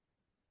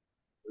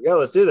We go.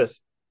 Let's do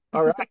this.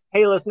 All right.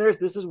 Hey, listeners,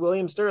 this is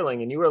William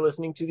Sterling, and you are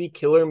listening to the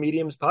Killer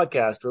Mediums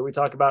podcast, where we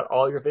talk about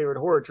all your favorite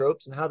horror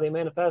tropes and how they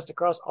manifest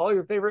across all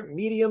your favorite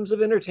mediums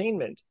of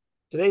entertainment.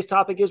 Today's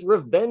topic is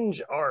revenge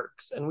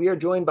arcs, and we are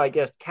joined by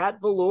guest Kat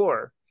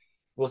VOLEUR.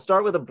 We'll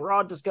start with a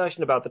broad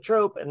discussion about the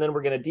trope, and then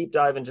we're going to deep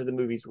dive into the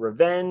movies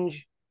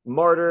Revenge,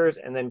 Martyrs,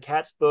 and then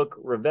Kat's book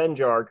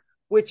Revenge Arc,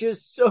 which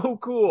is so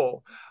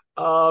cool.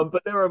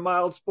 But there are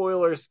mild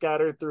spoilers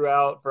scattered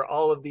throughout for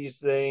all of these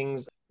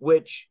things,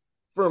 which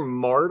for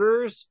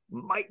Martyrs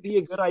might be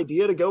a good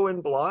idea to go in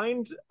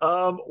blind,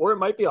 or it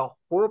might be a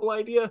horrible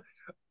idea.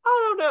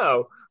 I don't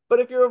know. But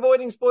if you're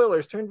avoiding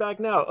spoilers, turn back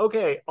now.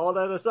 Okay, all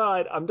that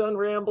aside, I'm done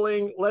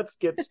rambling. Let's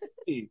get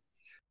started.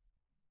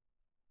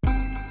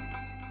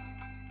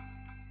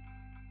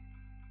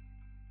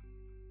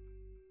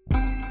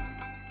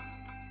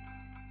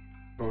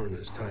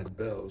 Coroners tied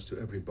bells to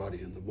every body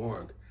in the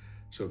morgue,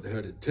 so if they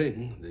heard it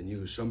ting, they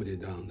knew somebody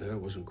down there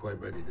wasn't quite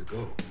ready to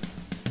go.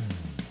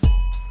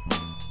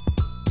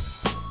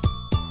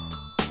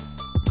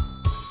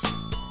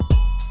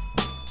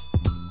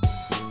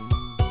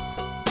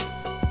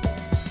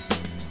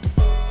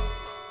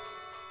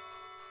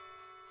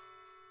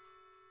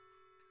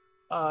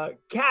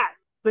 Kat,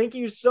 thank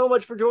you so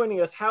much for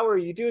joining us. How are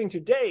you doing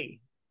today?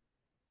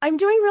 I'm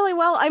doing really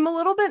well. I'm a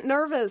little bit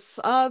nervous.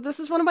 This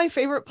is one of my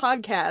favorite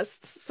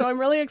podcasts, so I'm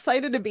really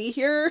excited to be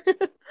here.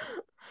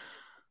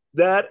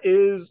 That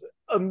is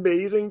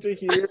amazing to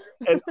hear.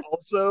 And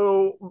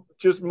also,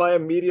 just my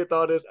immediate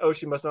thought is, oh,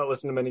 she must not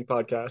listen to many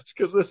podcasts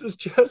because this is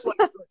just like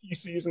rookie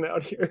season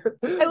out here.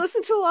 I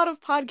listen to a lot of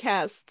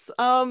podcasts,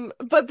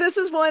 but this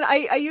is one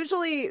I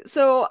usually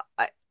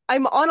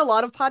I'm on a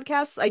lot of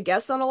podcasts. I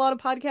guess on a lot of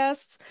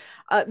podcasts.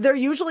 They're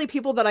usually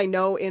people that I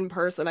know in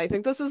person. I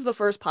think this is the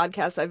first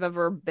podcast I've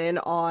ever been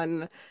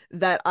on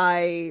that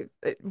I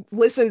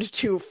listened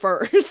to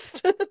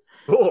first.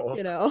 Cool.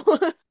 You know.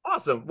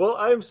 Awesome. Well,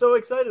 I'm so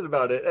excited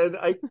about it. And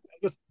I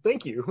guess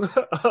thank you.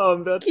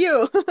 Thank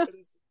you. That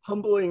is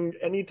humbling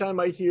anytime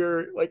I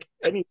hear like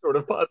any sort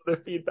of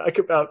positive feedback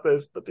about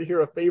this, but to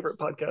hear a favorite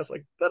podcast,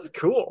 like that's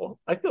cool.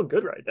 I feel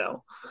good right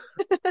now.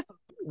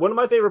 One of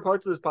my favorite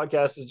parts of this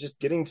podcast is just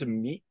getting to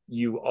meet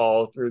you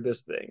all through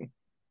this thing.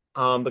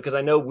 Because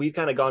I know we've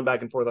kind of gone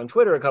back and forth on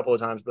Twitter a couple of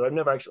times, but I've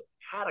never actually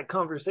had a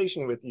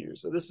conversation with you.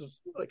 So this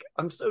is like,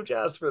 I'm so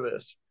jazzed for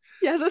this.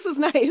 Yeah, this is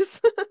nice.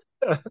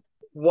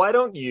 Why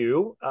don't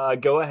you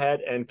go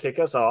ahead and kick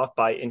us off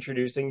by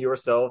introducing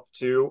yourself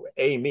to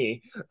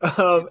me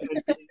and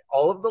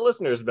all of the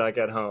listeners back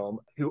at home.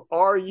 Who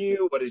are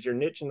you? What is your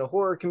niche in the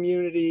horror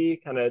community?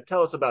 Kind of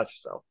tell us about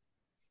yourself.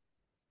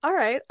 All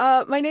right.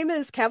 My name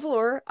is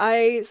Cavalier.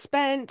 I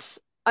spent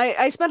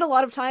a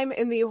lot of time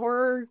in the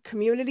horror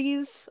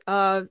communities,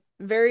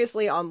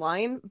 variously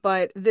online,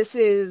 but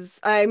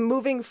I'm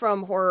moving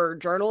from horror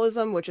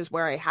journalism, which is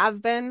where I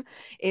have been,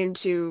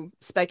 into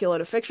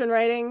speculative fiction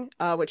writing,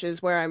 which is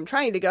where I'm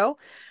trying to go.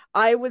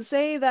 I would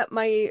say that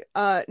my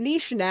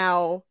niche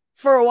now,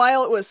 for a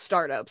while, it was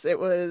startups. It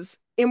was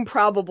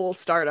improbable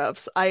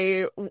startups.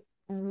 I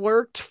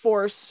worked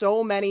for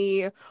so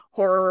many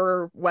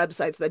horror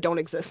websites that don't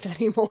exist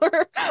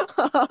anymore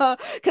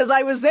because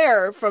I was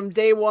there from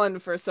day one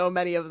for so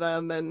many of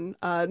them, and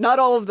not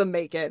all of them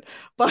make it.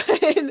 But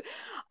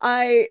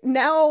I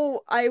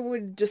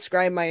would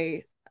describe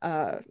my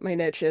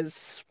niche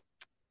as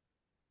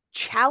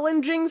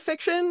challenging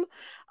fiction.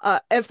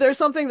 If there's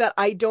something that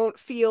I don't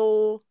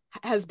feel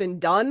has been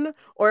done,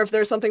 or if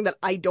there's something that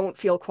I don't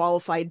feel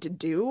qualified to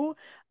do,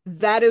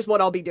 that is what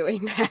I'll be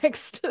doing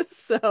next.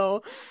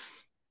 So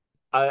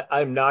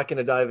I'm not going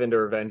to dive into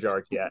Revenge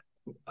Arc yet.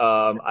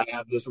 I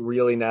have this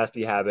really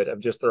nasty habit of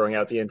just throwing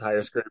out the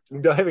entire script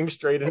and diving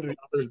straight into the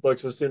author's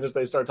books as soon as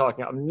they start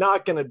talking. I'm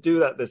not going to do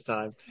that this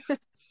time.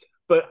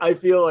 But I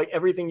feel like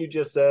everything you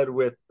just said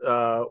with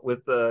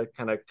the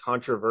kind of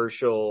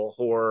controversial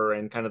horror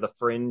and kind of the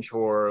fringe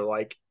horror,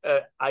 like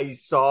I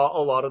saw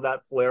a lot of that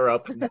flare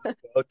up in the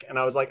book, and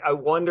I was like, I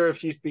wonder if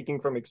she's speaking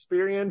from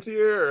experience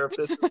here, or if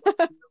this is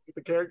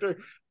the character.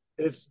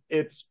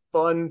 It's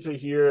fun to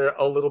hear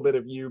a little bit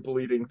of you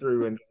bleeding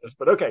through into this.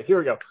 But okay, here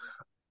we go.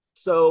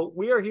 So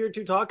we are here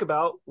to talk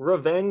about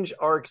revenge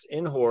arcs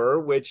in horror,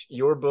 which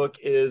your book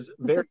is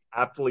very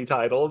aptly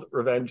titled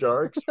Revenge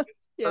Arcs.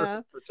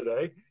 yeah. For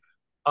today.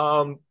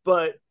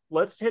 But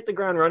let's hit the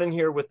ground running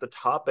here with the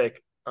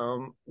topic.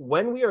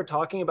 When we are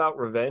talking about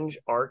revenge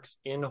arcs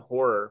in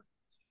horror,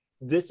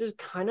 this is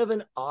kind of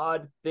an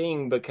odd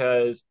thing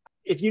because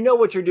if you know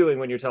what you're doing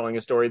when you're telling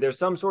a story, there's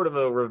some sort of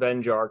a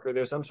revenge arc, or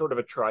there's some sort of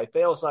a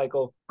try-fail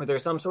cycle, or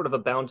there's some sort of a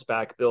bounce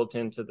back built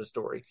into the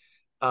story.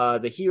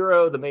 The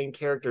hero, the main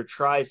character,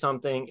 tries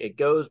something, it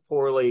goes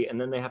poorly,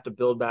 and then they have to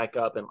build back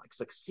up and like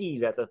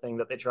succeed at the thing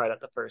that they tried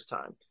at the first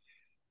time.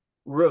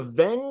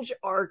 Revenge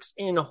arcs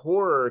in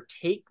horror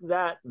take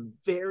that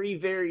very,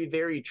 very,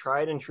 very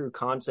tried and true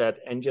concept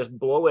and just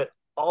blow it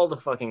all the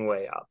fucking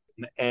way up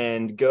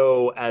and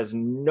go as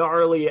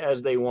gnarly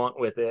as they want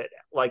with it.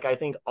 Like I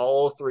think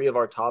all three of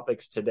our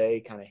topics today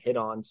kind of hit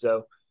on.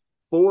 So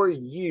for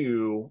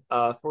you,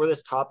 for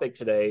this topic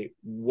today,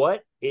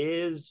 what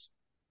is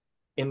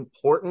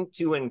important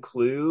to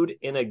include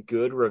in a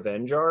good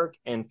revenge arc?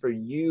 And for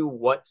you,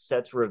 what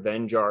sets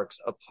revenge arcs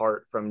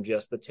apart from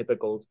just the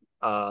typical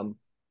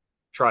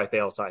try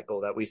fail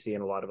cycle that we see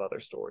in a lot of other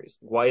stories?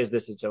 Why is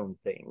this its own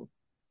thing?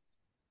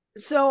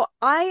 So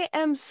I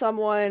am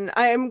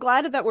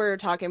glad that we're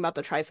talking about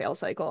the tri-fail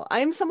cycle.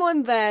 I'm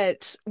someone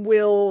that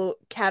will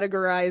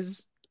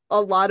categorize a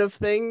lot of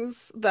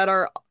things that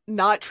are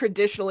not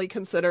traditionally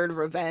considered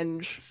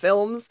revenge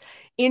films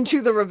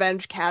into the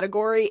revenge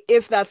category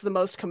if that's the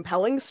most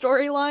compelling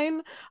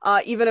storyline,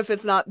 even if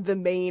it's not the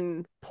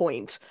main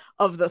point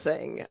of the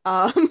thing.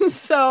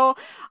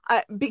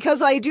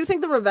 Because I do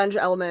think the revenge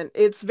element,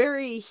 it's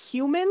very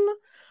human,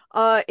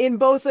 in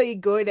both a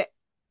good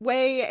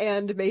way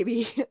and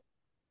maybe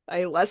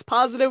a less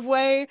positive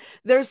way.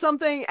 There's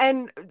something,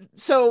 and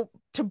so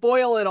to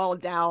boil it all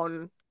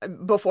down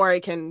before I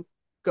can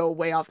go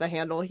way off the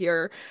handle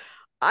here,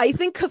 I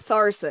think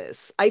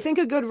catharsis. I think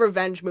a good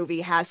revenge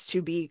movie has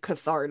to be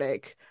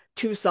cathartic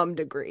to some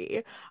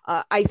degree.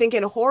 I think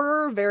in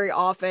horror, very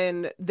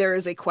often there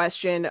is a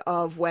question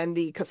of when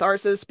the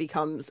catharsis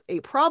becomes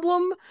a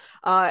problem.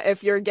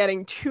 If you're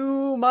getting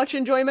too much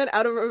enjoyment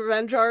out of a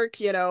revenge arc,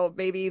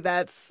 maybe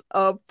that's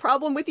a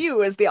problem with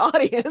you as the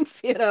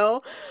audience,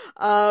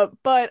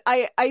 But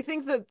I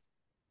think that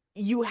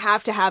you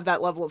have to have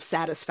that level of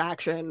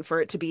satisfaction for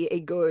it to be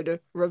a good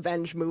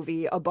revenge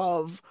movie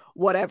above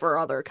whatever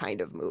other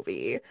kind of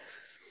movie.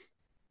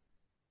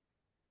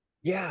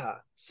 Yeah.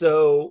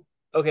 So,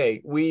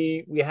 okay,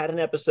 we had an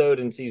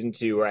episode in season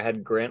two where I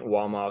had Grant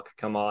Womack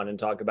come on and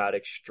talk about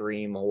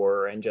extreme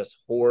horror and just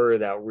horror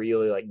that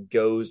really like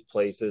goes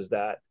places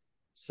that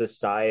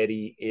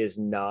society is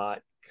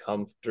not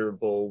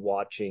comfortable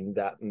watching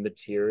that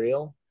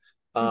material.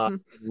 Uh, Hmm.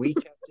 we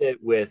kept it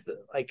with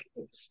like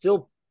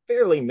still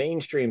fairly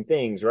mainstream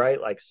things,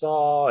 right? Like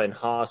Saw and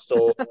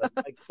Hostel, and,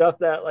 like stuff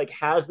that like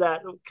has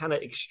that kind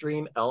of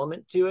extreme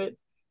element to it.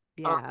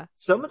 Yeah.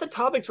 Some of the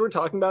topics we're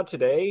talking about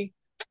today,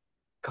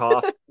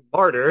 cough,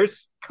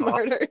 martyrs, cough,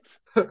 Martyrs.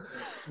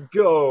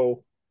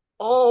 go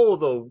all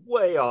the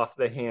way off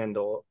the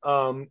handle.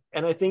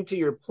 And I think to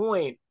your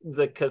point,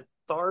 the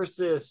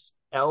catharsis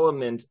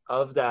element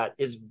of that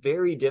is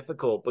very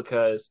difficult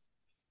because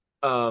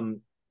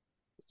um,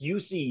 you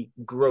see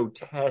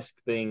grotesque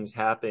things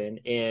happen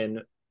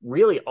in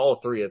really all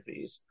three of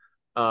these.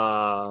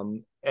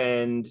 And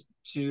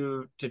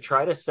to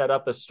try to set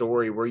up a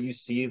story where you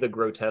see the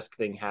grotesque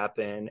thing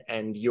happen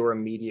and your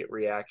immediate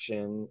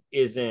reaction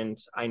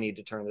isn't I need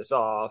to turn this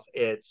off,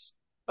 it's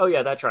oh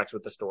yeah, that tracks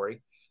with the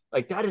story.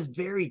 Like that is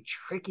very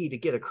tricky to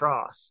get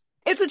across.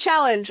 It's a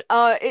challenge.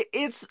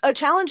 It's a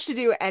challenge to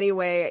do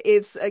anyway.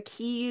 It's a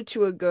key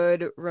to a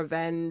good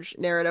revenge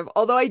narrative.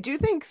 Although I do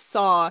think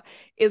Saw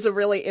is a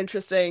really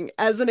interesting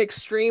as an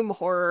extreme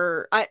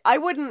horror. I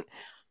wouldn't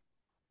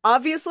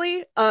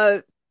obviously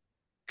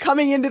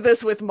coming into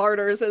this with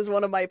Martyrs as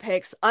one of my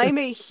picks. I'm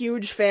a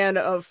huge fan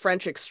of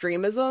French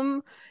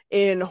extremism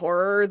in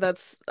horror.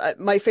 That's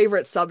my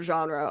favorite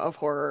subgenre of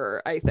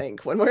horror, I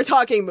think, when we're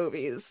talking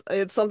movies.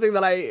 It's something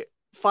that I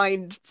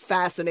find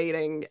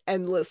fascinating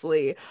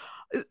endlessly.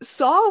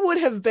 Saw would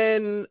have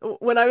been,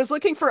 when I was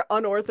looking for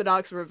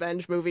unorthodox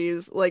revenge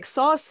movies, like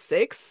Saw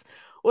 6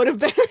 would have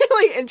been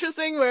really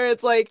interesting, where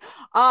it's like,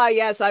 ah,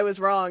 yes, I was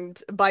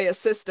wronged by a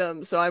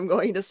system, so I'm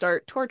going to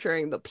start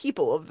torturing the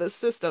people of this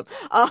system.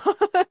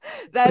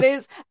 That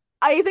is,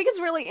 I think it's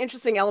a really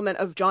interesting element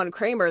of John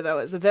Kramer, though,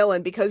 as a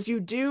villain, because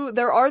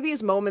there are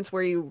these moments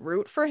where you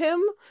root for him,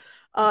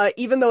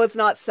 even though it's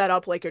not set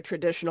up like a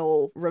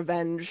traditional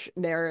revenge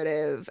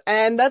narrative.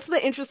 And that's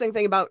the interesting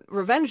thing about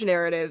revenge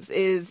narratives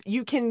is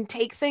you can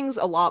take things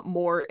a lot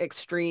more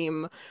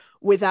extreme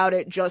without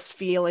it just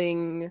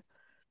feeling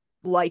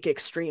like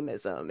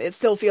extremism. It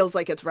still feels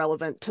like it's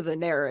relevant to the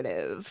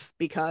narrative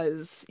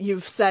because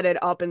you've set it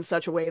up in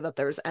such a way that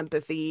there's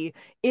empathy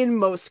in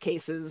most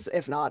cases,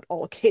 if not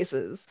all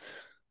cases.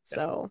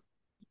 So,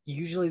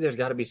 Usually there's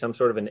got to be some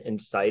sort of an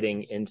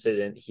inciting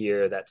incident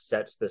here that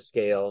sets the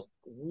scales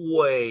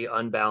way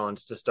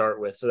unbalanced to start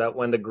with, so that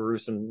when the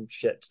gruesome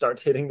shit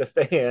starts hitting the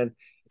fan,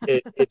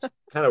 it's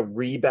kind of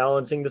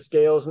rebalancing the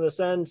scales in a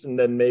sense, and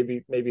then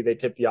maybe they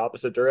tip the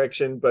opposite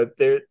direction. But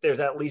there's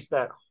at least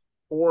that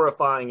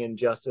horrifying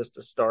injustice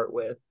to start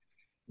with.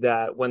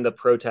 That when the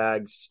pro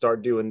tags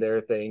start doing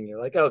their thing,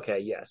 you're like, okay,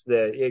 yes,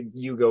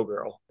 you go,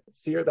 girl.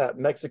 Sear that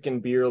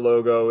Mexican beer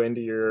logo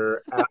into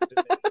your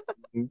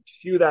abdomen,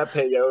 chew that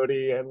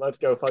peyote, and let's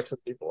go fuck some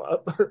people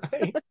up,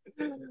 right?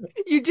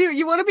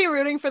 you want to be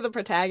rooting for the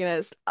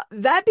protagonist.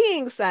 That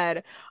being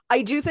said,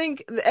 I do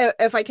think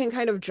if I can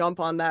kind of jump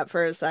on that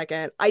for a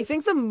second, I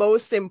think the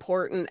most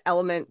important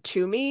element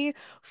to me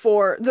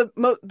for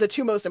the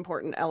two most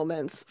important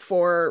elements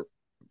for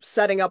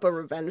setting up a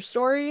revenge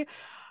story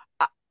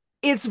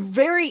it's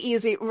very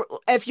easy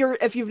if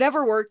you've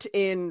never worked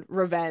in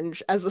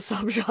revenge as a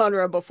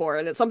subgenre before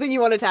and it's something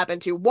you want to tap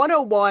into.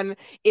 101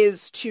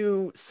 is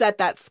to set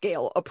that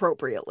scale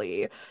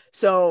appropriately.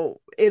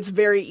 So it's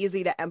very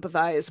easy to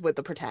empathize with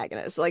the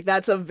protagonist. Like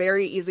that's a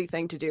very easy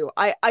thing to do.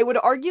 I would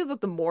argue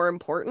that the more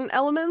important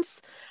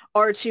elements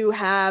are to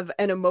have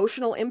an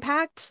emotional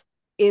impact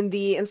in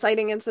the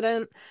inciting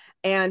incident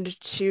and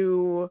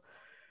to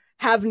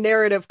have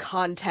narrative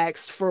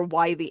context for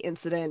why the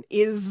incident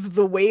is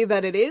the way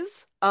that it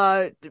is,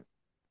 and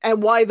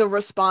why the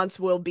response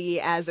will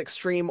be as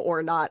extreme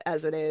or not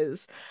as it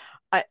is,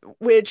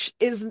 which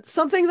is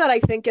something that I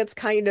think gets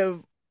kind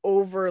of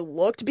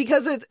overlooked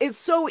because it's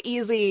so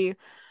easy.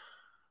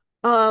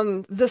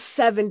 The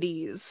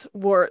 70s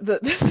were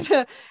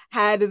the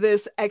had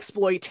this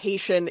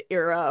exploitation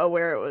era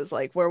where it was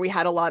like where we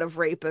had a lot of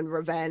rape and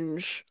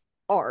revenge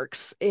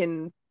arcs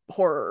in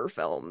horror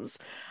films.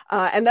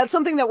 And that's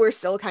something that we're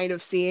still kind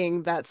of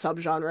seeing that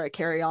subgenre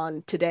carry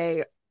on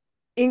today,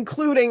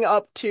 including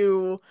up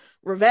to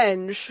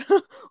Revenge.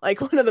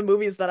 Like one of the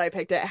movies that I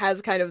picked, it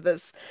has kind of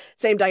this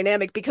same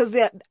dynamic because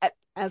that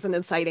as an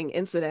inciting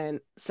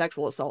incident,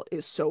 sexual assault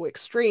is so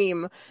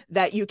extreme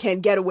that you can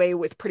get away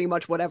with pretty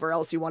much whatever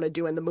else you want to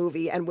do in the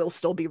movie and we'll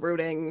still be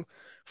rooting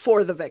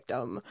for the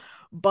victim.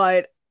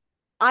 But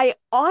I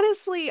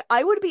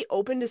would be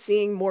open to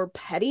seeing more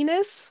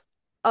pettiness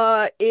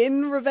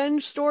in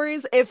revenge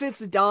stories if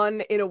it's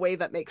done in a way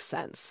that makes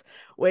sense,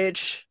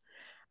 which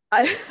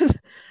I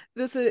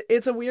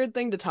it's a weird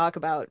thing to talk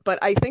about, but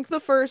I think the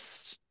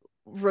first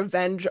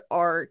revenge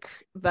arc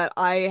that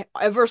I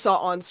ever saw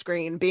on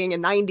screen, being a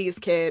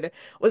 90s kid,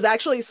 was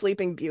actually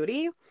Sleeping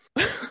Beauty.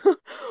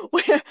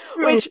 Huge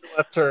Which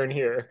left turn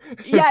here.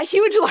 yeah,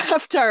 huge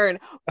left turn,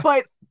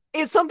 but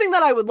it's something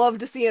that I would love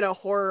to see in a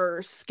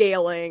horror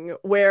scaling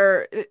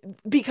where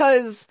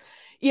because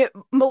yeah,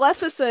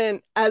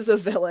 Maleficent as a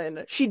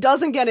villain, she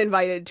doesn't get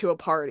invited to a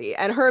party,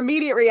 and her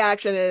immediate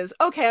reaction is,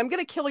 "Okay, I'm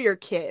gonna kill your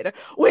kid,"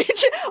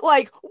 which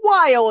like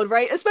wild,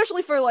 right?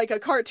 Especially for like a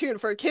cartoon,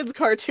 for a kid's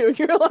cartoon,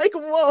 you're like,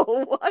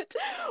 "Whoa, what?"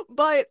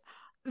 But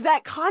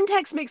that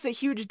context makes a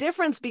huge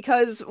difference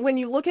because when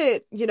you look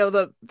at,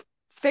 the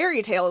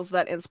fairy tales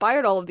that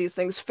inspired all of these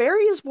things,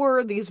 fairies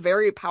were these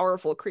very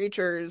powerful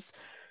creatures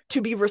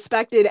to be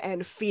respected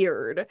and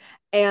feared.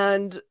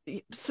 And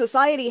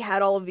society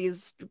had all of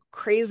these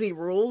crazy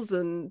rules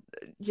and,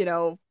 you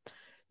know,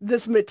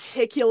 this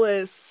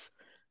meticulous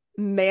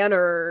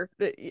manner,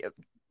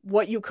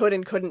 what you could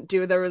and couldn't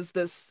do. There was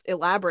this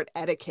elaborate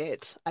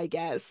etiquette, I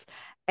guess.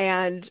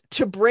 And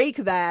to break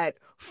that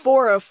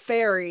for a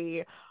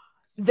fairy,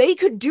 they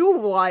could do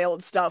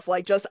wild stuff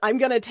like just I'm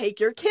gonna take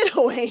your kid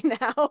away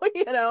now,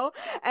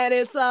 And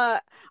it's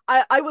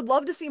I would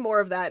love to see more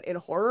of that in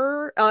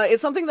horror.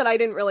 It's something that I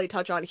didn't really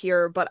touch on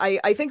here, but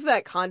I think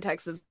that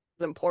context is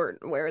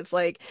important where it's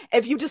like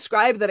if you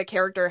describe that a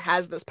character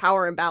has this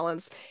power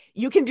imbalance,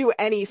 you can do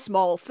any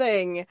small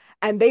thing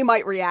and they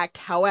might react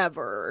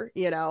however.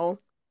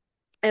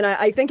 And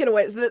I think in a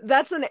way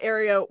that's an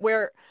area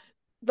where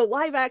the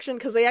live action,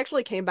 because they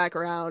actually came back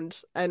around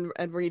and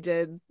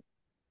redid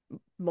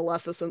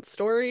Maleficent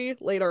story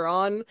later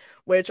on,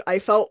 which I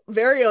felt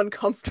very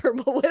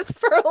uncomfortable with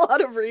for a lot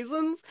of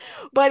reasons.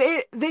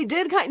 But they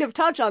did kind of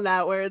touch on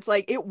that where it's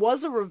like it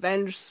was a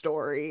revenge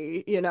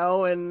story,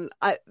 and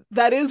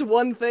that is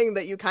one thing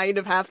that you kind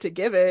of have to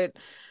give it.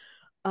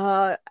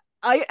 Uh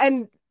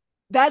and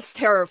that's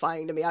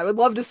terrifying to me. I would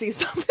love to see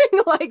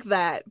something like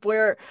that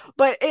but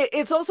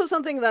it's also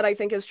something that I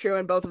think is true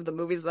in both of the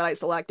movies that I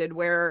selected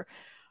where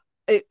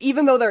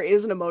even though there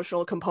is an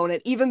emotional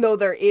component, even though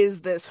there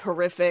is this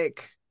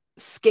horrific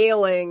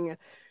scaling,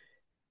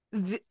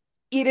 th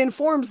it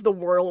informs the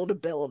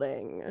world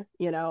building.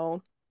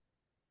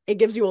 It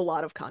gives you a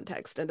lot of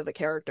context into the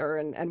character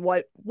and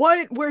what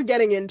we're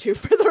getting into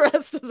for the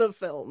rest of the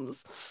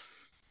films.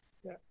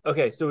 Yeah.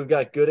 Okay, so we've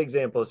got good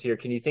examples here.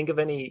 Can you think of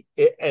any?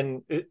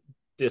 And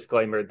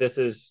disclaimer: this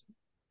is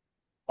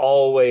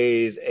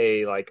always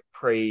a like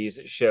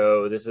praise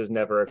show. This is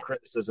never a Yeah.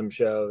 criticism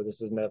show.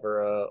 This is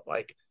never a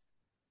like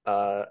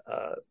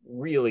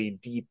really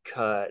deep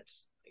cut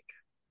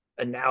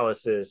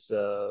analysis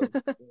of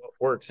what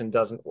works and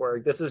doesn't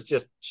work. This is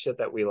just shit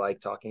that we like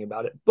talking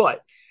about it.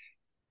 But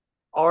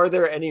are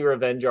there any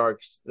revenge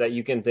arcs that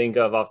you can think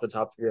of off the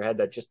top of your head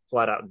that just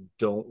flat out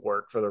don't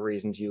work for the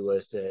reasons you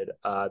listed?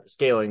 The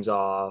scaling's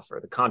off, or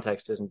the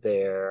context isn't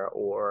there,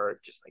 or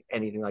just like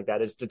anything like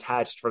that. It's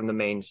detached from the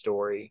main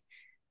story.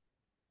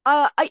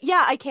 Yeah,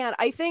 I can.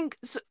 I think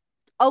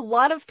a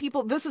lot of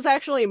people, this is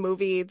actually a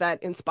movie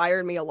that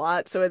inspired me a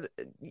lot. So,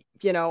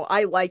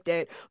 I liked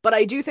it, but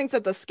I do think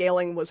that the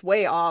scaling was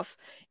way off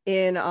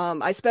in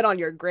I Spit on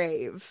Your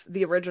Grave,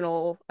 the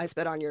original I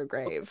Spit on Your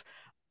Grave.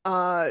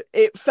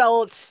 It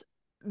felt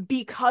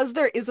because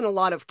there isn't a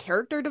lot of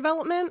character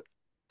development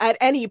at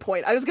any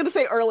point. I was going to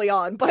say early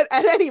on, but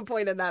at any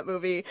point in that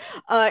movie,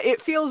 it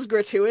feels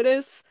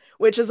gratuitous,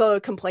 which is a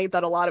complaint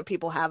that a lot of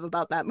people have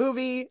about that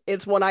movie.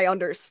 It's one I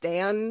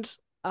understand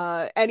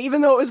And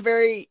even though it was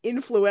very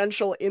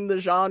influential in the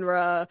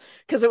genre,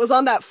 because it was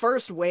on that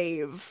first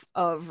wave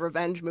of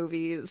revenge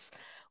movies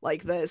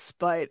like this,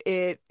 but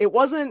it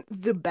wasn't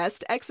the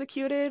best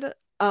executed.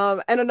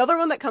 And another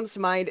one that comes to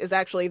mind is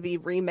actually the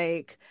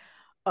remake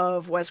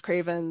of Wes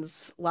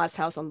Craven's Last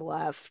House on the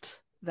Left.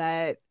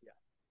 That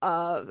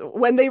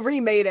when they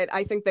remade it,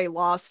 I think they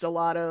lost a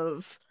lot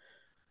of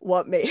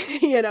what made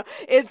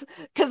it's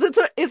because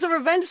it's a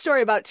revenge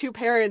story about two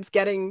parents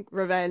getting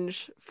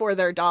revenge for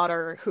their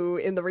daughter who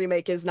in the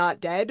remake is not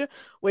dead,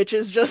 which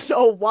is just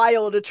a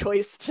wild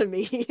choice to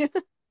me.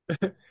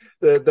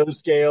 Those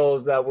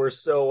scales that were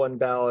so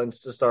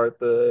unbalanced to start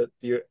the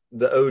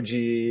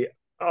OG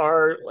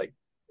are like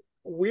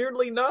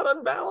weirdly not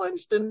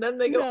unbalanced, and then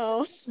they go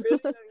No.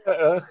 really,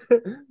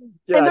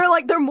 And yeah.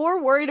 they're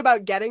more worried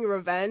about getting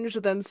revenge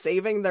than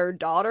saving their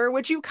daughter,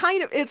 which you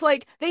kind of it's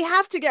like they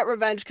have to get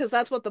revenge because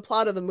that's what the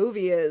plot of the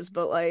movie is,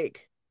 but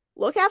like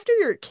look after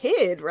your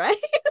kid, right?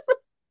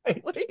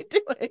 What are you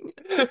doing?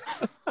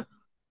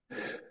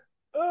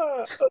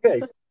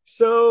 Okay,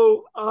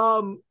 so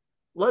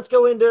let's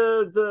go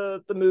into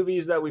the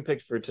movies that we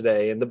picked for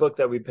today and the book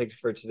that we picked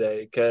for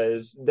today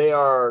because they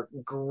are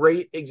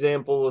great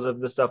examples of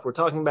the stuff we're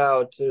talking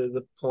about to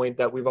the point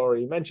that we've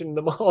already mentioned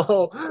them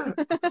all.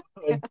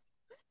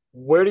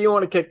 Where do you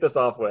want to kick this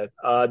off with?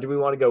 Do we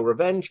want to go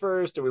revenge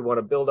first? Do we want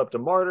to build up to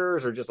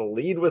martyrs or just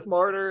lead with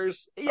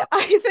martyrs? Yeah,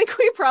 I think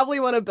we probably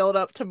want to build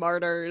up to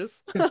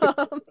martyrs.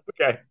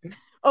 Okay.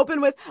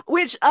 Open with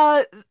which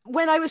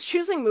when I was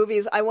choosing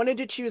movies, I wanted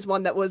to choose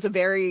one that was a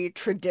very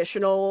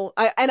traditional.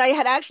 And I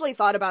had actually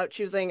thought about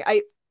choosing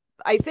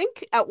I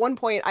think at one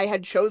point I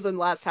had chosen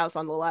Last House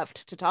on the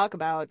Left to talk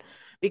about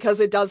because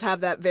it does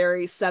have that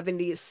very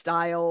 70s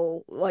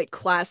style like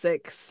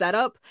classic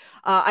setup.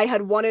 I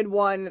had wanted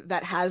one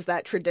that has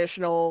that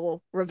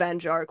traditional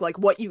revenge arc, like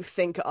what you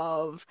think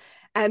of,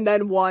 and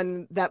then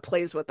one that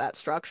plays with that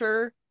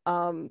structure.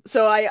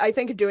 So I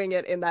think doing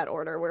it in that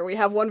order, where we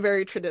have one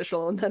very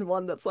traditional and then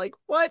one that's like,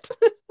 what?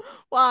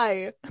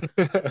 Why?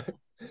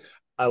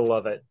 I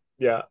love it.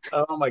 Yeah.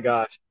 Oh my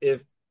gosh.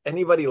 If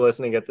anybody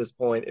listening at this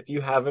point, if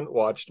you haven't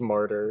watched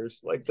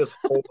Martyrs, like this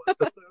whole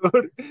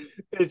episode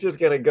is just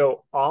gonna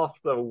go off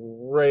the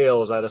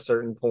rails at a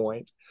certain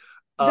point.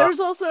 Uh There's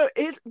also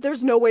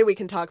there's no way we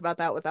can talk about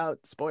that without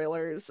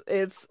spoilers.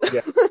 It's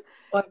yeah.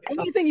 Like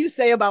anything you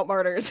say about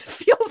martyrs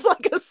feels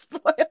like a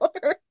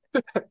spoiler.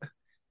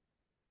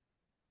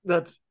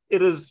 that's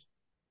it is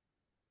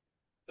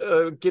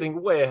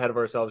getting way ahead of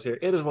ourselves here.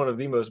 It is one of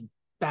the most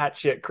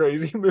batshit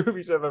crazy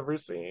movies I've ever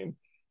seen.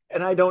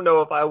 And I don't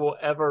know if I will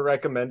ever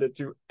recommend it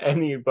to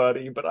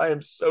anybody, but I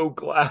am so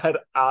glad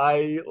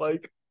I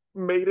like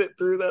made it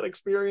through that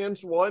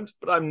experience once,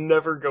 but I'm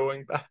never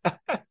going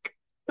back.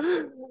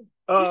 You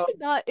uh, should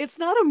not. It's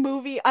not a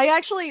movie. I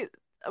actually,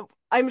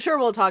 I'm sure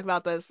we'll talk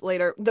about this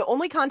later. The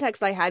only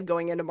context I had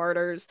going into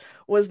Martyrs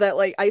was that,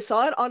 like, I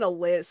saw it on a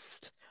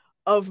list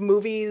of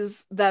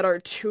movies that are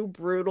too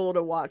brutal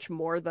to watch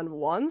more than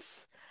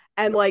once.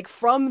 And, like,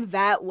 from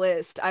that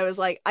list, I was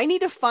like, I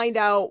need to find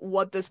out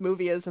what this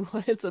movie is and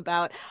what it's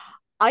about.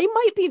 I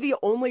might be the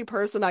only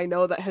person I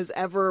know that has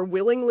ever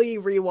willingly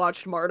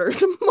rewatched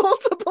Martyrs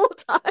multiple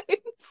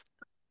times.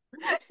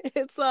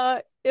 It's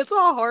a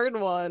hard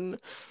one.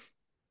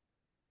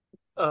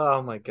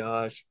 oh my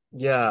gosh.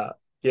 Yeah.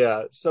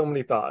 Yeah. So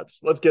many thoughts.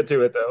 Let's get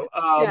to it though.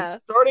 Yeah,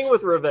 Starting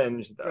with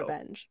Revenge though.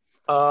 revenge.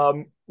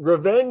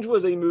 Revenge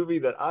was a movie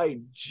that I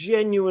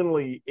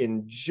genuinely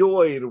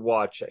enjoyed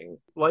watching.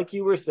 Like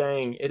you were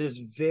saying, it is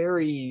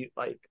very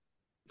like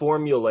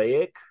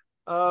formulaic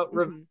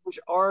revenge Hmm.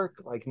 arc.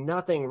 Like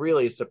nothing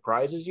really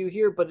surprises you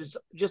here, but it's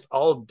just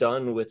all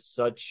done with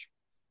such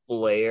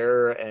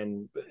flair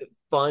and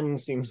fun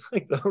seems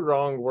like the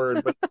wrong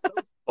word, but it's so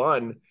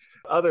fun.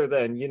 Other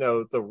than,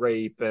 the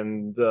rape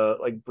and the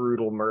like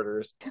brutal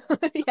murders.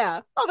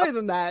 Yeah, other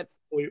than that.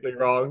 Completely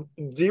wrong.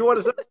 Do you want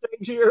to set the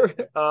stage here?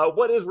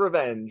 What is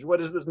Revenge?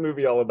 What is this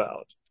movie all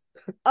about?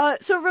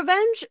 So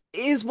Revenge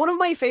is one of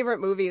my favorite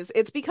movies.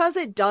 It's because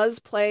it does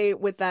play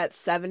with that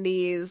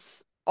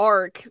 70s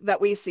arc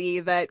that we see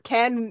that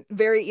can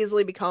very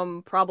easily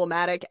become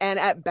problematic and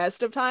at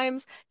best of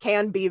times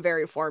can be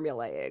very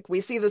formulaic. We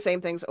see the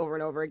same things over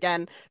and over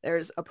again.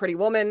 There's a pretty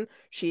woman,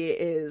 she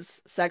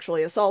is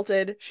sexually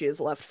assaulted, she is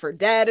left for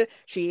dead,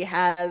 she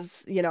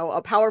has,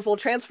 a powerful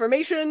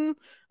transformation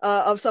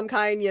of some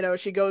kind.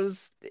 She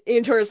goes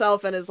into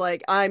herself and is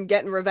like, I'm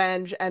getting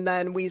revenge. And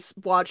then we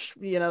watch,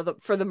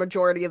 for the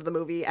majority of the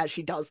movie as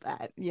she does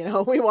that.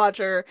 We watch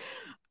her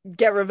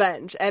get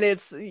revenge. And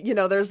it's,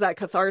 there's that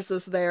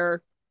catharsis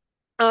there.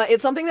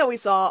 It's something that we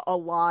saw a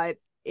lot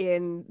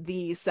in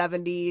the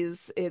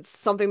 70s. It's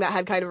something that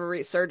had kind of a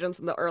resurgence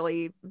in the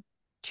early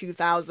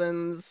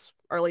 2000s,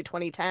 early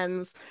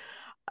 2010s.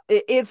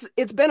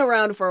 It's been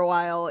around for a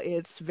while.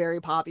 It's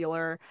very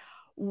popular.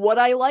 What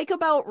I like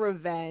about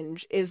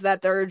Revenge is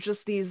that there are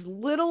just these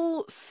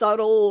little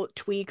subtle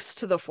tweaks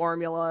to the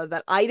formula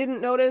that I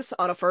didn't notice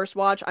on a first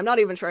watch. I'm not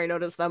even sure I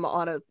noticed them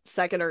on a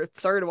second or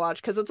third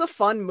watch because it's a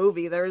fun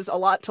movie. There's a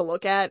lot to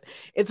look at.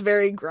 It's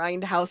very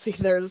grindhousey.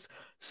 There's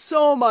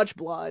so much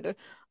blood.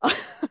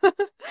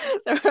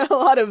 There are a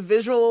lot of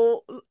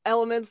visual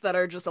elements that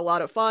are just a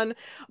lot of fun,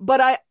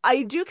 but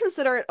I do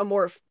consider it a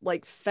more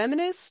like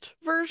feminist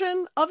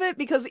version of it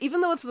because even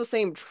though it's the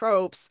same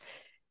tropes,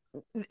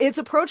 it's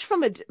approached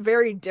from a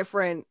very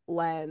different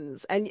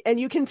lens, and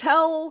you can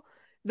tell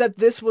that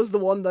this was the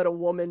one that a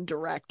woman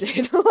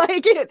directed.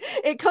 Like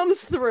it comes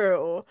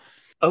through.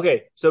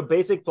 Okay, so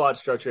basic plot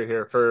structure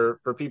here for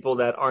people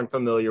that aren't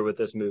familiar with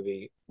this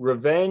movie.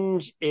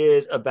 Revenge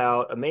is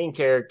about a main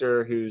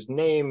character whose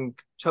name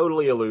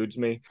totally eludes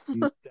me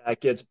that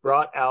gets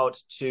brought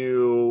out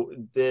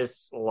to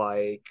this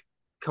like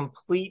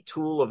complete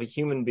tool of a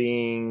human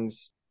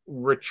being's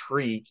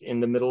retreat in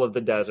the middle of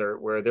the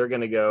desert where they're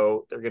going to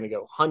go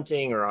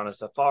hunting or on a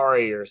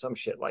safari or some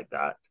shit like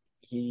that.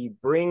 He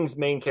brings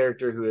main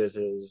character who is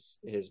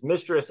his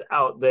mistress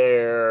out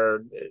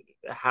there,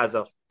 has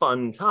a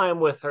fun time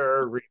with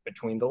her, read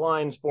between the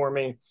lines for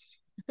me,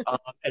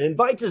 and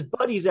invites his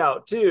buddies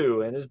out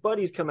too. And his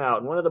buddies come out,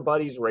 and one of the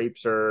buddies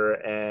rapes her,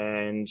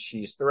 and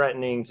she's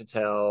threatening to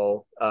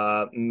tell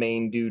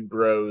main dude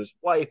bro's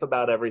wife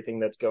about everything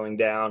that's going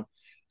down.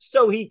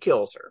 So he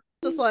kills her.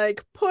 Just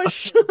like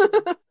push.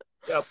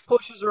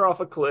 Pushes her off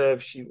a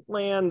cliff. She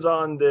lands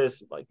on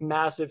this like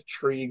massive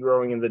tree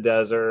growing in the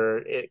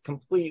desert. It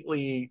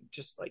completely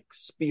just like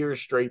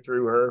spears straight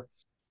through her.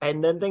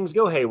 And then things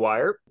go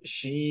haywire.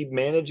 She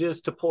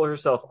manages to pull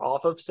herself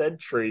off of said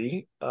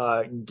tree,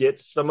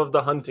 gets some of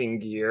the hunting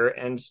gear,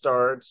 and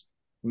starts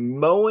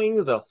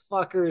mowing the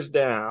fuckers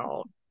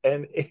down.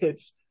 And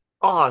it's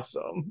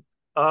awesome.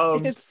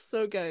 Um, It's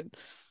so good.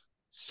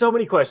 so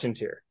many questions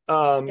here.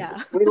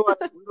 Yeah. Where do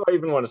I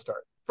even want to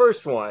start?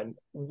 First one,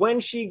 when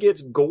she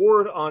gets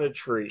gored on a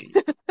tree,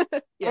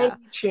 any Yeah.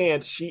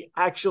 chance she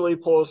actually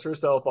pulls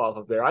herself off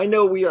of there? I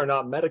know we are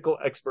not medical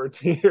experts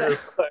here,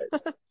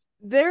 but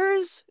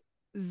There's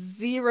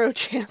zero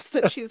chance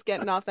that she's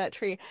getting off that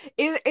tree.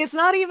 It's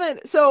not even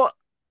so.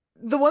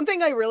 The one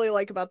thing I really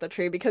like about the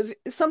tree, because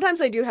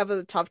sometimes I do have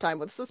a tough time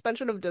with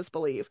suspension of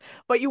disbelief,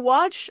 but you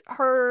watch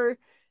her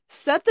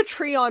set the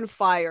tree on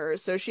fire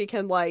so she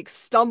can like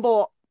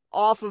stumble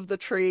off of the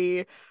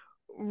tree,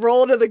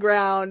 roll to the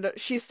ground.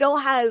 She still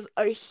has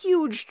a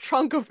huge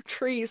chunk of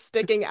tree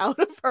sticking out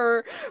of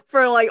her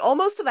for like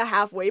almost to the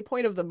halfway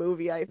point of the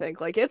movie, I think.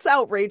 Like it's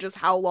outrageous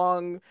how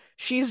long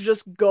she's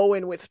just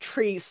going with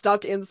tree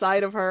stuck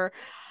inside of her,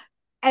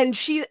 and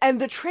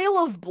the trail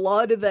of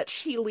blood that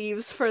she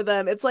leaves for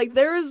them. It's like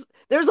there's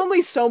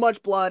only so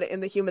much blood in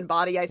the human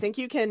body. I think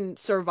you can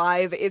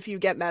survive if you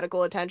get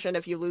medical attention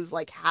if you lose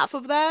like half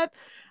of that.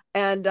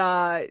 And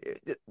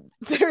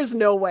there's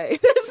no way.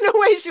 There's no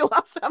way she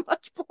lost that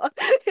much blood.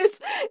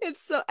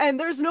 It's so, and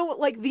there's no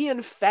like the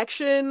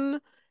infection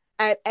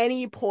at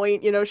any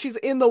point, she's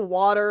in the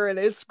water and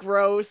it's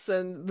gross,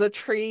 and the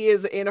tree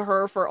is in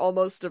her for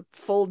almost a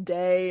full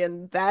day,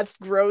 and that's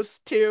gross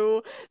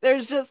too.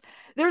 There's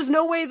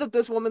no way that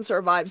this woman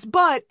survives,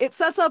 but it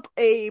sets up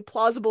a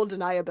plausible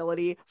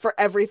deniability for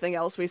everything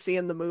else we see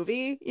in the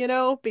movie,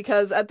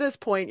 because at this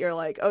point you're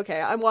like, okay,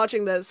 I'm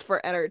watching this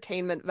for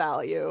entertainment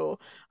value.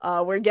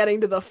 We're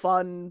getting to the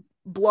fun,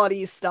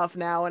 bloody stuff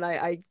now, and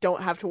I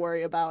don't have to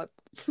worry about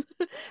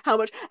how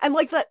much. And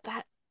like that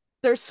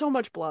there's so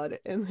much blood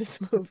in this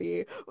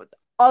movie.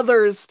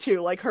 Others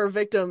too, like her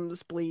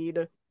victims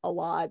bleed a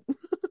lot.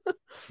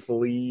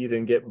 bleed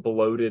and get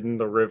bloated in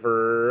the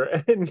river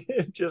and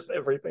just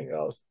everything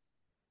else.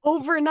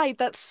 Overnight,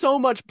 that's so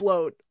much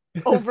bloat.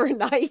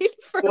 Overnight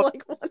for Well,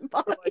 like one for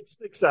body. like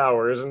 6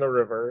 hours in the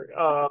river.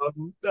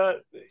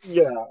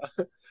 Yeah.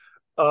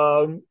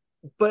 Um,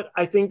 but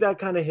I think that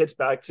kind of hits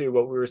back to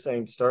what we were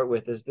saying to start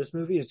with is this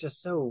movie is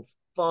just so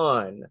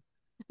fun.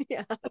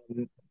 Yeah.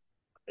 Um,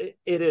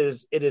 it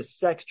is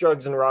sex,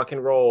 drugs, and rock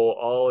and roll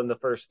all in the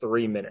first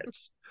 3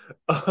 minutes.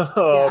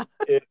 Yeah.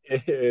 It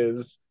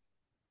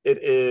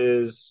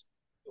is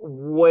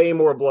way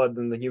more blood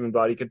than the human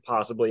body could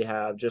possibly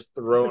have, just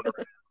thrown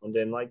around,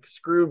 and like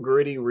screw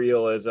gritty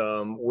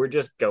realism. We're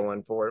just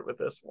going for it with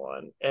this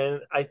one,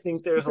 and I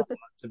think there's a lot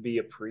to be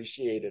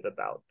appreciated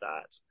about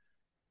that.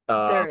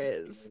 There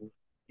is.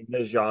 In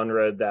the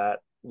genre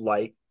that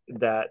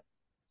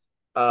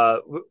uh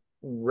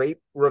rape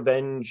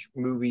revenge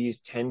movies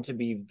tend to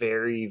be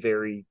very,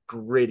 very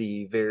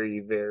gritty, very,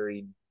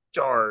 very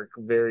dark,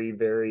 very,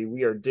 very,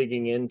 we are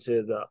digging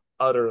into the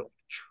utter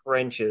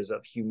trenches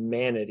of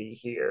humanity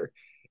here.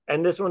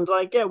 And this one's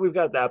like, yeah, we've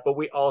got that, but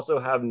we also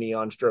have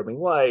neon strobing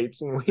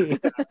lights, and we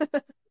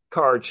have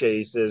car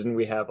chases, and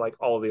we have like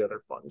all the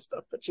other fun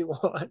stuff that you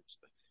want.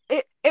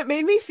 It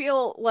made me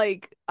feel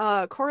like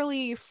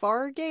Corley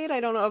Fargate. I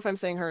don't know if I'm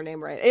saying her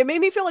name right. It made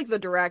me feel like the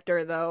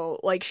director though,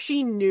 like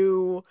she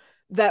knew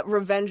that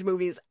revenge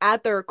movies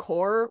at their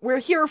core, we're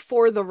here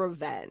for the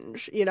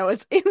revenge.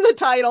 It's in the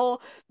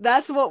title.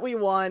 That's what we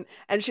want.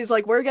 And she's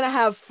like, we're gonna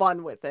have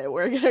fun with it.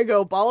 We're gonna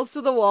go balls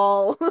to the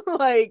wall.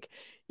 Like,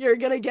 you're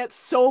gonna get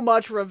so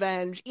much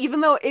revenge,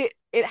 even though it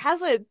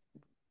has a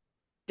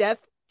death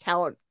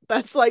count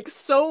that's like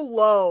so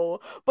low,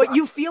 but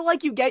you feel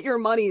like you get your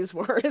money's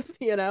worth?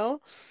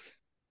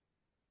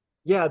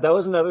 Yeah, that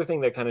was another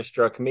thing that kind of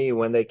struck me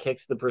when they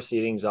kicked the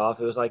proceedings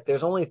off. It was like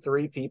there's only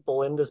three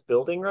people in this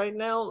building right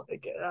now.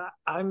 Like,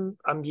 I'm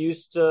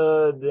used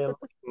to them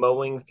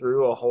mowing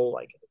through a whole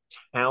like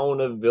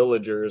town of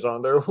villagers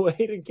on their way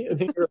to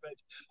getting revenge.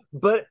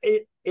 But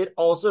it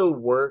also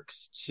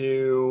works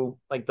to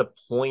like the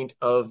point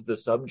of the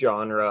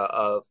subgenre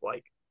of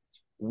like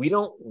we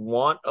don't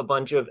want a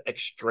bunch of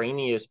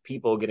extraneous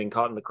people getting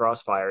caught in the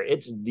crossfire.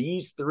 It's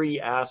these three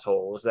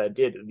assholes that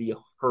did the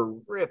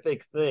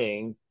horrific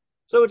thing.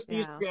 So it's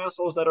these Yeah. three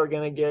assholes that are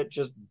going to get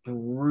just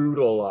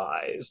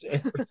brutalized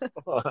in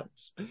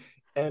response.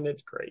 And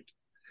it's great.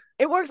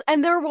 It works.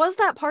 And there was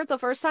that part the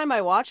first time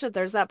I watched it,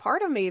 there's that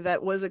part of me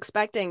that was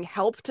expecting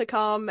help to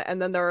come,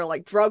 and then there are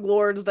like drug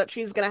lords that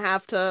she's gonna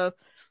have to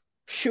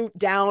shoot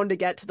down to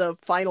get to the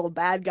final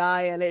bad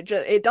guy, and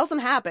it doesn't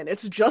happen.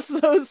 It's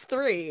just those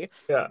three.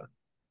 Yeah.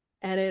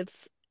 And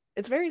it's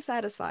very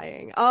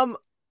satisfying.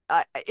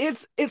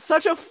 It's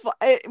such a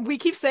we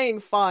keep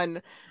saying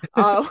fun,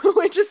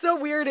 which is so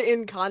weird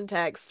in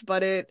context,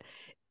 but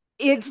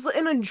it's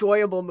an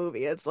enjoyable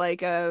movie. It's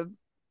like a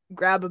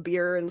grab a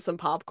beer and some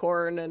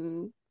popcorn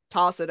and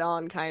toss it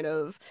on kind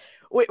of,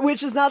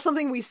 which is not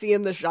something we see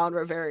in this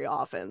genre very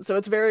often. So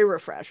it's very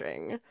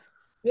refreshing.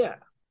 Yeah.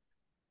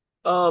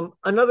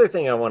 Another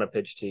thing I want to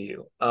pitch to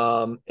you,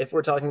 if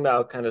we're talking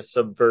about kind of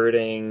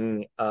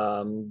subverting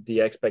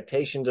the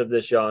expectations of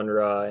this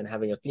genre and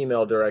having a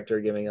female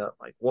director giving a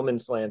like woman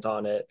slant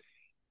on it,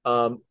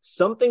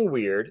 something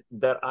weird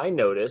that I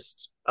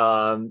noticed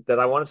that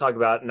I want to talk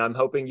about, and I'm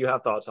hoping you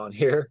have thoughts on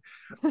here.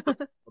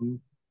 Um,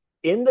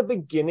 in the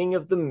beginning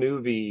of the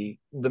movie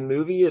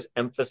is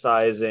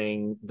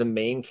emphasizing the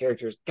main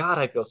characters. God,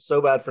 I feel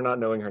so bad for not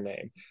knowing her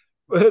name.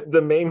 But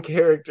the main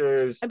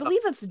characters, I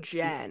believe it's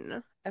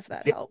Jen, if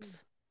that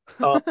helps.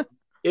 um,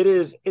 it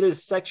is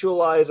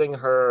sexualizing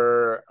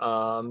her.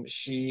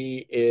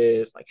 She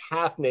is like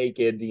half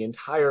naked the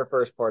entire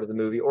first part of the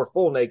movie, or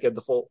full naked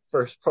the full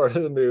first part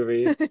of the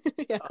movie.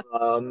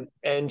 Yeah.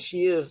 And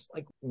she is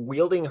like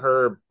wielding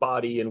her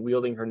body and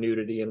wielding her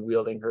nudity and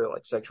wielding her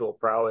like sexual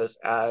prowess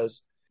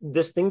as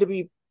this thing to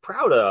be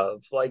proud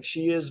of. Like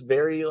she is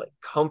very like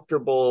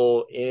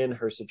comfortable in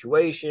her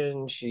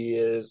situation. She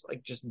is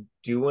like just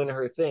doing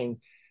her thing.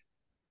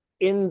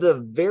 In the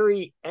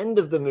very end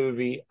of the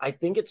movie, I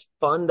think it's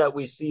fun that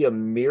we see a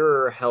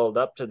mirror held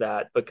up to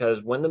that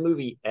because when the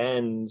movie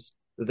ends,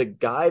 the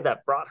guy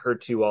that brought her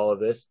to all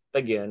of this,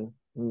 again,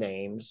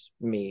 names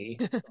me,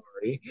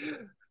 sorry,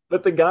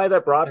 but the guy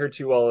that brought her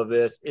to all of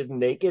this is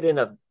naked in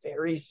a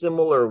very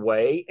similar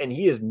way, and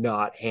he is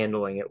not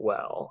handling it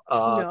well.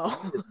 No.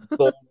 He is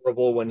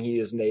vulnerable when he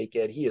is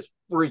naked. He is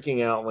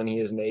freaking out when he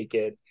is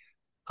naked.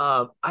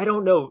 I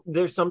don't know.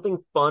 There's something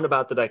fun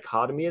about the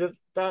dichotomy of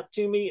that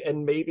to me,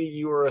 and maybe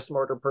you are a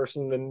smarter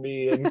person than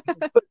me and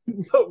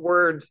put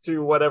words to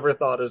whatever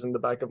thought is in the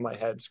back of my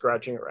head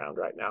scratching around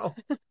right now.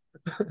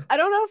 I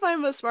don't know if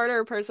I'm a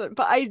smarter person,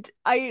 but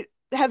I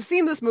have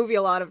seen this movie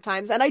a lot of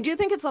times, and I do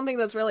think it's something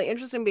that's really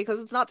interesting because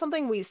it's not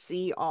something we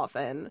see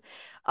often.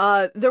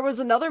 There was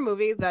another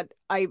movie that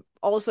I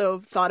also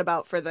thought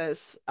about for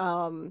this,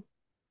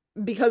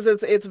 because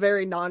it's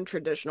very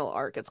non-traditional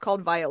arc. It's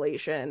called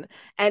Violation,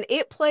 and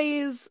it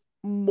plays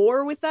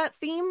more with that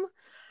theme.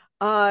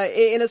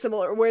 In a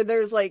similar where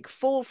there's like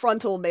full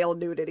frontal male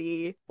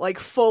nudity, like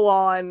full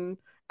on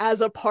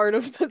as a part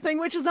of the thing,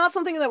 which is not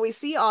something that we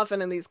see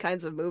often in these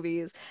kinds of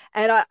movies.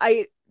 And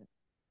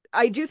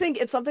I do think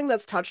it's something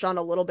that's touched on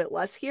a little bit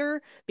less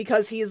here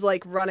because he's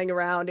like running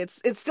around.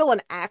 It's still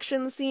an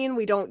action scene.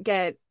 We don't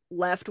get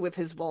left with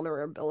his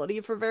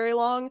vulnerability for very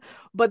long,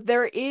 but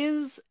there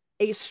is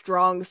a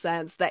strong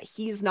sense that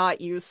he's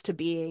not used to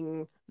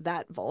being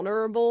that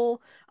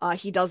vulnerable.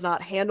 He does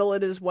not handle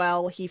it as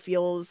well. He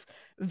feels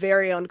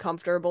very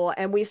uncomfortable,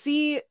 and we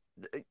see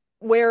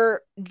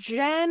where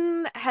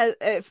Jen has,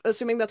 if,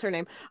 assuming that's her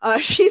name,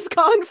 she's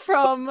gone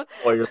from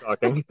While you're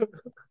talking,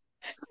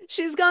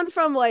 she's gone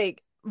from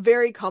like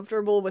very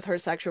comfortable with her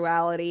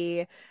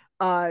sexuality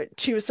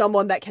to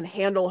someone that can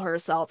handle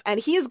herself. And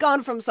he's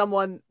gone from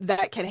someone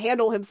that can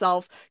handle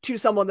himself to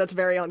someone that's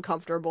very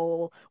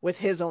uncomfortable with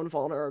his own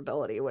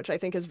vulnerability, which I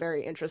think is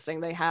very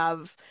interesting. They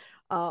have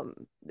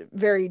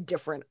very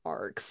different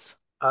arcs.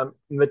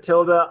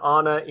 Matilda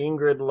Anna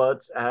Ingrid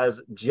Lutz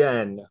as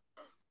Jen.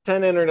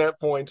 10 internet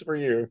points for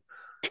you.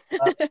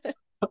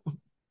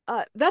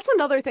 Uh, That's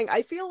another thing.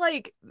 I feel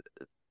like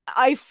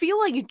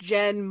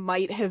Jen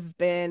might have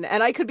been,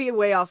 and I could be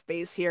way off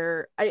base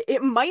here.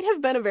 It might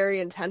have been a very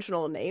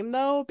intentional name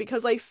though,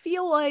 because I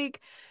feel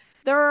like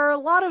there are a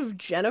lot of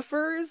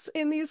Jennifers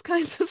in these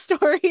kinds of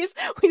stories.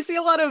 We see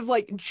a lot of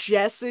like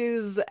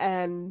Jesses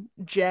and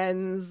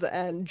Jens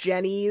and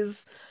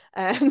Jennies.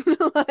 And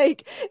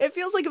like it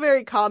feels like a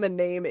very common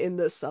name in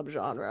this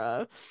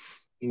subgenre.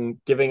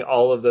 Giving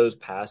all of those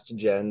past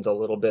gens a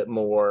little bit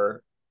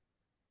more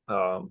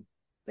um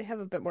They have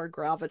a bit more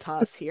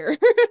gravitas here.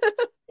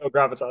 oh,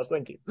 gravitas,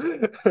 thank you.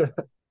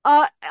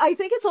 I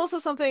think it's also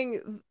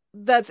something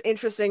that's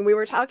interesting. We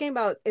were talking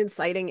about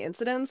inciting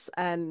incidents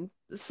and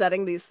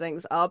setting these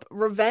things up.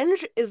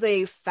 Revenge is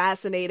a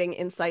fascinating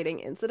inciting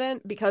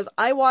incident because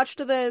I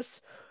watched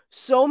this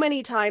so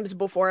many times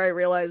before I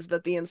realized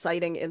that the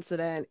inciting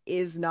incident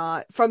is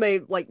not, from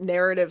a like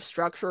narrative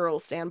structural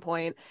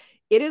standpoint,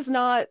 it is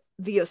not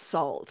the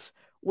assault,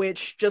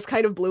 which just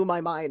kind of blew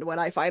my mind when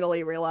I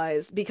finally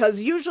realized because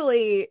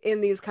usually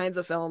in these kinds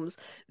of films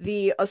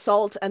the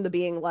assault and the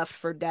being left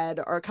for dead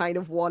are kind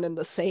of one and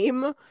the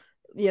same.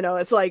 You know,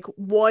 it's like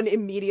one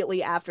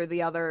immediately after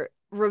the other.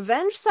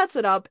 Revenge sets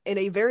it up in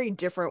a very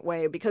different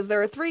way because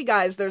there are three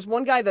guys. There's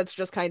one guy that's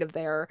just kind of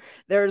there.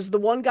 There's the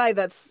one guy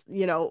that's,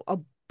 a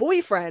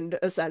boyfriend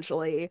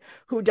essentially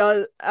who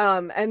does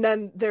and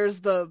then there's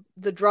the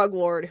drug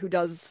lord who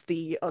does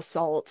the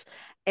assault.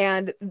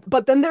 And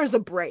but then there's a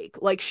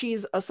break. Like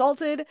she's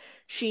assaulted,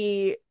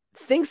 she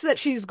thinks that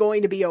she's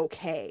going to be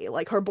okay.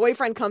 Like her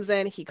boyfriend comes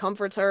in, he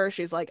comforts her.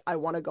 She's like, I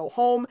want to go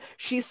home.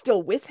 She's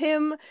still with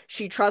him.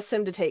 She trusts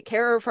him to take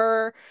care of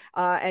her.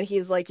 And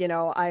he's like,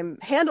 I'm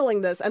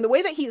handling this. And the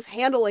way that he's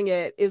handling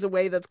it is a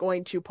way that's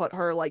going to put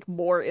her like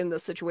more in the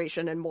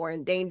situation and more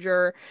in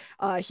danger.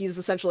 He's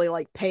essentially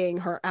like paying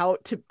her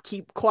out to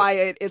keep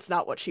quiet. It's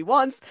not what she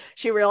wants.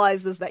 She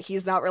realizes that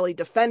he's not really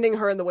defending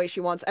her in the way she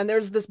wants. And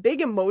there's this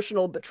big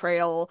emotional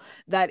betrayal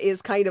that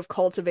is kind of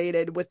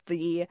cultivated with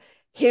the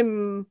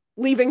him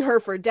leaving her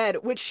for dead,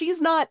 which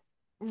she's not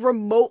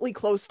remotely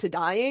close to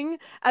dying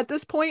at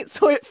this point.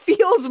 So it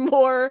feels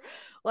more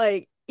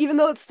like, even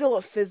though it's still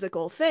a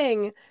physical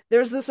thing,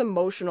 there's this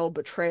emotional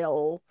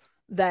betrayal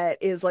that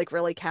is like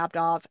really capped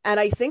off. And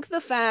I think the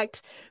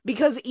fact,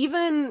 because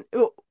even,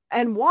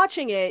 and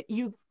watching it,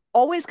 you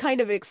always kind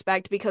of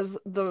expect because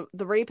the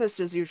rapist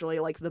is usually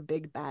like the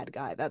big bad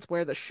guy. That's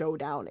where the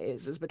showdown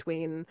is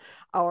between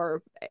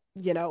our,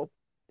 you know,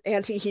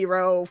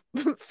 anti-hero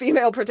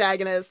female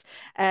protagonist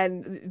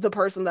and the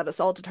person that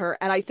assaulted her.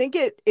 And I think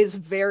it is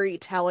very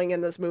telling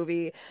in this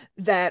movie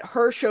that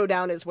her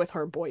showdown is with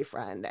her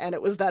boyfriend. And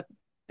it was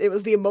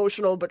the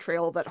emotional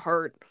betrayal that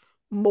hurt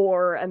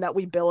more and that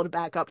we build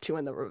back up to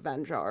in the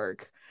revenge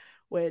arc,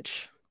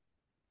 which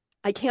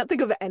I can't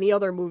think of any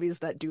other movies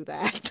that do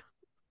that.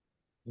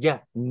 Yeah,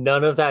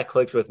 none of that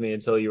clicked with me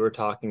until you were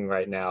talking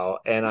right now,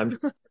 and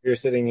you're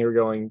sitting here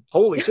going,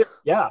 "Holy shit,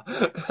 yeah."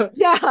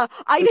 Yeah,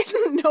 I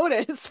didn't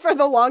notice for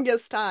the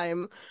longest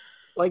time.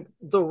 Like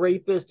the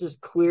rapist is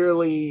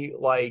clearly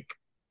like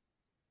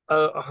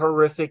a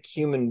horrific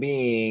human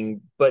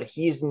being, but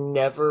he's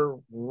never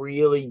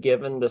really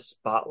given the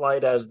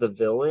spotlight as the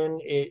villain.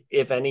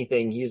 If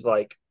anything, he's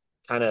like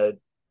kind of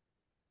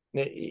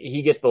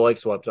he gets the leg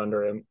swept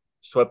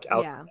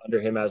out Yeah. under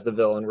him as the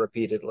villain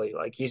repeatedly.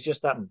 Like he's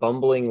just that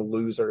bumbling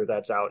loser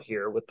that's out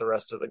here with the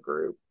rest of the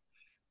group.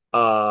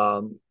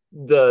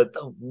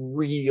 The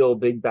real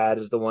big bad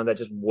is the one that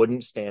just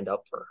wouldn't stand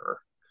up for her.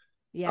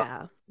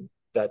 Yeah.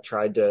 That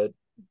tried to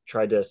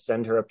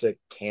send her up to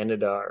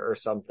Canada or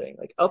something.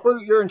 Like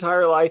uproot your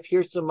entire life.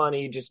 Here's some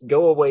money. Just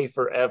go away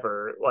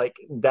forever. Like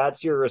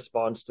that's your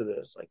response to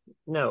this. Like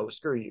no,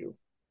 screw you.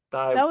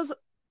 I That was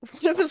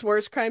one of his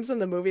worst crimes in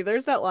the movie.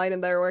 There's that line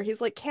in there where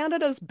he's like,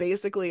 Canada's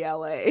basically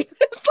LA.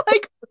 It's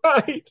like,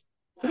 right.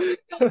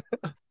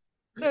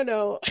 no,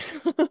 no.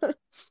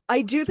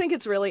 I do think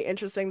it's really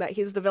interesting that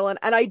he's the villain.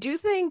 And I do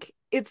think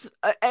it's,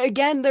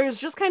 again, there's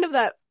just kind of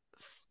that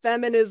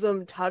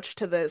feminism touch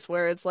to this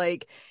where it's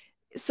like,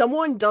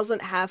 someone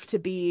doesn't have to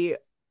be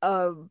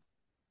a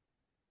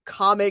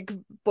comic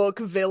book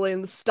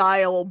villain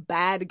style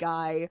bad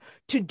guy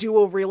to do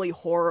a really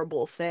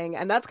horrible thing.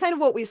 And that's kind of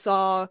what we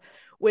saw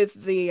with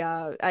the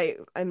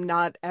I'm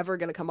not ever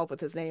going to come up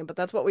with his name, but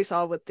that's what we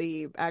saw with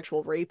the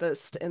actual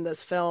rapist in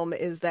this film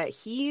is that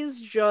he's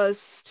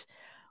just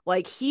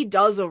like he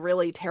does a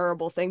really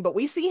terrible thing, but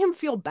we see him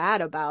feel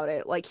bad about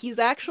it. Like he's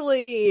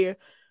the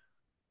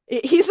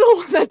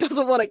one that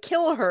doesn't want to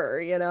kill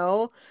her, you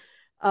know?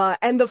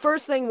 And the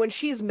first thing when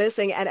she's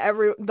missing and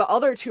the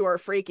other two are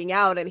freaking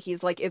out and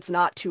he's like, it's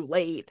not too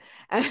late.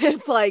 And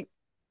it's like,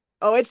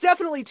 oh, it's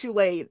definitely too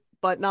late,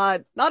 but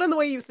not in the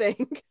way you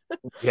think.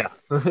 Yeah.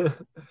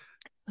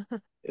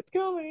 It's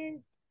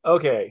coming.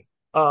 Okay.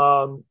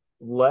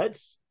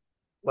 Let's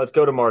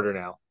go to Martyr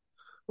now.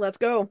 Let's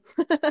go.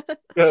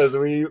 Because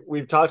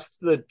we've talked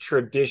the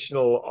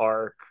traditional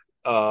arc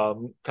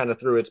kind of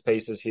through its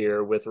paces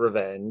here with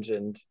Revenge,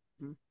 and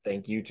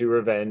thank you to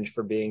Revenge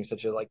for being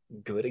such a like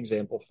good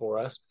example for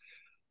us.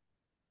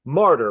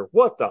 Martyr,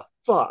 what the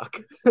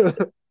fuck?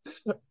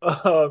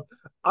 I'm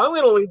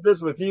gonna leave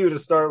this with you to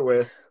start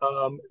with.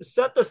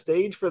 Set the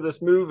stage for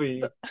this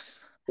movie.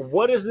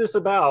 what is this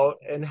about,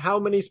 and how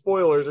many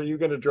spoilers are you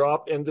going to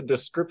drop in the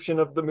description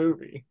of the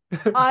movie?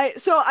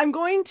 I'm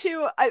going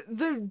to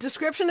the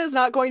description is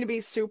not going to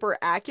be super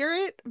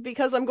accurate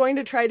because I'm going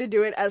to try to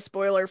do it as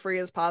spoiler free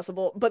as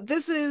possible. But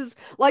this is,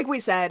 like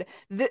we said,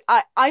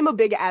 I'm a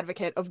big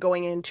advocate of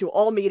going into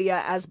all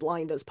media as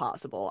blind as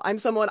possible. I'm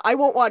someone I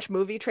won't watch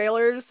movie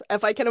trailers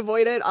if I can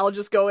avoid it. I'll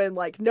just go in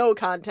like no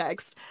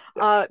context.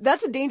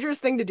 That's a dangerous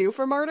thing to do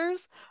for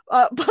martyrs.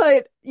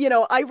 But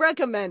I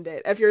recommend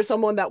it if you're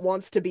someone that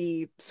wants to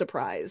be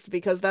surprised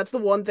because that's the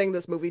one thing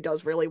this movie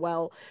does really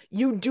well.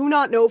 You do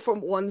not know from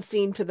one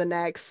scene to the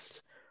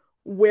next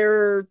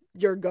where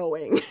you're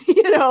going.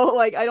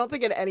 Like I don't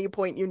think at any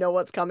point you know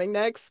what's coming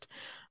next.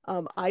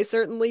 I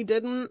certainly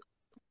didn't.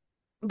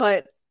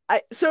 But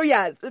so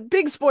yeah,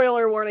 big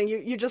spoiler warning.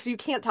 You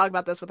can't talk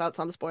about this without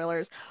some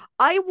spoilers.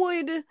 I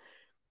would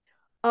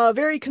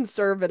very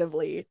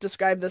conservatively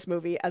describe this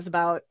movie as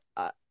about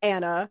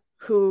Anna,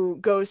 who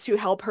goes to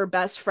help her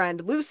best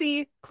friend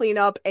Lucy clean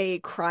up a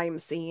crime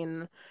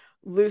scene.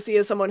 Lucy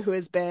is someone who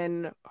has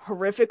been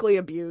horrifically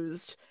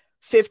abused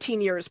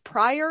 15 years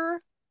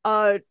prior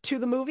to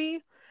the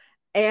movie,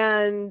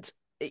 and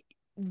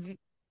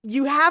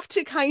you have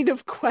to kind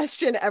of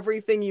question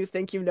everything you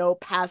think you know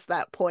past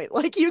that point.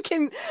 Like you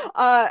can,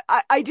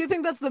 I do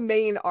think that's the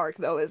main arc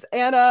though, is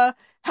Anna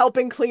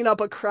helping clean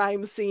up a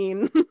crime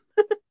scene.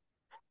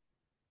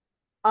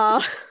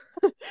 uh,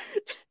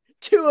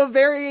 to a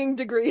varying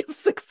degree of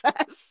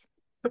success.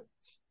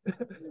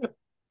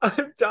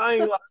 I'm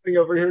dying laughing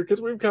over here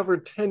because we've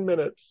covered 10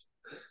 minutes.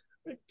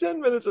 Like 10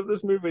 minutes of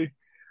this movie.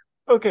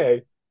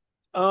 Okay.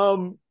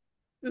 Um,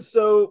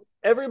 so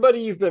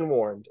everybody, you've been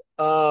warned.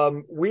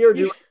 We are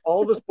doing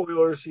all the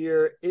spoilers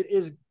here. It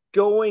is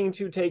going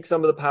to take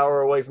some of the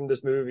power away from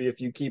this movie if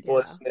you keep Yeah.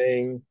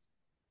 listening.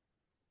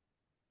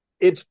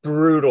 It's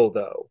brutal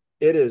though.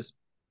 It is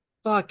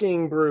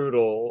fucking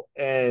brutal.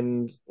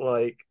 And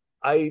like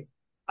I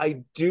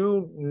I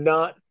do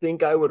not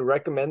think I would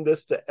recommend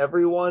this to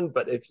everyone,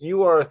 but if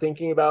you are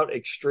thinking about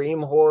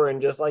extreme horror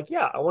and just like,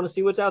 yeah, I want to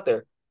see what's out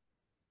there,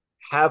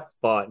 have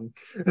fun.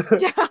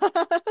 Yeah.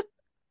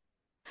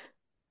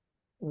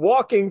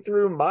 Walking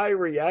through my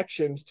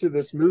reactions to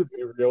this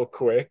movie real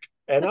quick,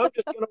 and I'm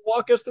just going to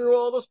walk us through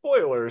all the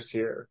spoilers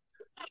here.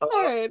 Uh,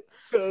 All right.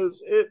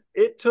 because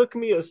it took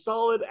me a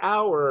solid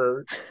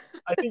hour.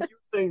 I think you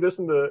were saying this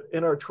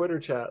in our Twitter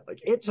chat. Like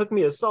it took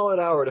me a solid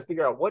hour to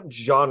figure out what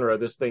genre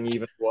this thing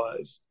even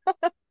was.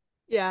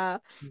 Yeah.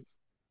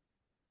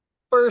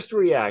 First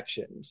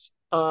reactions.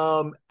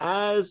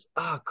 As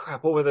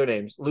crap, what were their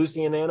names?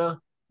 Lucy and Anna?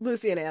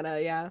 Lucy and Anna,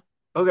 yeah.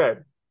 Okay.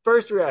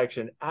 First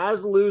reaction,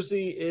 as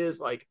Lucy is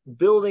like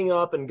building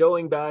up and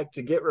going back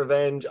to get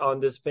revenge on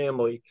this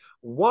family,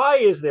 why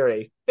is there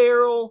a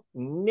feral,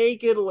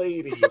 naked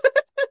lady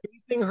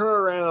chasing her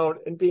around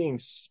and being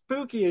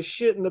spooky as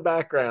shit in the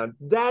background?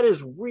 That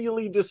is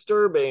really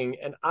disturbing,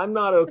 and I'm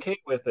not okay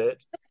with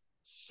it.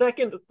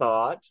 Second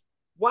thought,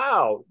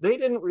 wow, they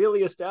didn't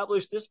really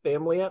establish this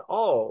family at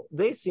all.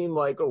 They seem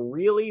like a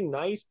really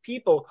nice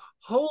people.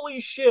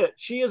 Holy shit,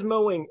 she is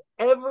mowing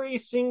every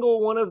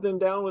single one of them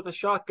down with a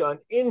shotgun,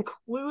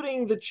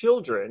 including the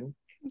children.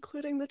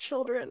 Including the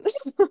children.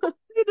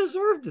 They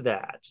deserved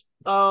that.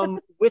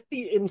 With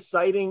the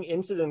inciting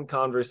incident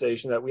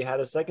conversation that we had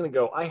a second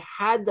ago, I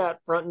had that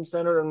front and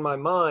center in my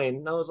mind.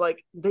 And I was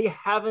like, they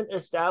haven't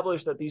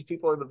established that these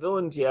people are the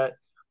villains yet.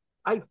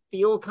 I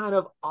feel kind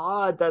of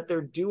odd that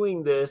they're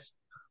doing this.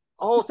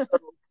 Also,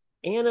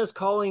 Anna's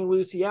calling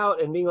Lucy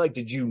out and being like,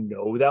 did you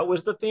know that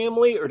was the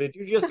family? Or did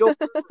you just go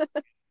for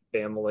the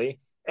family?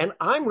 And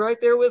I'm right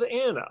there with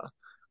Anna.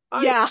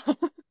 I'm Yeah.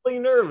 really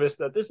nervous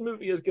that this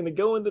movie is going to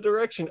go in the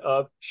direction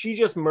of she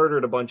just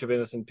murdered a bunch of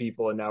innocent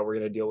people and now we're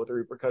going to deal with the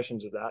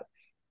repercussions of that.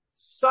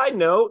 Side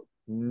note,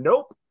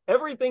 nope,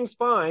 everything's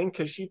fine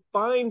because she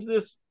finds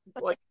this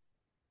like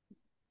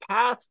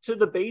path to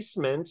the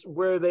basement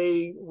where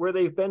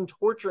they've been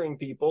torturing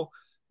people.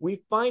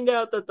 We find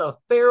out that the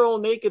feral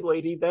naked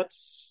lady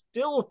that's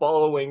still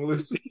following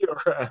Lucy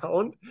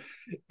around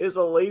is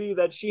a lady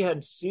that she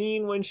had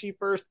seen when she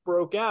first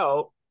broke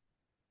out,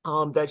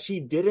 that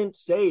she didn't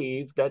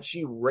save, that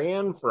she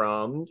ran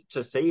from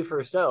to save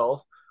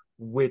herself,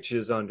 which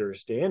is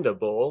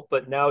understandable,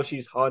 but now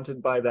she's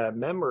haunted by that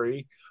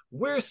memory.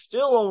 We're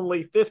still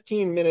only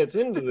 15 minutes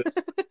into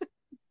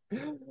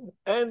this.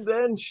 And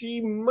then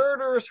she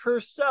murders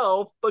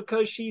herself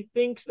because she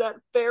thinks that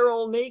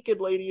feral naked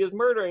lady is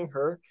murdering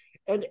her.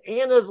 And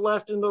Anna's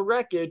left in the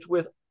wreckage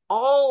with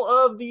all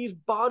of these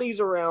bodies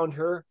around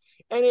her.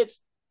 And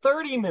it's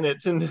 30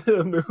 minutes into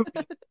the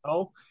movie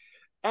now,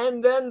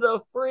 and then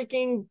the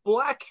freaking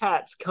black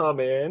hats come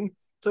in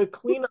to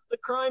clean up the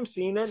crime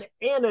scene, and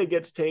Anna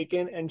gets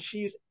taken, and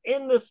she's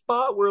in the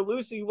spot where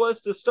Lucy was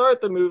to start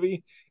the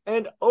movie.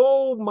 And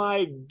oh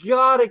my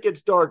God, it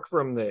gets dark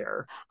from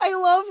there. I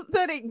love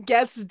that it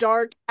gets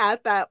dark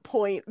at that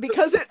point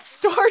because it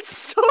starts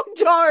so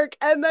dark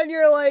and then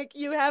you're like,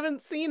 you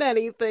haven't seen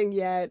anything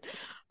yet.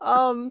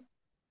 Um,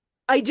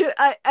 I do,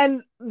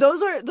 and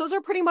those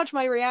are pretty much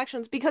my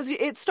reactions because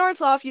it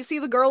starts off, you see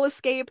the girl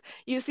escape,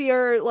 you see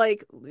her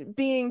like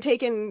being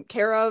taken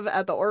care of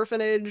at the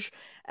orphanage,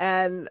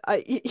 and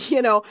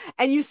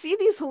and you see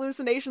these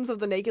hallucinations of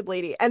the naked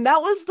lady, and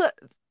that was the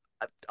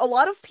a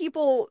lot of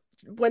people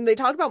when they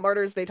talk about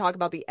Martyrs, they talk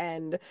about the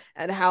end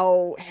and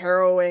how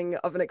harrowing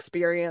of an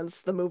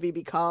experience the movie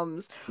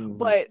becomes, Mhm.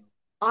 but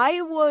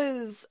I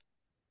was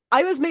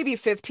I was maybe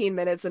 15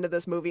 minutes into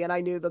this movie and I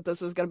knew that this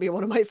was going to be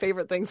one of my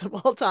favorite things of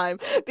all time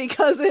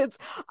because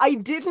I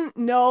didn't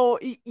know,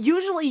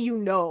 usually you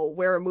know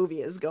where a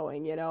movie is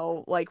going,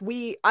 like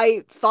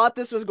I thought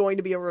this was going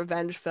to be a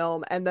revenge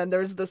film and then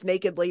there's this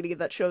naked lady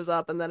that shows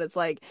up and then it's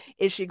like,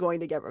 is she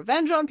going to get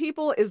revenge on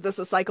people? Is this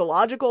a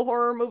psychological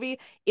horror movie?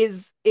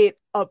 Is it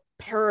a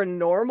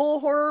paranormal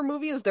horror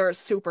movie? Is there a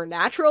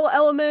supernatural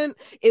element?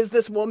 Is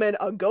this woman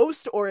a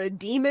ghost or a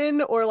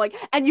demon or like,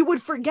 and you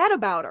would forget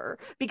about her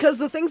because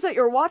the things that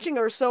you're watching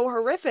are so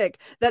horrific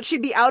that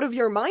she'd be out of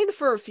your mind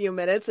for a few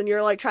minutes and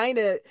you're like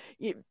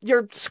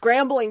you're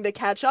scrambling to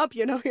catch up,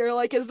 you're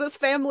like, is this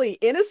family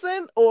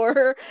innocent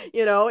or,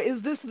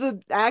 is this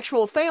the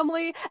actual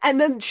family?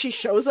 And then she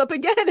shows up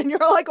again and you're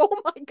like,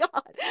 oh my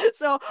God.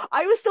 So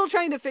I was still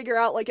trying to figure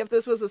out like if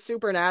this was a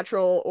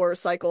supernatural or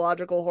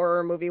psychological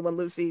horror movie when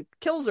Lucy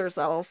kills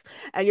herself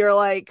and you're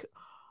like,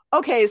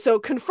 okay, so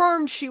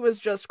confirmed she was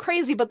just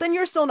crazy, but then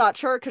you're still not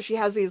sure because she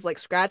has these like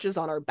scratches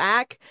on her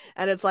back,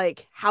 and it's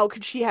like, how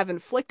could she have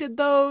inflicted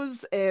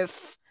those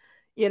if,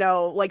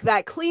 like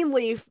that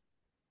cleanly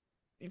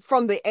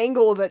from the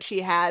angle that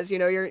she has,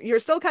 you're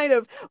still kind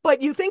of,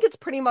 but you think it's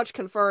pretty much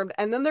confirmed.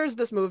 And then there's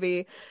this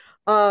moment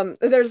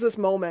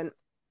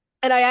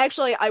and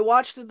I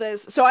watched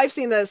this. So I've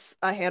seen this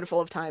a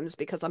handful of times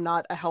because I'm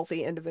not a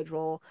healthy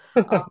individual.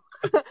 Um,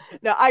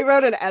 no, I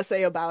wrote an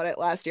essay about it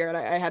last year, and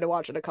I had to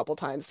watch it a couple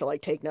times to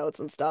like take notes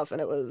and stuff. And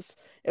it was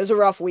a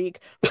rough week.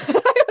 But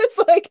I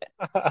was like,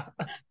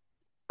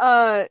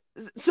 uh,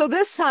 so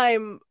this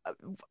time,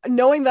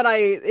 knowing that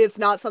it's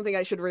not something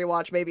I should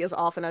rewatch maybe as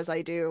often as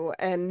I do,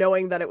 and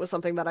knowing that it was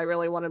something that I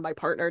really wanted my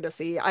partner to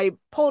see, I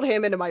pulled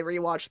him into my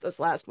rewatch this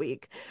last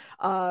week.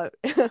 Uh,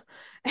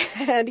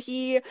 and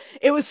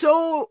it was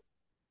so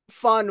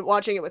fun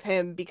watching it with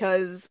him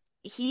because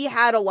he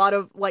had a lot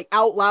of like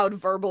out loud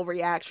verbal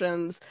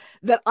reactions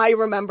that I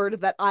remembered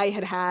that I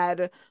had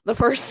had the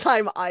first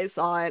time I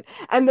saw it.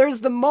 And there's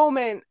the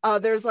moment,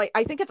 there's like,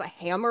 I think it's a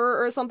hammer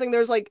or something.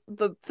 There's like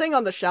the thing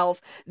on the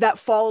shelf that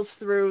falls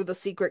through the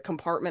secret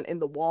compartment in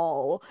the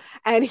wall.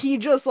 And he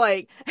just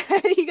like,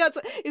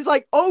 he's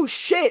like, oh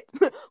shit,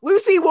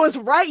 Lucy was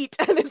right.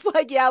 And it's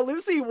like, yeah,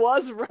 Lucy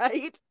was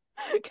right.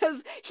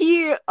 Because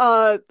he,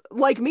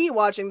 like me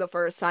watching the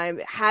first time,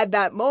 had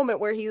that moment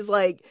where he's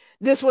like,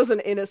 this was an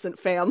innocent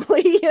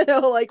family,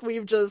 like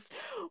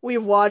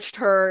we've watched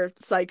her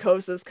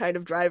psychosis kind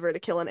of drive her to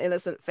kill an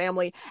innocent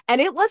family. And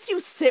it lets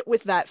you sit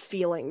with that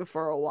feeling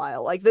for a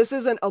while. Like, this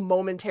isn't a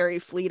momentary,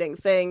 fleeting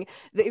thing.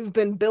 They've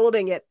been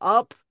building it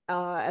up,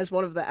 as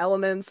one of the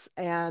elements,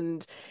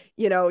 and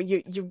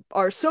you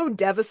are so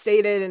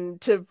devastated,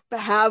 and to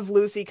have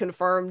Lucy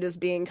confirmed as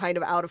being kind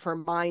of out of her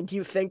mind,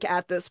 you think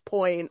at this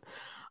point,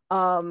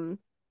 um,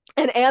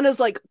 and Anna's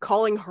like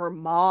calling her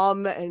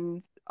mom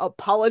and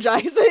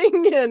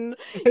apologizing, and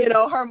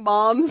her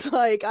mom's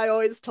like, I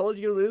always told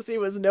you Lucy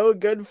was no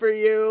good for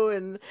you,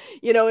 and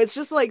it's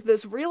just like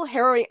this real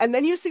harrowing. And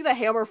then you see the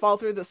hammer fall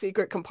through the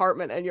secret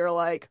compartment, and you're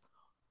like,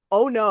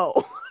 oh no,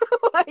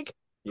 like,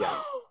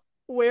 Yeah.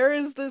 where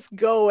is this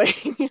going?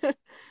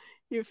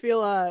 You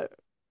feel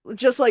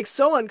just like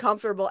so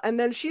uncomfortable. And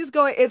then she's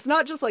going, it's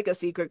not just like a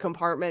secret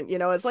compartment,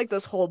 it's like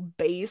this whole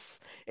base.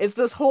 It's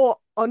this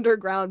whole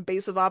underground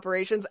base of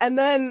operations. And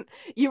then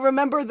you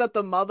remember that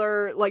the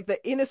mother, like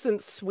the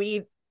innocent,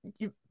 sweet,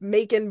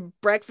 making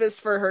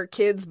breakfast for her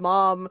kid's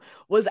mom,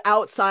 was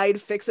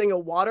outside fixing a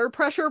water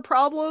pressure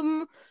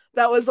problem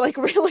that was like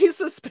really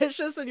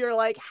suspicious. And you're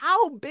like,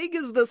 how big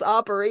is this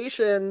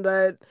operation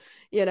that,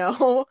 you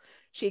know,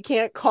 she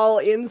can't call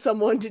in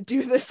someone to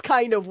do this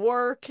kind of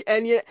work?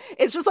 And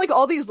it's just like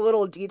all these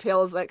little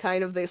details that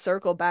kind of they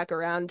circle back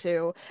around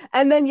to.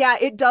 And then, yeah,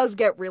 it does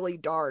get really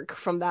dark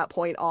from that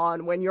point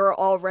on when you're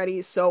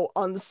already so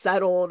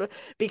unsettled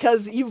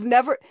because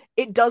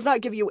it does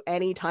not give you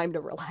any time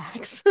to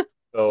relax,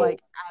 So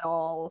like at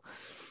all.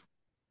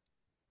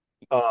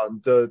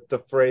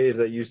 the phrase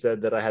that you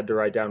said that I had to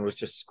write down was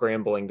just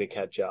scrambling to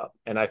catch up,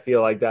 and I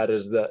feel like that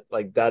is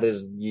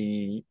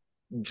the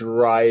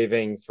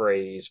driving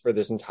phrase for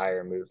this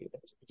entire movie.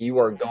 You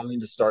are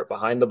going to start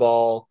behind the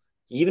ball.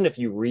 Even if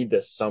you read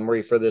the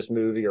summary for this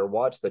movie or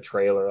watch the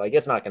trailer, like,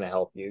 it's not going to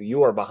help you.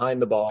 You are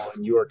behind the ball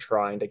and you are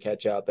trying to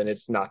catch up, and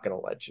it's not going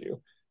to let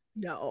you.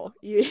 No,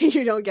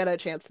 you don't get a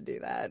chance to do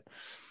that.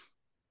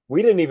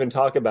 We didn't even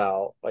talk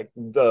about like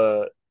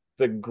the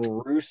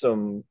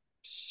gruesome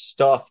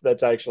stuff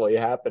that's actually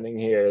happening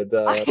here.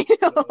 The I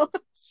know.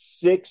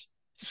 6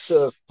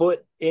 to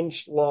foot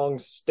inch long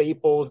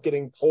staples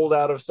getting pulled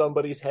out of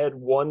somebody's head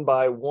one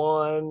by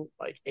one.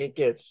 Like, it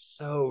gets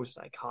so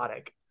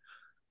psychotic.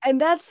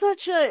 And that's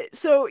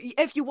so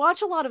if you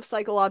watch a lot of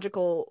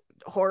psychological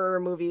horror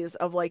movies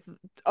of like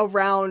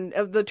around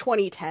of the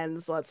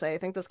 2010s, let's say. I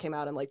think this came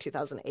out in like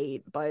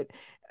 2008, but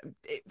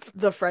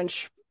the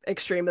French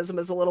extremism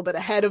is a little bit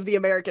ahead of the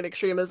American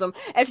extremism.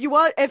 If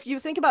you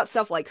think about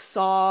stuff like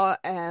Saw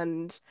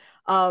and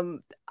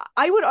um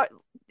I would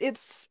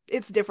it's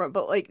different,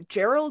 but like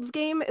Gerald's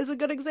Game is a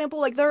good example.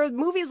 Like there are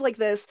movies like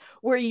this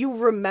where you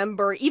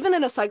remember, even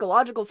in a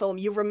psychological film,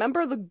 you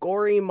remember the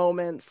gory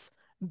moments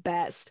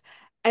best.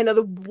 And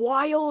the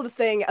wild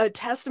thing, a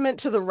testament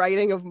to the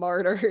writing of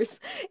Martyrs,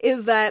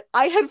 is that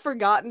I had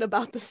forgotten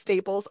about the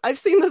staples. I've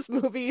seen this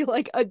movie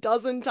like a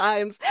dozen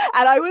times,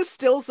 and I was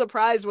still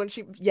surprised when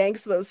she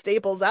yanks those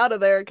staples out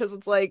of there because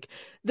it's like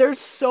there's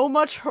so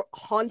much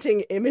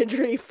haunting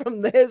imagery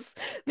from this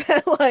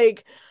that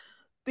like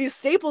these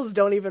staples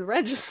don't even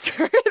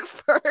register at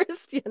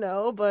first,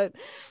 but Uh,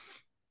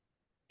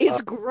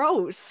 it's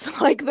gross.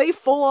 Like they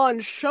full on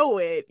show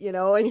it,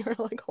 and you're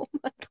like, oh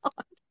my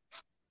God.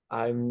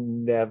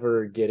 I'm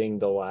never getting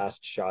the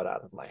last shot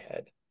out of my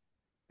head.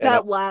 And I'm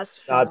That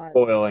last not shot.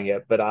 spoiling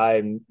it, but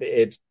Ooh.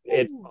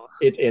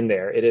 it's in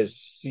there. It is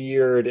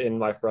seared in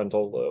my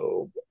frontal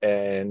lobe,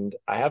 and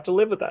I have to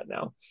live with that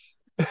now.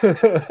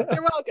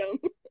 You're welcome.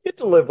 Get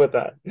to live with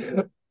that.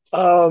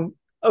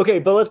 Okay,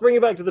 but let's bring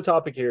it back to the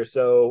topic here.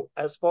 So,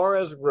 as far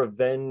as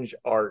revenge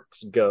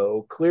arcs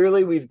go,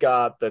 clearly we've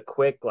got the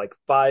quick, like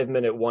 5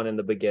 minute one in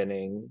the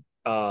beginning,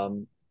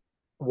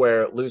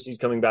 where Lucy's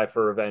coming back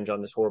for revenge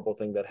on this horrible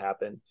thing that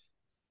happened.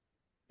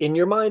 In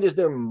your mind, is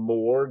there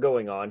more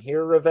going on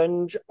here,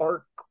 revenge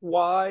arc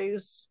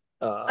wise?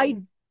 I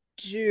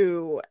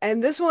do.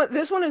 And this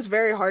one is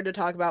very hard to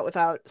talk about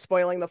without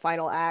spoiling the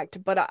final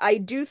act, but I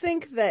do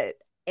think that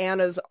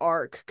Anna's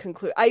arc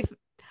conclude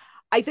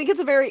I think it's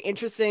a very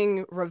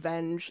interesting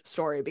revenge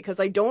story because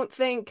I don't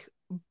think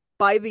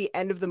by the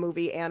end of the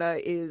movie Anna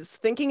is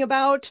thinking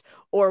about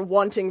or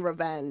wanting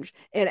revenge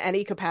in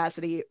any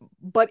capacity,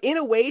 but in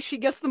a way she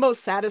gets the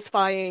most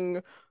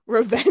satisfying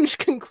revenge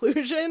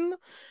conclusion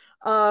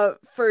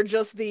for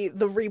just the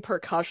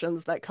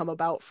repercussions that come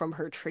about from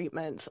her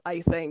treatment,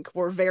 I think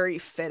were very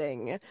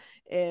fitting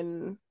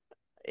in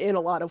in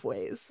a lot of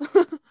ways.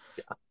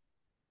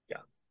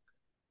 Yeah.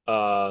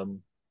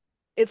 Um,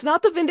 It's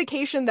not the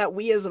vindication that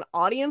we as an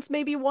audience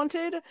maybe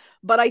wanted,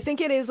 but I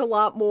think it is a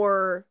lot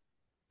more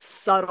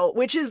subtle,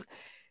 which is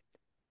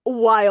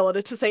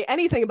wild to say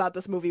anything about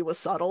this movie was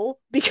subtle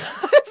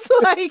because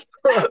like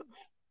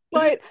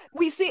but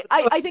we see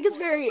I think it's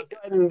very let's go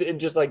ahead and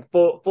just like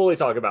fully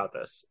talk about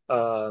this.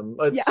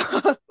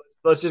 yeah.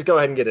 Let's just go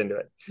ahead and get into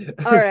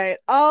All it.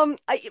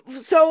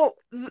 right. So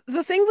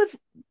the thing with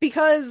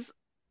because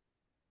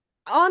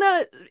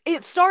Anna,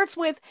 it starts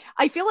with,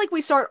 I feel like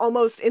we start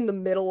almost in the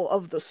middle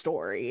of the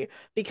story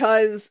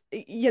because,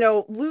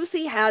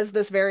 Lucy has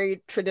this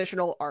very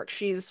traditional arc.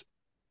 She's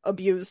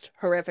abused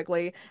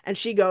horrifically, and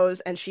she goes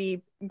and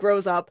she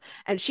grows up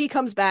and she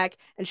comes back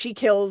and she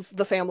kills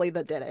the family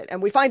that did it.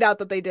 And we find out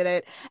that they did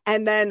it.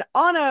 And then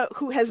Anna,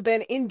 who has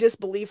been in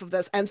disbelief of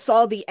this and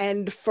saw the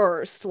end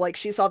first, like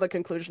she saw the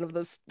conclusion of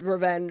this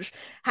revenge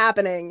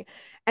happening.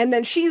 And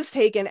then she's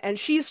taken and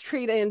she's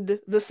treated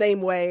the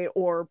same way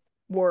or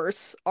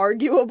worse,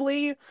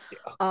 arguably.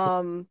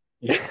 Um,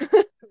 Yeah.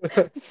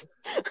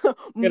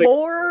 Gonna-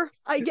 more,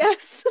 I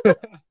guess.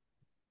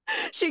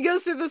 She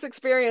goes through this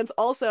experience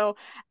also,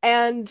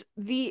 and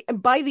the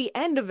by the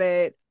end of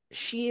it,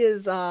 she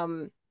is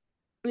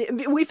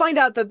we find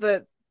out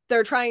that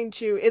they're trying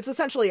to it's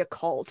essentially a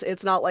cult.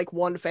 It's not like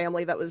one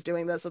family that was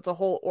doing this. It's a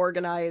whole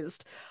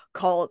organized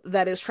cult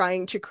that is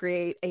trying to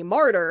create a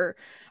martyr,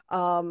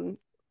 um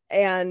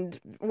and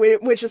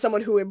which is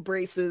someone who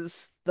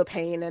embraces the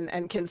pain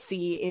and can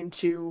see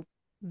into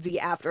the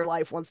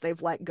afterlife once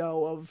they've let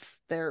go of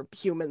their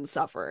human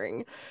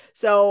suffering.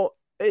 So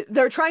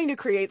they're trying to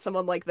create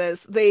someone like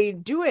this. They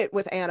do it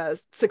with Anna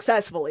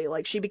successfully.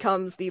 Like she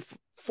becomes the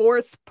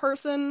fourth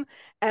person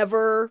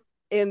ever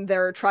in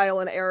their trial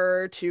and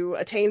error to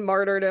attain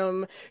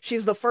martyrdom.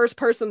 She's the first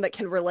person that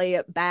can relay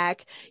it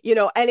back,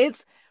 and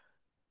it's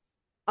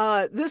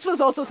this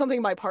was also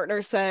something my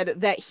partner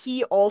said that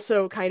he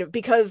also kind of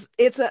because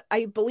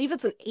I believe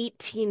it's an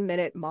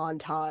 18-minute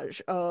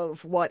montage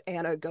of what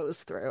Anna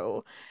goes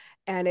through,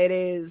 and it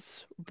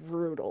is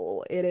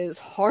brutal. It is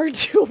hard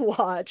to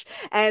watch.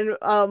 And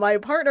my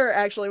partner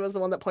actually was the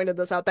one that pointed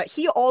this out that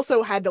he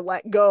also had to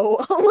let go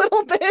a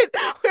little bit,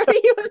 where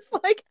he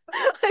was like,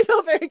 I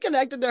felt very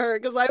connected to her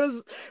because I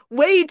was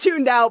way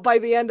tuned out by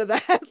the end of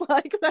that.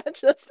 Like that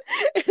just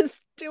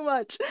is too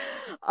much.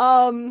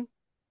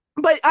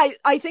 But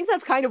I think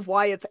that's kind of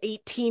why it's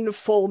 18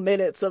 full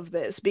minutes of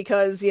this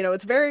because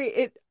it's very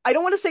it I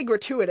don't want to say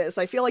gratuitous.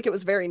 I feel like it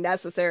was very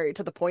necessary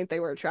to the point they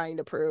were trying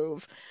to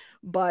prove,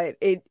 but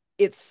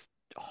it's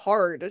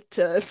hard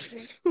to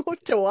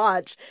to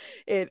watch.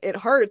 It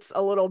hurts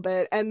a little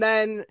bit. And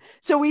then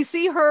so we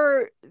see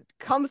her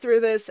come through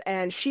this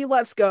and she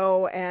lets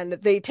go and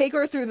they take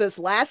her through this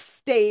last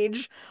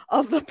stage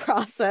of the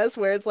process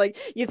where it's like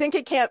you think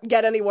it can't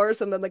get any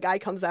worse and then the guy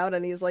comes out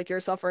and he's like your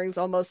suffering's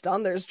almost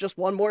done. There's just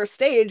one more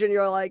stage and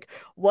you're like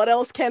what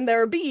else can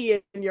there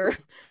be? And you're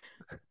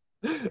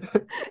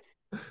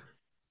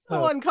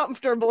so Oh,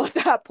 uncomfortable at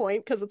that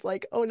point because it's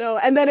like, oh no.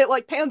 And then it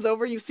like pans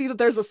over, you see that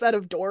there's a set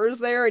of doors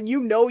there, and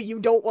you know you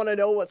don't want to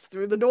know what's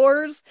through the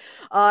doors.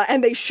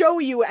 And they show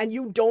you, and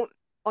you don't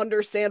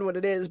understand what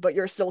it is, but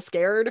you're still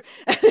scared.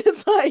 And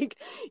it's like,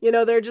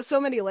 there are just so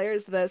many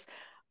layers to this.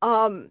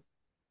 Um,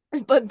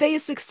 but they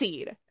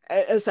succeed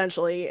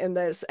essentially in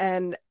this,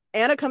 and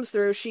Anna comes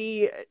through.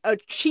 She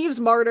achieves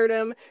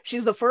martyrdom.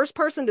 She's the first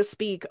person to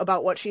speak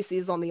about what she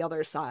sees on the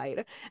other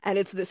side, and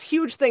it's this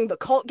huge thing. The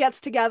cult gets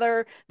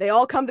together, they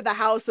all come to the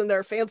house in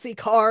their fancy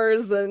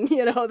cars, and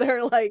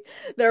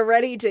they're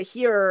ready to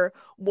hear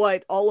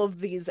what all of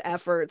these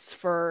efforts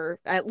for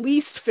at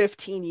least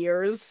 15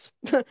 years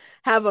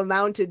have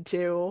amounted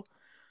to.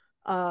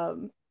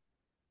 um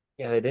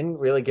yeah, they didn't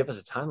really give us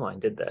a timeline,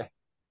 did they?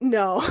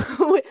 No,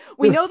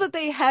 we know that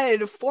they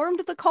had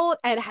formed the cult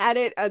and had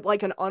it at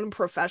like an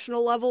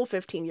unprofessional level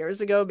 15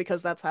 years ago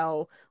because that's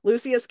how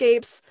Lucy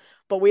escapes,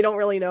 but we don't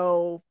really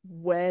know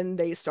when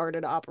they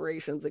started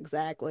operations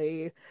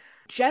exactly.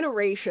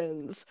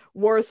 Generations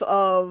worth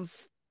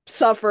of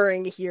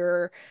suffering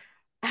here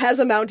has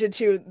amounted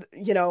to,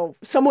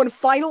 someone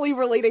finally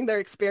relating their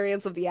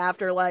experience of the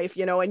afterlife,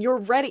 and you're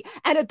ready.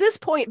 And at this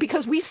point,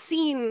 because we've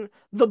seen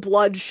the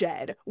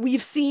bloodshed,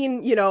 we've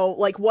seen,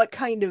 like what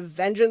kind of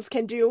vengeance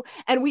can do.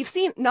 And we've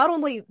seen not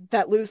only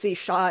that Lucy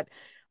shot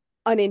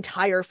an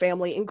entire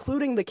family,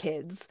 including the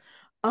kids,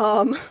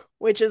 um,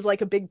 which is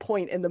like a big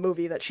point in the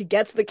movie that she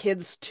gets the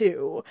kids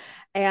too.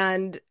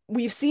 And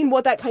we've seen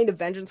what that kind of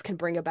vengeance can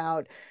bring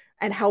about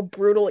and how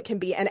brutal it can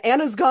be. And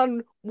Anna's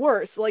gone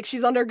worse. Like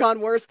she's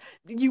undergone worse.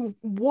 You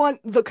want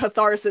the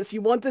catharsis.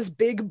 You want this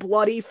big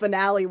bloody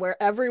finale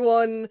where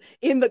everyone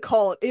in the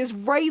cult is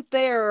right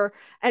there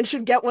and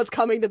should get what's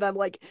coming to them.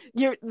 Like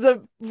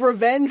the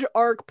revenge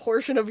arc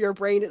portion of your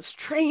brain is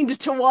trained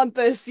to want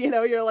this,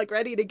 you're like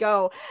ready to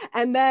go.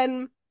 And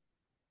then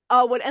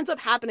what ends up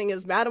happening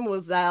is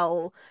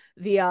Mademoiselle,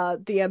 the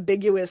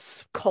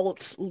ambiguous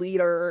cult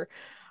leader,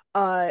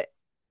 uh,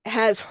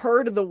 has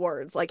heard the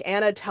words. Like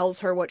Anna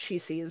tells her what she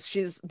sees.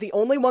 She's the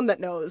only one that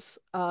knows,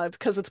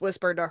 because it's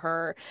whispered to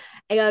her,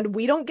 and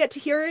we don't get to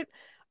hear it.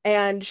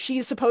 And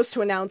she's supposed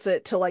to announce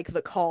it to like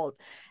the cult.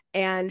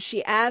 And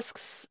she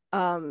asks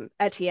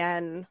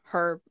Etienne,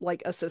 her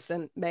like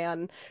assistant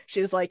man,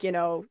 she's like,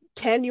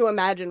 can you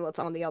imagine what's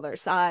on the other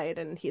side?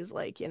 And he's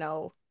like,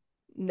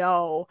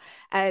 no.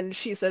 And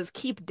she says,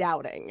 keep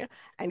doubting,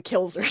 and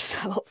kills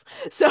herself.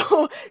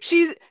 So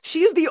she's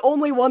the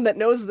only one that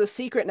knows the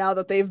secret now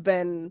that they've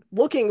been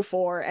looking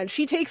for, and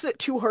she takes it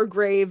to her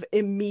grave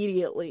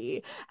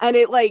immediately. And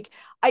it like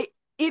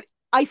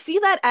I see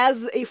that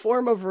as a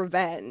form of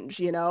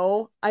revenge,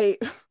 I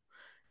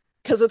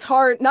because it's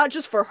hard not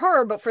just for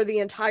her but for the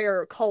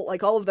entire cult.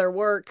 Like all of their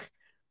work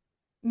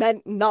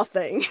meant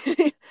nothing.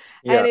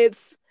 And Yeah.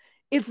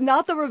 it's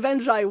not the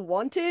revenge I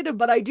wanted,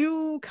 but I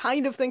do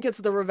kind of think it's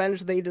the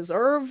revenge they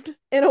deserved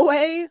in a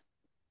way.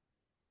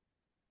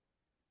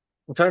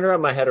 I'm trying to wrap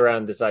my head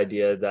around this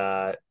idea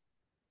that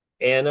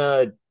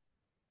Anna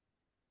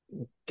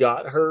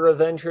got her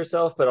revenge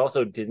herself, but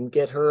also didn't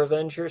get her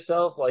revenge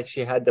herself. Like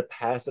she had to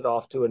pass it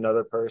off to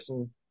another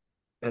person,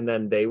 and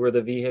then they were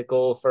the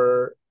vehicle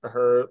for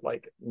her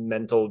like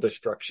mental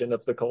destruction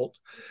of the cult.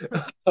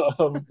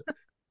 um,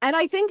 And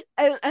I think,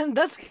 and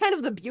that's kind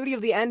of the beauty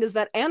of the end, is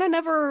that Anna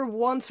never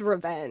wants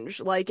revenge.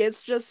 Like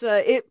it's just,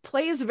 it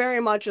plays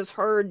very much as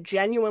her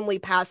genuinely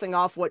passing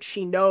off what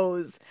she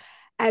knows,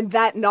 and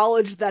that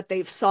knowledge that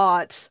they've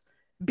sought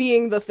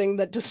being the thing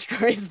that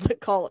destroys the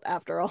cult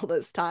after all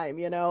this time.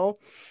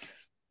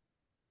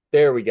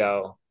 there we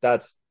go.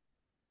 That's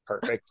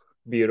perfect.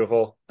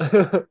 Beautiful.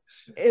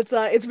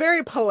 It's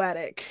very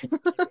poetic.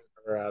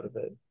 Her out of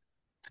it.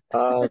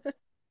 Uh,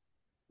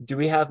 do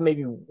we have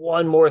maybe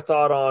one more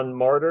thought on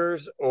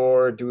Martyrs,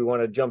 or do we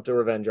want to jump to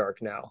Revenge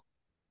Arc now?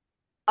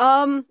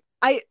 Um,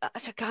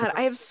 God,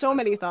 I have so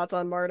many thoughts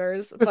on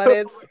Martyrs, but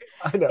it's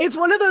I know. it's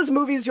one of those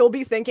movies you'll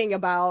be thinking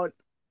about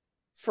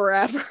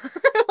forever.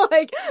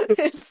 Like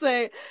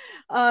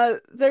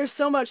there's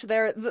so much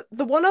there.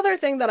 The one other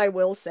thing that I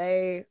will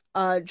say,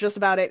 just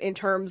about it in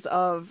terms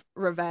of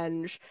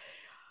revenge,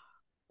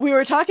 we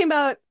were talking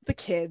about the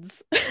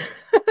kids.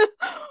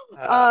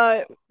 Uh,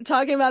 uh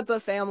Talking about the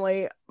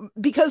family,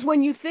 because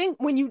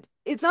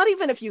it's not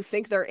even if you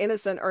think they're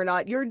innocent or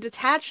not, you're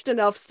detached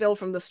enough still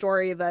from the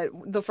story that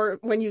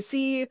when you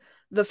see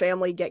the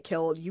family get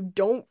killed, you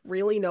don't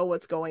really know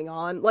what's going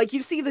on. Like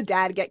you see the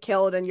dad get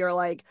killed and you're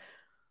like,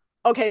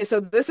 okay, so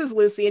this is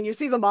Lucy, and you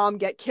see the mom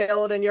get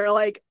killed and you're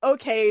like,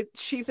 okay,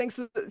 she thinks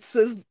this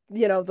is,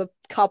 the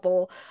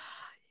couple.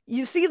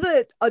 You see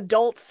the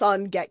adult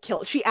son get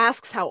killed. She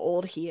asks how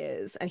old he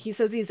is, and he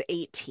says he's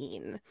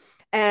 18.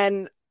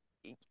 And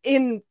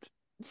in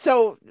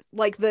so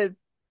like the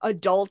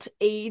adult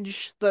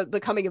age, the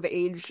coming of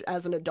age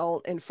as an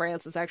adult in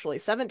France is actually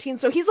 17.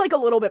 So he's like a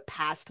little bit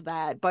past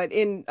that, but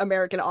in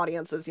American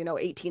audiences,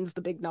 18's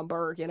the big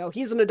number,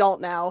 he's an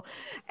adult now.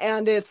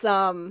 And it's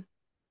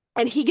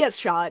and he gets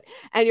shot,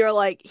 and you're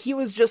like, he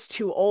was just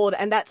too old.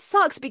 And that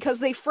sucks because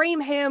they frame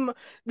him.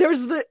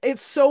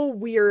 It's so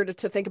weird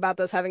to think about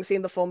this having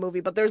seen the full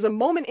movie, but there's a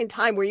moment in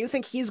time where you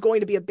think he's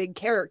going to be a big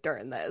character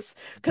in this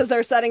because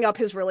they're setting up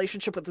his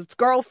relationship with his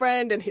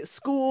girlfriend and his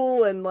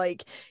school, and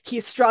like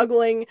he's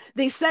struggling.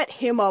 They set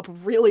him up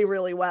really,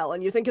 really well,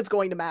 and you think it's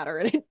going to matter,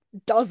 and it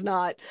does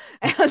not.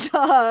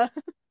 And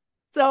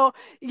so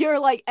you're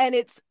like, and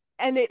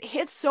it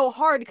hits so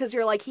hard because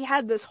you're like, he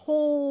had this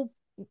whole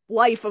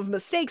life of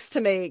mistakes to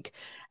make,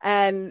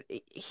 and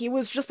he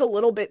was just a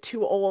little bit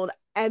too old.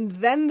 And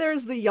then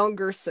there's the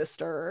younger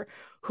sister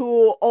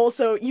who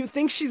also you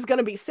think she's going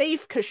to be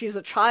safe because she's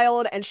a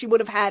child, and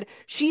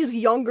she's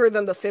younger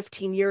than the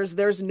 15 years.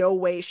 There's no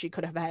way she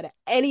could have had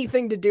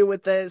anything to do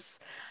with this.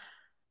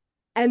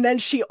 And then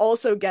she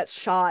also gets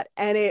shot,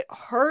 and it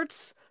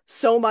hurts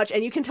so much,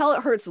 and you can tell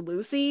it hurts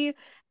Lucy.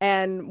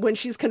 And when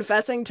she's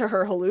confessing to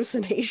her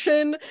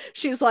hallucination,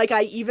 she's like,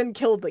 I even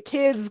killed the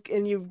kids,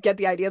 and you get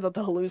the idea that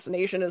the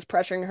hallucination is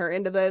pressuring her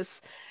into this.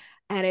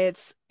 And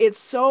it's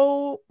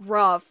so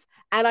rough,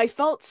 and I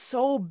felt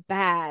so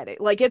bad.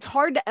 Like, it's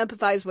hard to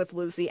empathize with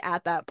Lucy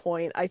at that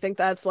point. I think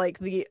that's like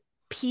the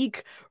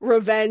peak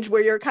revenge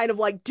where you're kind of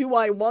like, do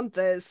I want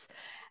this?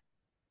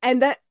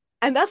 And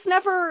that's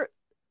never,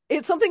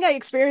 it's something I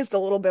experienced a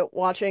little bit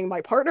watching my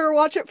partner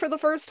watch it for the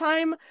first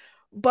time,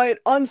 but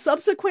on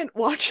subsequent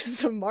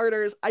watches of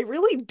Martyrs, I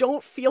really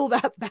don't feel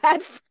that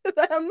bad for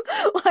them.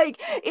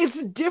 Like,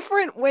 it's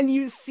different when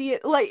you see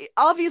it. Like,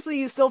 obviously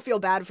you still feel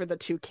bad for the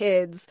two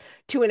kids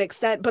to an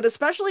extent, but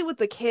especially with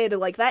the kid,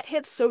 like that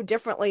hits so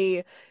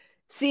differently.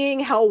 Seeing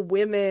how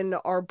women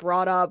are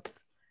brought up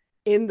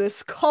in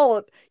this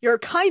cult, you're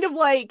kind of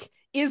like,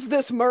 is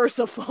this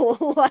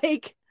merciful?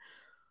 Like,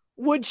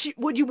 would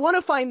you want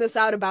to find this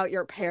out about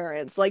your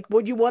parents? Like,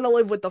 would you want to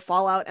live with the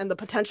fallout and the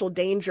potential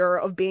danger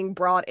of being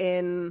brought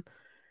in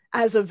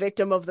as a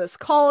victim of this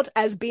cult,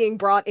 as being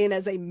brought in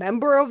as a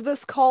member of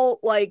this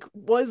cult? Like,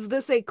 was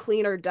this a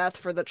cleaner death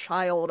for the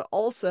child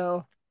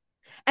also?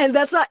 And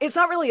it's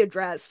not really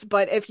addressed,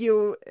 but if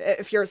you're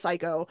a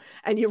psycho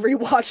and you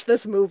rewatch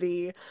this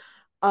movie,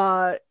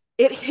 uh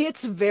it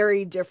hits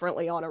very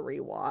differently on a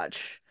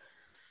rewatch.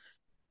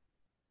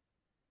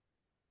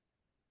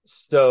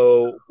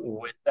 So,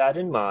 with that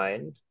in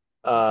mind,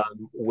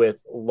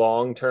 with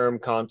long-term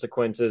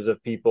consequences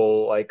of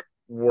people like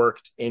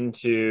worked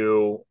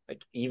into,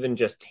 like even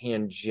just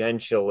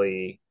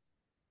tangentially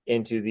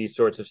into these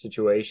sorts of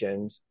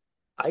situations,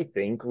 I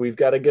think we've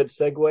got a good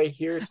segue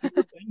here to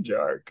the binge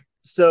arc.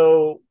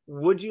 So,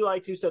 would you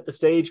like to set the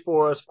stage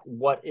for us?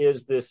 What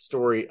is this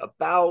story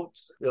about?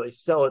 Really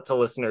sell it to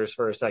listeners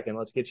for a second.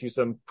 Let's get you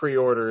some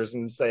pre-orders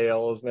and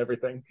sales and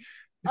everything.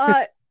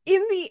 Uh,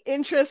 in the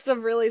interest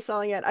of really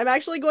selling it, I'm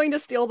actually going to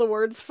steal the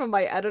words from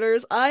my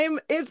editors.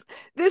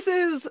 This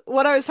is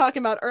what I was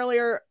talking about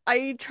earlier.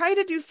 I try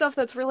to do stuff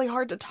that's really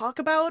hard to talk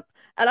about,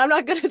 and I'm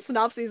not good at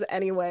synopses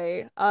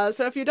anyway.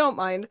 So if you don't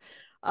mind,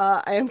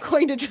 I am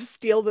going to just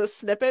steal this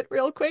snippet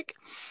real quick.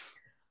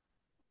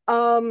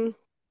 Um,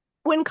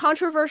 when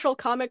controversial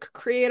comic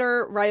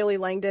creator Riley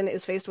Langdon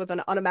is faced with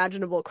an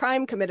unimaginable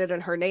crime committed in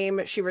her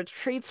name, she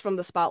retreats from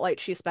the spotlight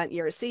she spent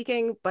years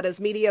seeking, but as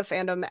media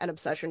fandom and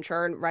obsession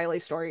churn,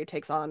 Riley's story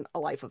takes on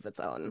a life of its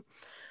own.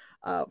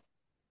 Uh,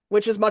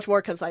 which is much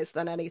more concise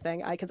than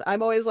anything.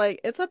 I'm always like,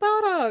 it's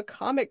about a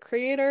comic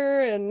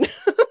creator, and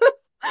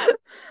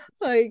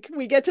like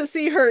we get to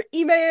see her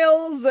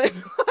emails, and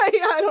like,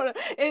 I don't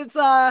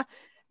know.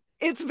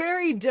 It's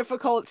very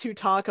difficult to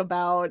talk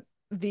about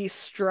the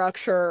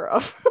structure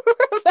of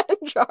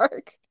Revenge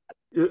Arc.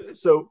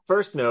 So,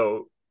 first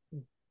note,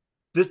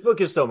 this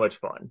book is so much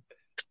fun.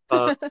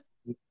 Uh,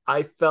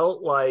 I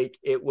felt like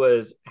it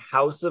was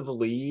House of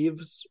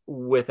Leaves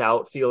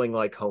without feeling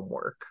like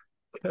homework.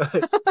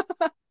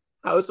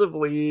 House of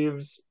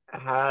Leaves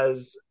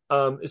has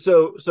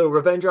so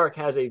Revenge Arc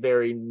has a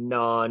very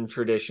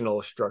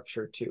non-traditional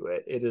structure to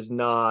it. It is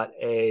not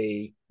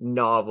a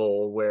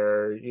novel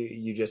where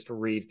you just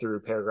read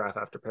through paragraph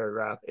after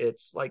paragraph.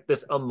 It's like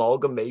this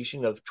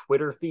amalgamation of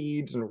Twitter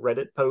feeds and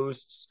Reddit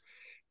posts,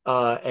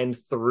 and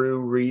through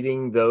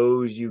reading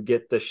those, you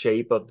get the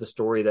shape of the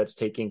story that's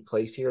taking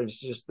place here. It's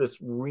just this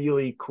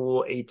really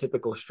cool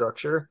atypical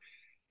structure.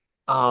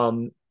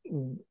 Um,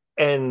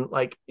 and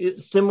like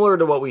it's similar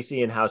to what we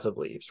see in House of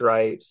Leaves,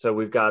 right? So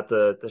we've got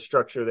the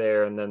structure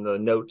there, and then the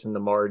notes and the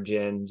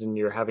margins, and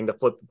you're having to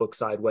flip the book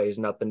sideways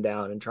and up and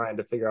down and trying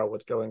to figure out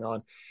what's going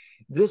on.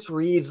 This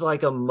reads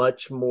like a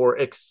much more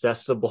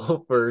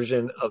accessible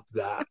version of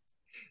that.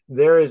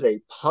 There is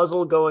a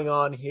puzzle going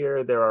on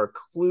here. There are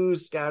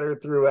clues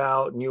scattered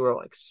throughout, and you are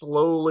like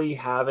slowly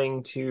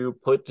having to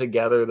put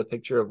together the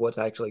picture of what's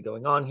actually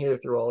going on here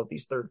through all of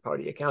these third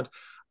party accounts.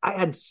 I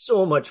had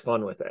so much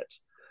fun with it.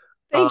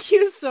 Uh, Thank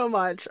you so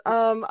much.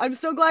 I'm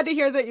so glad to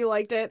hear that you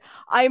liked it.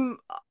 I'm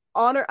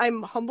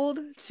humbled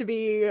to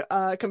be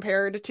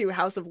compared to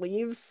House of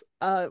Leaves,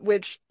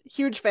 which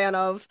huge fan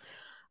of.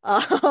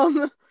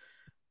 Um,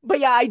 but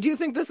yeah, I do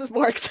think this is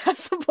more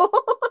accessible.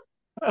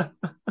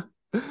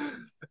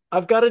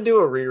 I've got to do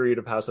a reread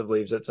of House of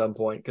Leaves at some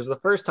point because the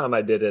first time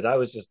I did it, I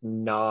was just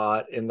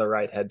not in the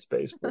right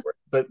headspace for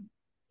it.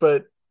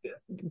 But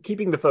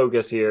keeping the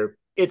focus here,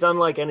 it's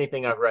unlike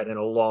anything I've read in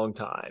a long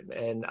time,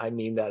 and I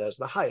mean that as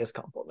the highest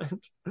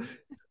compliment.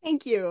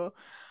 Thank you.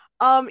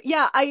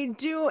 Yeah, I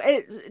do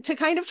it to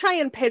kind of try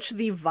and pitch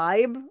the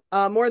vibe,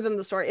 more than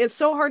the story. It's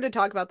so hard to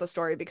talk about the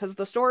story because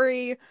the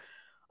story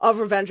of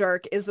Revenge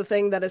Arc is the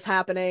thing that is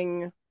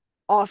happening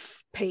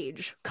off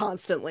page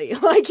constantly.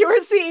 Like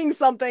you're seeing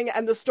something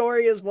and the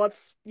story is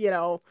what's,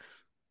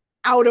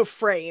 out of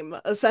frame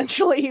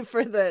essentially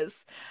for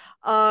this.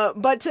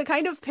 But to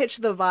kind of pitch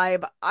the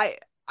vibe,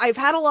 I've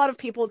had a lot of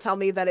people tell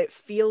me that it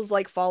feels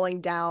like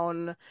falling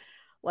down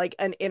like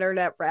an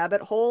internet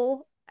rabbit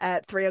hole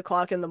at 3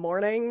 o'clock in the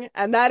morning,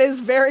 and that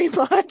is very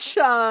much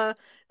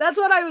that's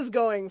what I was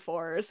going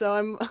for. So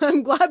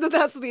I'm glad that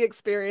that's the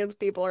experience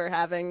people are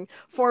having,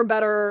 for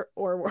better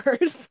or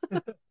worse.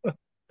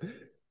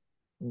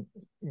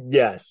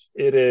 Yes,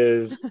 it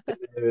is. It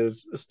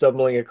is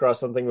stumbling across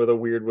something with a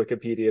weird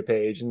Wikipedia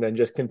page and then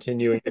just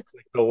continuing to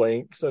click the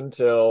links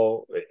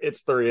until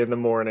it's 3 in the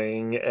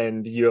morning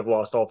and you have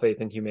lost all faith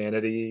in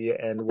humanity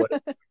and what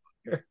is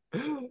here.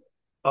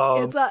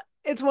 Um,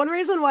 It's one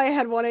reason why I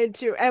had wanted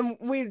to, and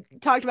we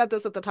talked about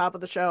this at the top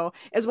of the show,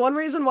 is one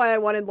reason why I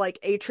wanted like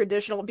a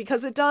traditional,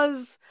 because it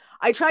does.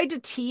 I tried to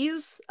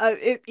tease,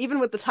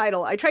 even with the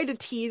title, I tried to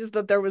tease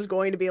that there was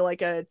going to be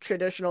like a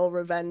traditional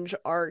revenge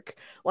arc,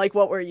 like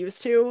what we're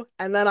used to,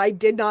 and then I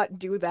did not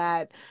do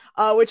that,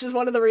 which is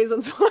one of the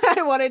reasons why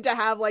I wanted to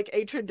have like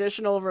a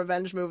traditional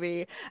revenge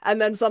movie,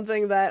 and then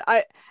something that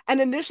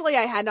and initially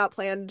I had not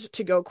planned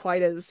to go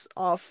quite as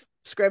off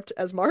script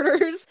as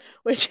Martyrs,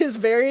 which is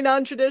very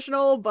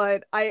non-traditional,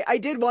 but I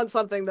did want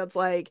something that's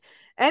like,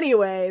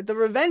 anyway, the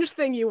revenge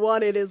thing you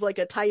wanted is like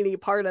a tiny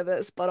part of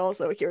this, but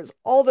also here's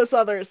all this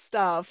other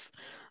stuff.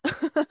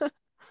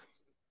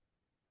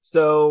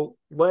 so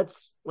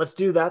let's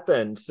do that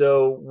then.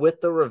 So with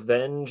the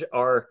Revenge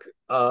arc,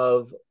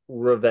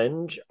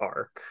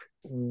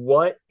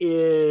 what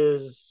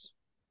is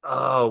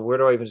where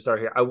do I even start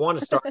here? I want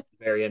to start at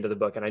the very end of the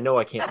book, and I know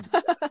I can't.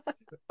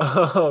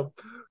 Um,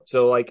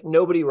 so like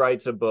nobody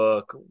writes a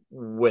book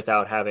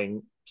without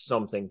having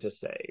something to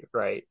say,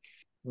 right?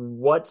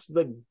 What's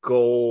the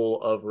goal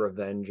of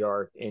Revenge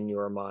Arc in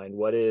your mind?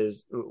 What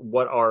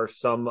are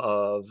some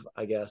of,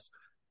 I guess,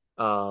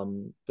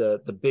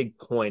 the big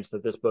points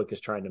that this book is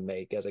trying to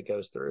make as it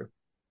goes through?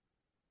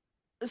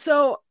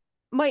 So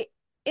my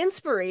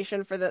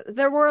inspiration for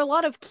there were a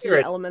lot of Here key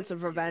it elements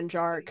of Revenge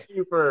Arc.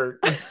 you for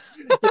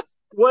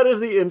what is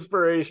the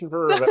inspiration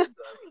for Revenge Arc?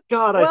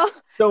 God, I said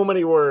Well, so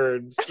many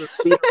words.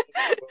 We don't need to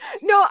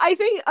no, I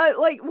think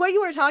like what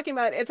you were talking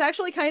about, it's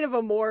actually kind of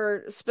a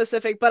more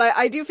specific, but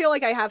I do feel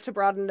like I have to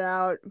broaden it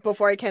out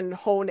before I can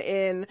hone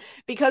in,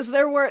 because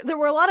there were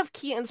a lot of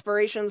key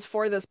inspirations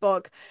for this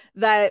book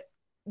that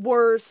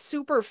were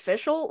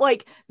superficial.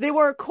 Like they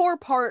were a core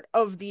part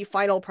of the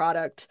final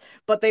product,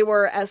 but they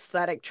were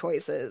aesthetic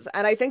choices.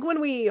 And I think when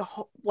we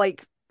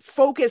like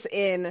focus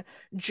in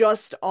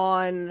just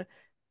on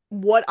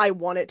what I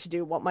want it to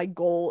do, what my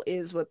goal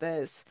is with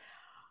this,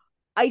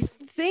 I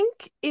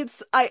think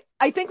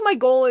my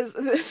goal is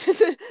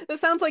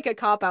this sounds like a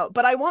cop out,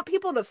 but I want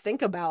people to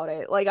think about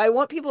it. Like I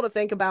want people to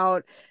think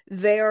about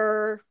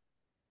their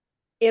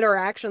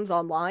interactions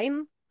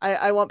online.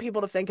 I want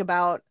people to think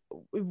about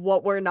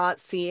what we're not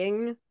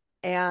seeing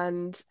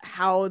and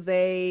how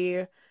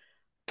they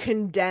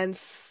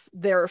condense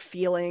their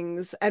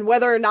feelings, and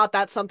whether or not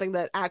that's something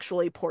that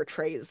actually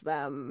portrays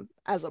them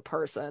as a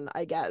person,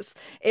 I guess.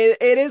 It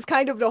is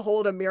kind of to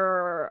hold a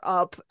mirror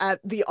up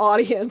at the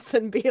audience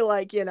and be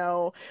like,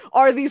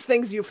 are these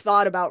things you've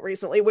thought about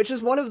recently? Which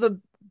is one of the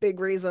big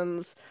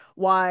reasons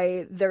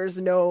why there's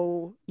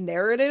no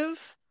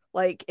narrative,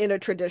 like in a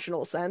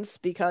traditional sense,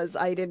 because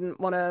I didn't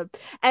want to.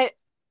 And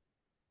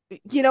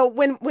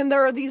when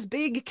there are these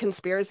big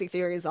conspiracy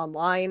theories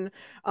online,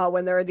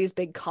 when there are these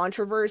big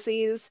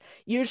controversies,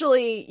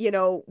 usually,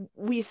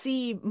 we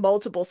see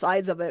multiple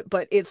sides of it,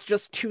 but it's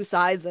just two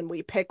sides and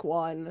we pick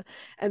one.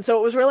 And so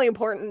it was really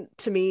important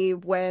to me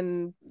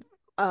when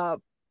uh,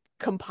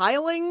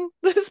 compiling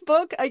this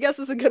book, I guess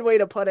is a good way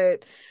to put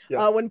it,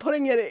 Yeah. when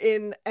putting it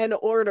in an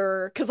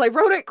order, because I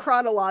wrote it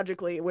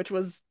chronologically, which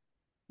was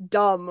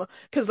dumb,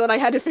 because then I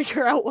had to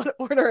figure out what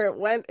order it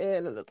went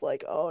in, and it's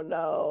like, oh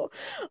no.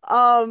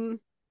 Um,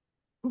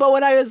 but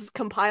when I was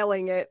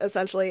compiling it,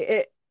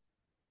 essentially,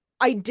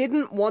 I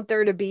didn't want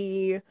there to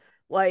be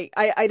like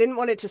I didn't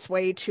want it to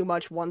sway too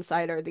much one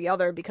side or the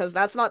other, because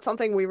that's not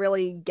something we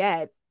really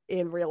get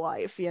in real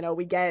life.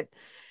 We get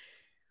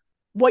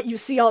what you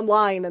see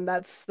online, and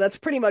that's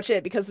pretty much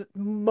it, because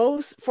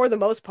for the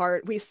most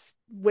part,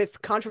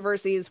 with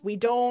controversies, we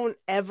don't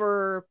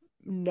ever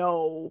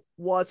know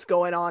what's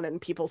going on in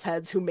people's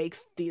heads who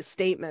makes these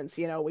statements.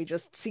 We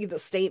just see the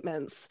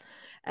statements,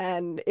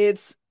 and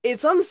it's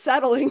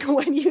unsettling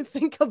when you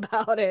think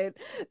about it,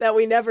 that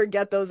we never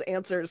get those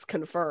answers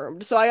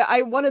confirmed. So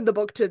I wanted the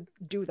book to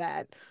do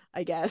that,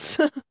 I guess.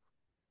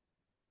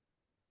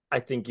 I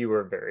think you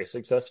were very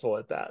successful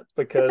at that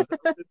because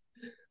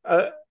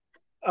uh,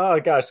 oh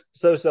gosh,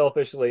 so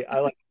selfishly,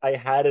 I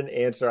had an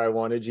answer I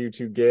wanted you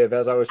to give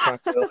as I was trying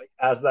to like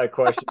ask that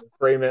question and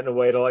frame it in a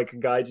way to like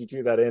guide you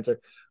to that answer.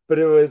 But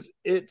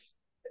it's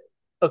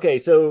okay,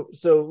 so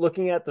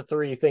looking at the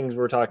three things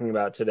we're talking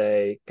about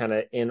today, kind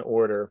of in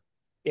order.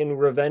 In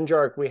Revenge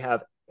Arc, we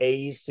have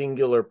a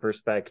singular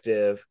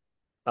perspective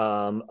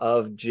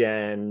of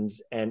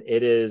Jen's, and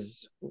it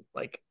is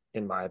like,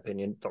 in my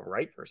opinion, the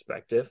right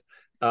perspective.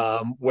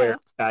 Where Yeah.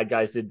 bad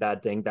guys did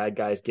bad thing, bad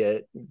guys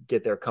get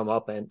their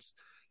comeuppance.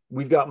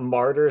 We've got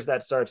Martyrs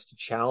that starts to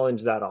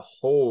challenge that a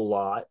whole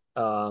lot.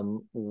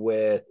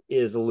 With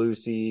is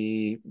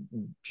Lucy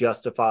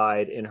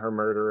justified in her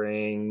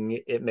murdering?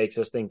 It makes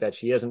us think that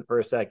she isn't for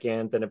a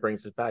second. Then it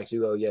brings us back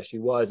to, oh yes, she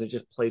was. It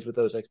just plays with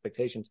those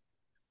expectations.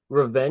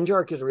 Revenge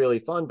Arc is really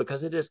fun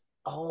because it is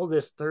all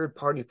this third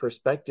party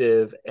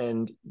perspective,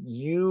 and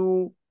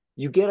you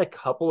get a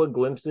couple of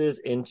glimpses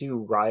into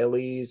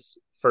Riley's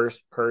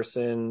first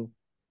person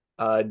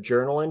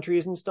journal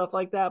entries and stuff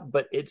like that,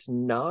 but it's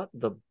not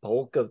the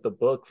bulk of the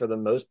book. For the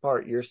most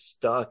part, you're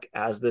stuck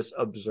as this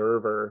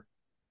observer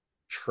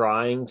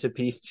trying to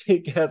piece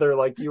together,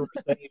 like you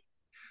were saying,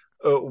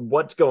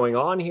 what's going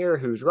on here,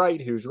 who's right,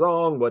 who's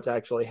wrong, what's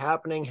actually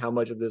happening, how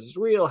much of this is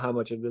real, how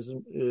much of this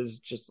is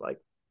just like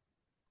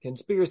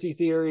conspiracy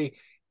theory.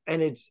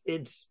 And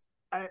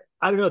I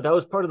don't know, that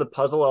was part of the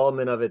puzzle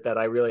element of it that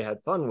I really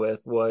had fun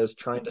with, was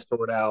trying to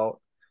sort out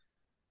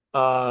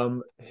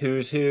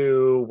who's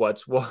who,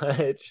 what's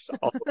what, just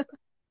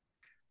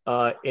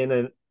all,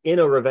 in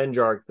a revenge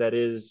arc that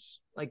is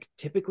like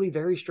typically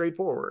very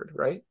straightforward,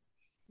 right?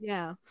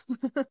 Yeah.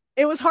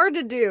 It was hard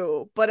to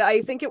do, but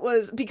I think it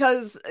was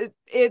because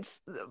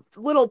it's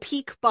little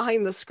peek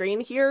behind the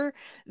screen here.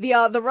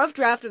 The rough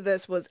draft of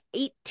this was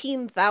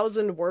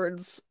 18,000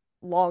 words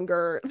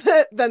longer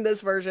than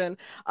this version.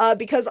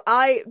 Because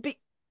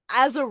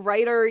as a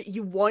writer,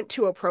 you want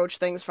to approach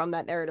things from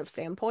that narrative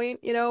standpoint,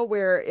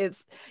 where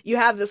you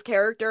have this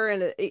character,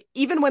 and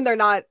even when they're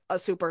not a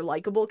super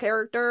likable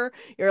character,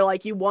 you're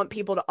like, you want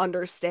people to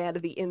understand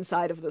the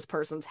inside of this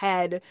person's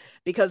head,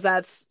 because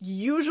that's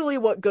usually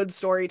what good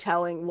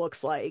storytelling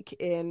looks like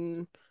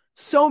in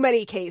so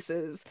many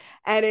cases.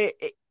 And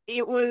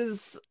it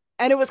was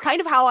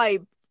kind of how I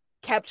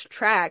kept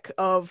track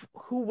of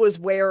who was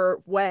where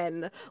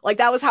when. Like,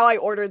 that was how I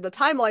ordered the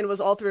timeline, was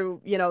all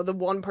through, the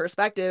one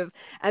perspective.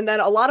 And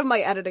then a lot of my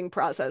editing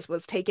process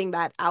was taking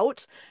that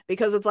out,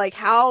 because it's like,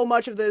 how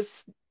much of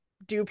this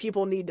do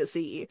people need to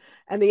see?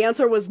 And the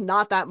answer was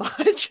not that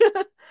much.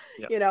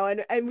 Yeah.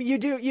 And you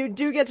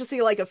do get to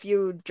see like a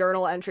few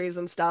journal entries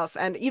and stuff,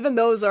 and even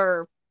those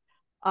are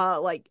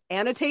like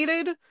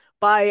annotated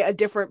by a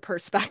different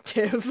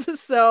perspective.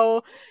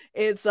 So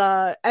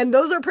and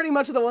those are pretty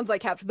much the ones I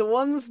kept. The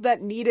ones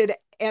that needed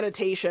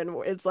annotation,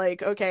 it's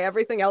like, okay,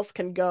 everything else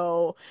can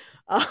go.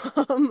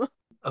 Um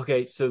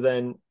Okay, so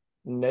then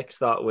next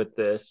thought with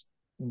this,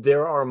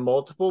 there are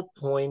multiple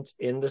points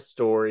in the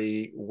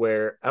story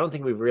where I don't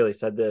think we've really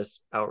said this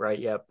outright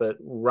yet, but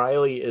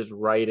Riley is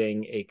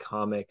writing a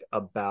comic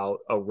about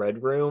a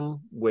red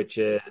room, which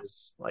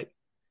is like,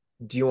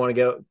 do you want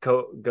to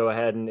go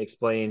ahead and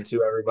explain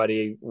to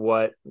everybody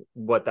what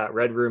that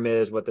red room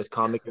is, what this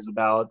comic is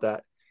about?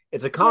 That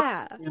it's a comic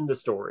yeah. in the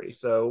story.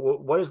 So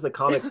what is the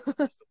comic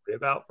story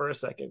about for a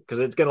second? Because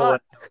it's going to uh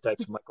lend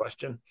context for my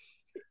question.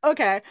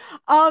 Okay.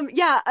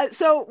 Yeah,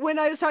 so when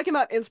I was talking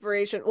about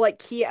inspiration, like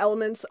key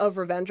elements of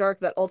Revenge Arc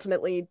that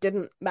ultimately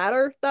didn't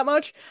matter that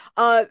much,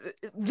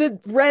 the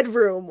Red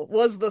Room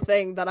was the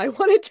thing that I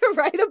wanted to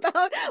write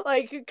about.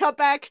 Like, cut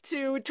back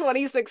to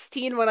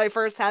 2016 when I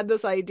first had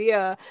this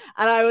idea,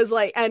 and I was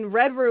like, and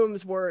Red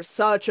Rooms were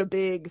such a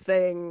big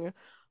thing,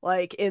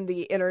 like in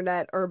the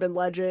internet urban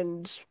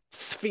legend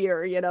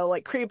sphere,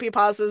 like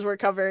creepypastas were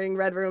covering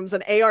Red Rooms,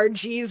 and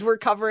ARGs were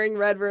covering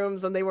Red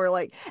Rooms, and they were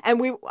like, and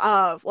we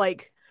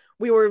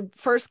were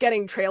first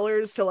getting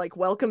trailers to like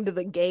Welcome to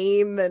the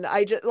Game, and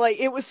I just like,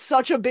 it was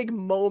such a big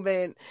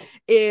moment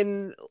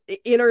in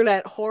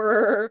internet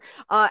horror.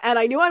 And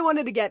I knew I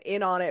wanted to get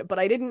in on it, but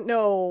I didn't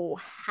know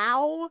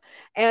how.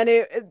 And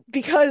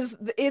because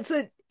it's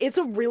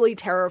a really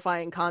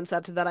terrifying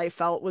concept that I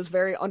felt was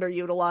very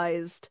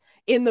underutilized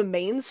in the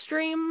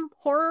mainstream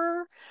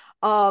horror.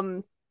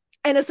 Um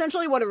and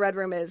essentially what a Red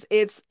Room is,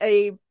 it's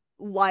a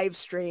live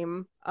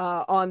stream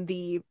on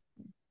the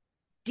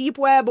deep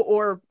web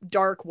or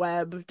dark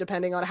web,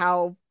 depending on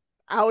how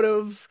out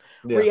of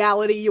Yeah.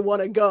 reality you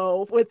want to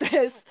go with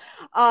this.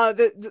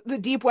 The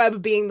deep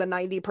web being the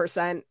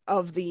 90%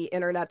 of the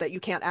internet that you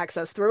can't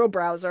access through a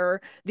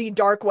browser, the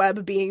dark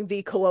web being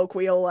the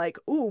colloquial, like,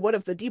 ooh, what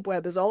if the deep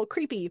web is all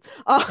creepy,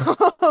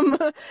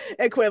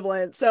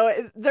 equivalent.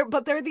 So there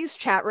are these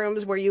chat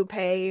rooms where you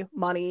pay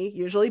money,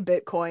 usually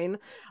Bitcoin,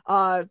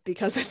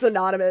 because it's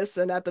anonymous,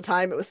 and at the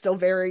time it was still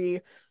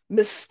very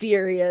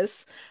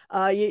mysterious.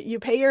 You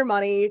pay your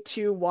money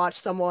to watch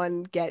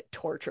someone get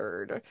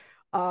tortured.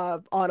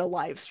 on a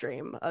live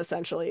stream,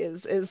 essentially,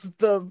 is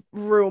the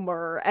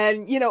rumor.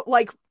 And,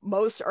 like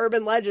most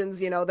urban legends,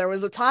 there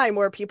was a time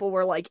where people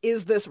were like,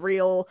 is this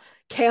real?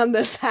 Can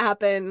this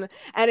happen?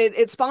 And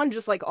it spawned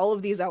just like all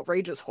of these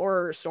outrageous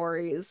horror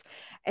stories.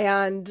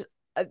 And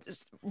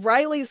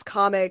Riley's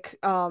comic,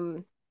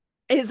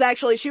 is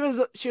actually she was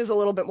a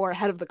little bit more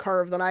ahead of the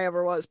curve than I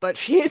ever was, but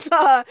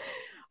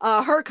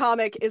her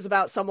comic is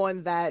about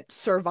someone that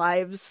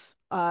survives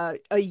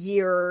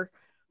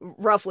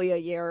roughly a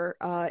year,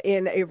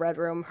 in a red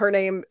room. Her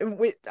name,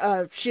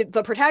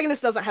 the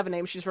protagonist doesn't have a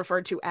name. She's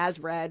referred to as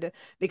Red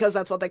because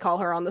that's what they call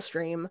her on the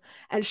stream.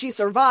 And she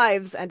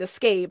survives and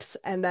escapes,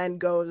 and then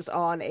goes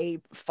on a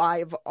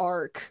 5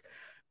 arc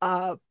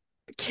uh,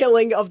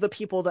 killing of the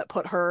people that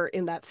put her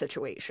in that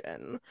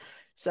situation.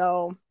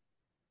 So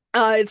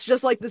it's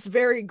just like this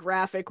very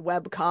graphic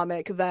web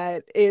comic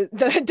that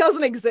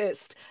doesn't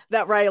exist,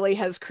 that Riley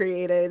has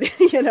created,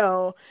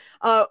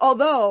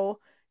 although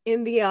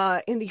in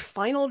the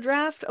final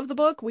draft of the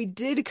book, we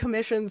did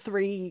commission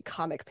 3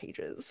 comic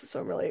pages, so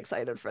I'm really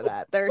excited for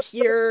that. They're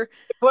here,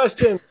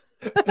 Questions.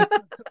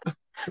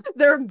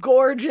 they're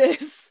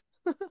gorgeous.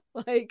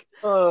 Like,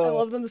 I Oh,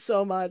 love them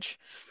so much.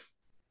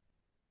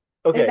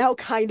 It okay. now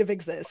kind of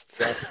exists.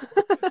 Yeah.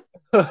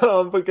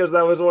 Because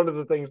that was one of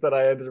the things that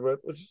I ended with,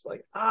 was just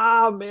like,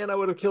 man, I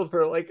would have killed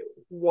for like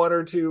one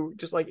or two,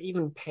 just like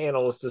even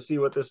panels to see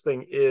what this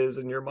thing is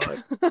in your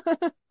mind.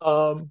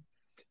 Um,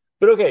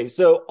 but okay,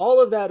 so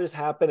all of that is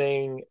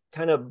happening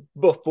kind of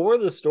before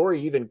the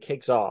story even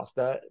kicks off.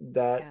 That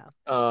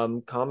Yeah.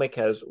 comic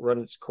has run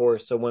its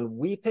course. So when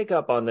we pick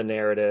up on the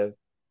narrative,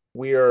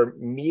 we are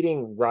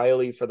meeting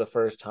Riley for the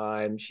first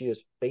time. She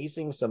is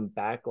facing some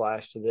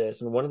backlash to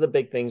this, and one of the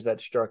big things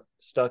that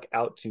stuck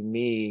out to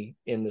me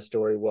in the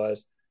story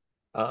was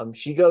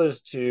she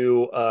goes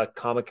to a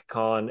Comic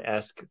Con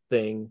esque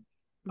thing,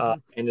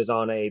 Mhm. and is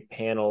on a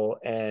panel,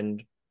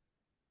 and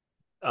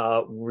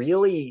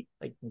really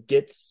like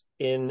gets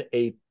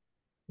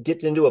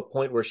into a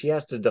point where she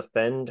has to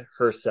defend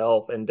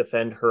herself and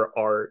defend her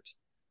art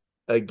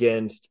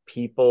against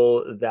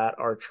people that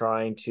are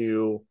trying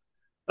to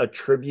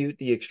attribute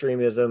the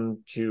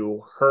extremism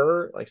to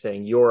her, like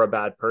saying you're a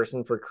bad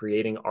person for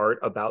creating art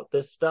about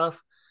this stuff,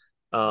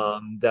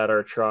 Mhm. that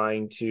are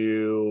trying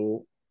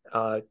to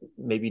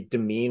maybe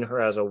demean her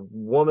as a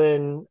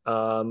woman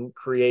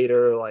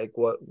creator, like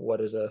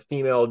what is a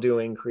female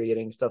doing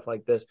creating stuff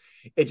like this.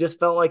 It just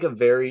felt like a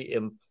very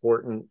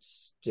important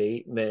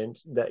statement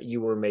that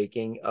you were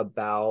making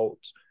about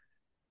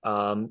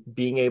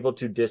being able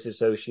to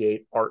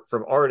disassociate art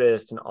from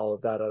artist and all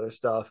of that other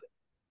stuff,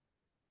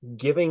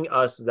 giving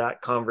us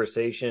that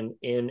conversation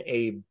in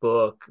a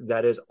book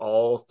that is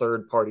all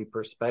third party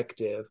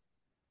perspective,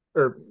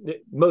 or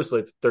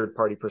mostly third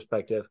party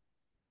perspective,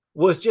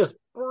 was just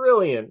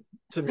brilliant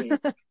to me.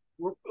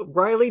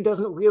 Riley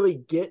doesn't really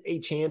get a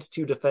chance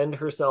to defend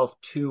herself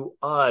to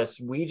us.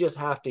 We just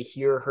have to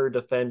hear her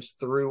defense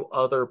through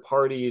other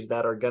parties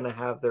that are going to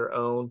have their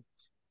own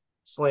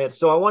slants.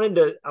 So I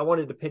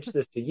wanted to pitch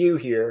this to you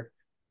here.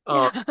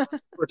 Um, Yeah.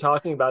 we're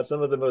talking about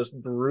some of the most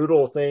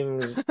brutal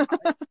things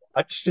I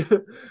watched,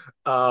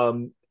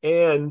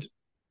 and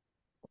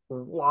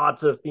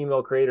lots of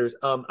female creators.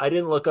 I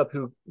didn't look up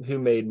who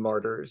made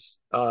Martyrs.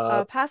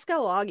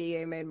 Pascal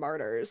Augier made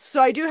Martyrs.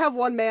 So I do have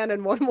one man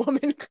and one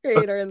woman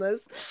creator in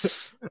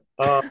this.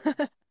 Uh,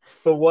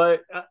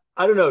 but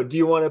I don't know. Do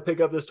you want to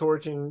pick up this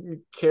torch and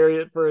carry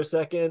it for a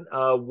second?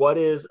 What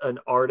is an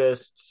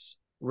artist's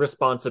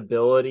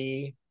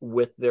responsibility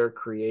with their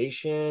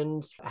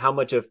creations? How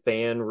much of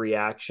fan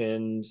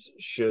reactions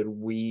should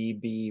we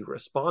be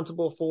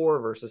responsible for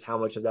versus how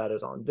much of that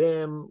is on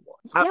them?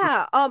 I,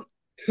 Yeah,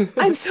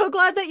 I'm so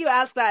glad that you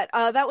asked that.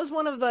 That was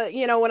one of the,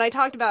 when I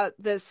talked about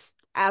this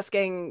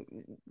asking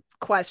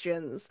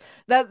questions,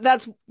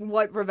 that's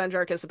what Revenge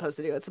Arc is supposed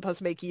to do. It's supposed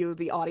to make you,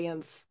 the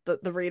audience,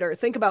 the reader,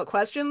 think about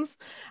questions.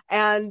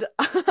 And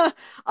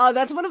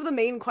that's one of the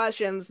main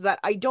questions that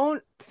I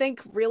don't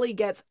think really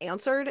gets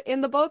answered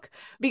in the book,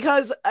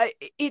 because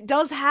it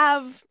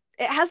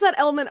has that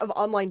element of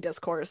online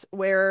discourse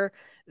where,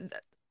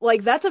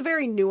 like, that's a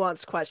very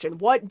nuanced question.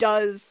 What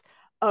does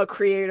a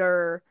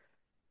creator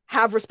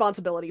have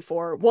responsibility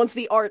for once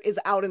the art is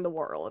out in the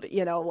world?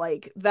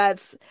 Like,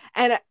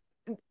 and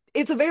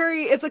it's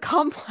a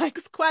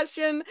complex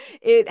question.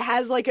 It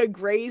has like a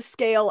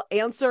grayscale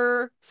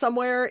answer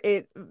somewhere.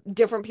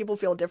 Different people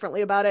feel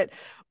differently about it.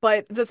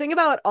 But the thing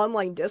about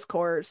online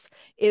discourse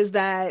is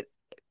that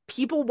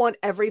people want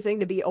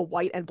everything to be a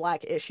white and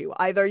black issue.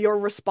 Either you're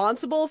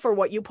responsible for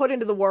what you put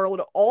into the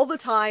world all the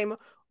time,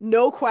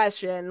 no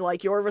question,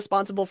 like you're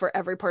responsible for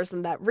every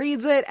person that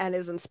reads it and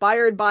is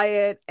inspired by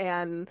it,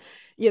 and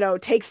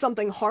takes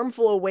something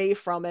harmful away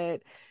from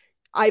it.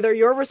 Either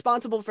you're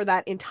responsible for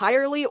that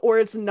entirely, or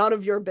it's none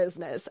of your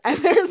business. And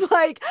there's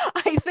like,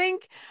 I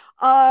think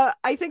a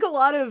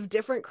lot of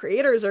different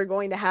creators are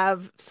going to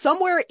have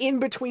somewhere in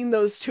between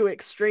those two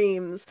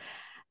extremes.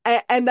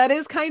 And that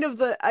is kind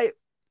of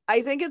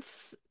I think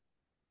it's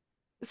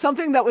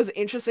something that was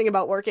interesting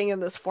about working in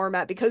this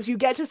format, because you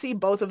get to see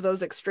both of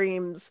those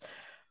extremes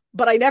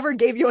but I never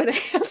gave you an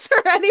answer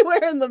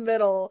anywhere in the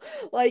middle.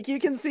 Like you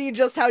can see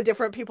just how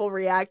different people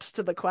react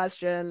to the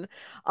question.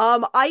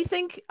 I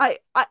think I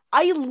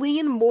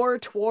lean more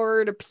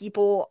toward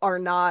people are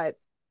not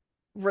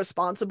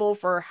responsible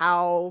for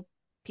how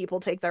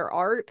people take their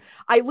art.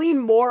 I lean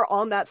more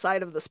on that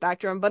side of the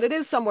spectrum, but it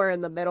is somewhere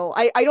in the middle.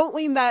 I don't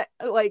lean that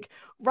like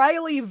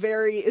Riley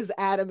very is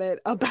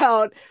adamant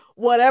about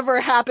whatever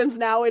happens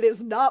now, it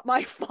is not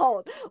my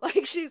fault.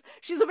 Like she's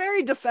a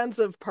very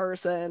defensive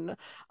person.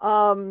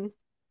 Um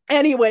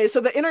Anyway,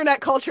 so the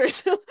internet culture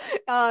is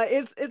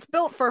it's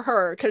built for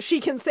her because she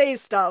can say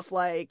stuff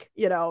like,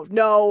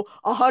 no,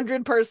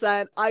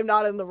 100%, I'm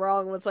not in the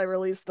wrong once I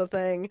release the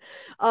thing.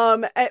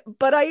 But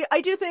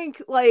I do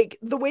think like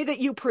the way that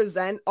you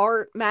present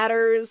art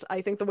matters.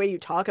 I think the way you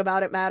talk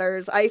about it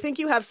matters. I think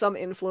you have some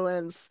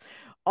influence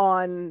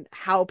on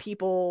how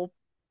people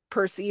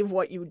perceive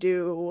what you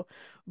do.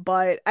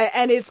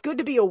 And it's good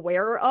to be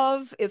aware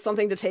of. It's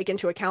something to take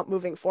into account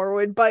moving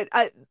forward. But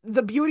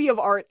the beauty of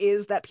art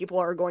is that people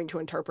are going to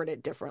interpret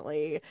it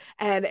differently.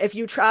 And to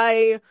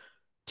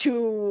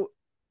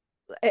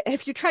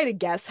if you try to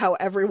guess how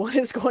everyone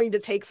is going to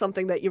take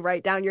something that you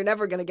write down, you're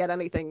never going to get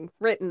anything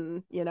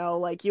written,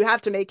 like you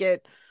have to make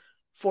it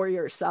for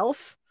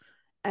yourself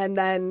and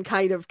then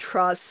kind of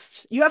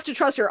you have to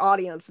trust your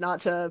audience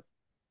not to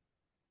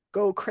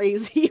go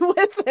crazy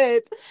with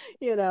it,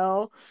 you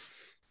know.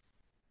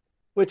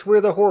 Which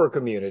we're the horror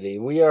community.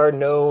 We are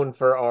known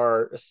for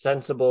our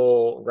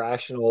sensible,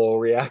 rational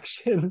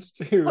reactions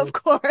Of to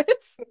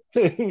course.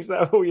 things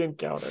that we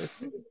encounter.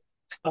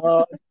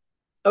 Uh,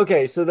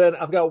 okay, so then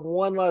I've got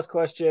one last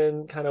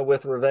question, kind of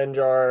with Revenge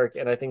Arc,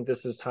 and I think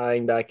this is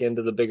tying back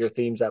into the bigger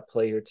themes at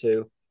play here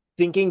too.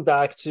 Thinking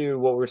back to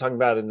what we were talking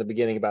about in the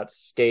beginning about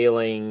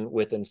scaling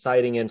with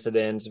inciting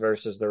incidents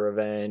versus the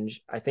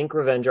revenge, I think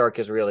Revenge Arc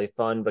is really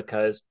fun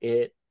because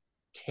it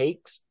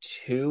takes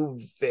two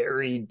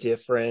very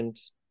different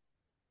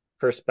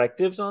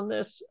perspectives on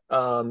this.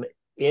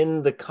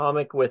 In the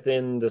comic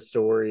within the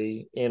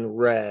story, in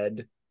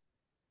Red,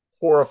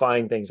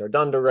 horrifying things are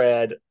done to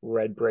Red.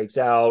 Red breaks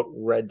out.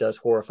 Red does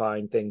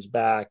horrifying things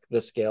back. The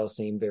scales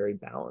seem very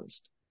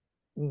balanced.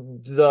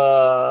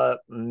 The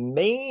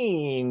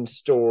main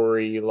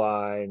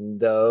storyline,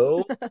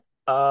 though,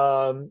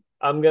 I'm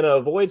gonna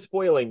avoid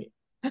spoiling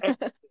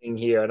everything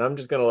here, and I'm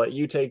just gonna let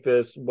you take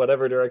this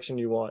whatever direction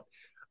you want.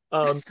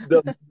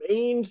 The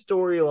main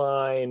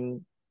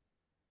storyline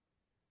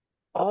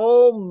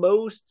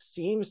almost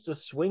seems to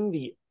swing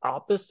the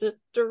opposite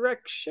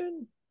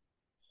direction.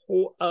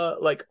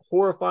 Like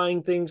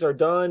horrifying things are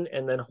done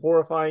and then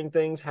horrifying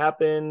things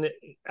happen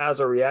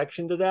as a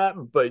reaction to that,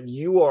 but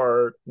you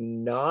are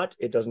not,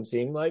 it doesn't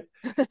seem like,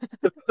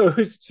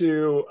 supposed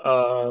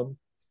to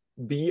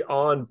be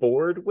on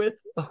board with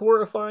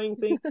horrifying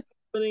things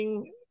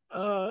happening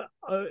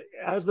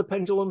as the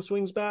pendulum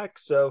swings back.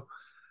 So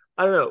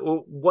I don't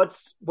know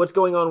what's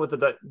going on with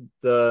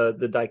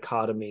the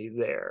dichotomy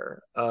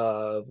there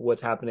of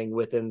what's happening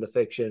within the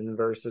fiction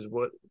versus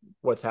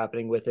what's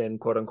happening within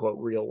quote unquote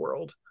real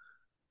world.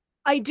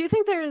 I do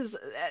think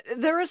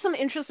there are some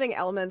interesting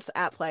elements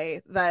at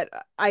play that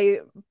I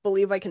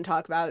believe I can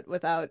talk about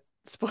without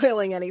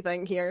spoiling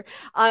anything here.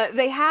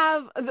 They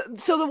have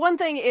so the one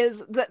thing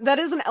is that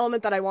is an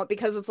element that I want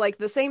because it's like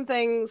the same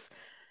things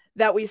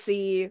that we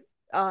see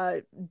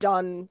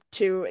done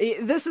to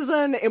this is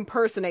an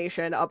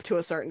impersonation up to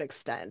a certain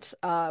extent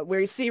where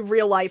you see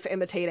real life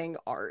imitating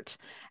art,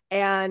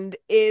 and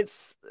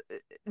it's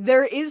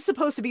there is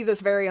supposed to be this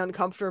very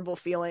uncomfortable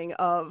feeling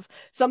of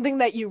something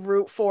that you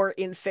root for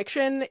in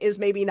fiction is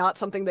maybe not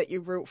something that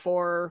you root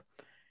for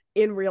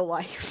in real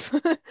life.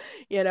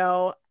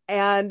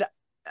 And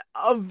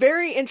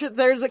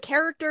there's a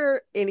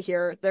character in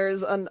here,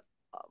 there's a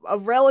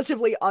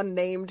relatively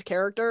unnamed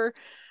character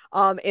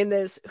in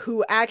this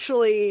who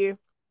actually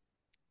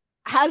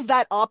has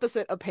that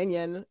opposite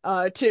opinion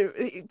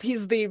to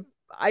he's the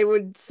I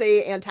would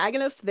say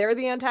antagonist, they're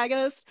the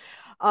antagonist,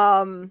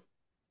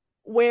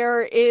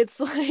 where it's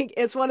like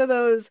it's one of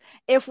those,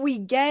 if we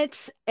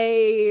get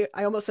a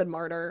I almost said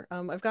martyr,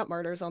 I've got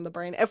martyrs on the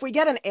brain, if we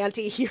get an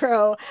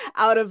anti-hero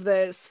out of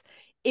this,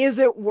 is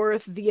it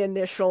worth the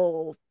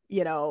initial,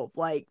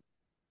 like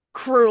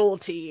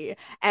cruelty,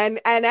 and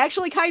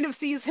actually kind of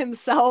sees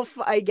himself,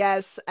 I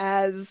guess,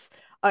 as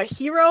a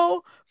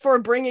hero for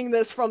bringing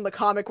this from the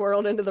comic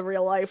world into the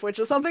real life, which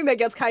is something that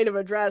gets kind of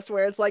addressed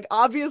where it's like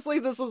obviously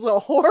this is a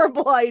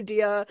horrible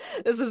idea,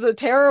 this is a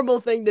terrible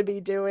thing to be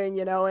doing,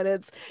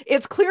 and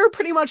it's clear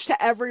pretty much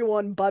to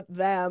everyone but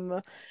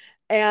them.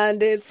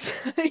 And it's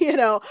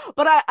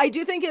but I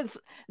do think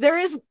there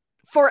is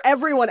for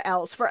everyone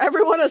else, for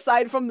everyone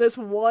aside from this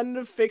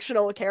one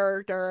fictional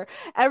character,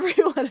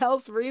 everyone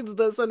else reads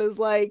this and is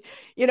like,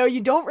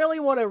 you don't really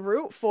want to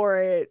root for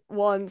it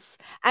once.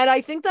 And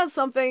I think that's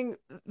something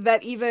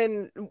that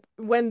even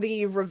when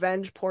the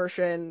revenge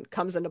portion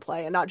comes into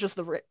play, and not just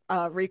the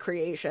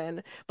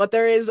recreation, but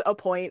there is a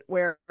point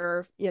where,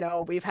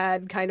 we've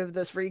had kind of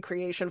this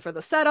recreation for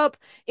the setup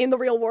in the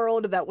real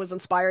world that was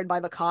inspired by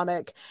the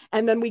comic.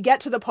 And then we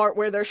get to the part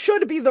where there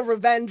should be the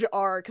revenge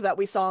arc that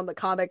we saw in the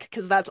comic,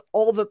 because that's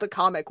all that the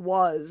comic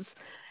was.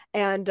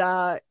 And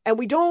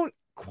we don't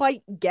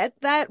quite get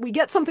that. We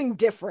get something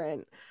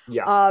different.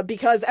 Yeah.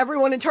 Because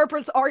everyone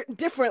interprets art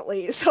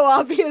differently. So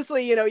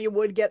obviously, you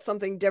would get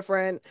something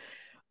different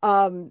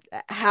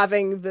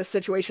having the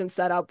situation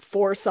set up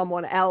for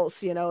someone else,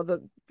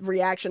 the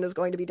reaction is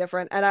going to be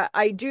different. And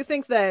I do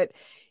think that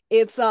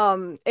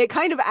it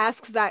kind of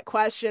asks that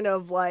question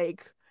of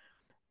like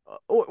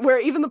where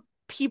even the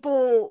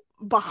people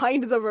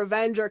behind the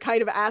revenge are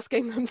kind of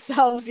asking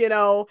themselves,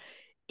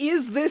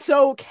 is this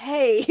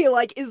okay?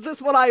 Like, is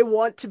this what I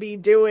want to be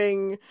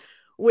doing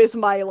with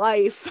my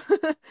life?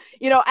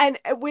 And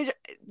which,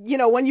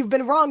 when you've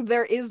been wronged,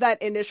 there is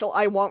that initial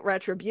I want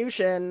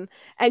retribution,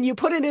 and you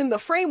put it in the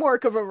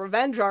framework of a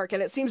revenge arc,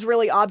 and it seems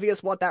really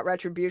obvious what that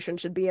retribution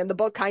should be. And the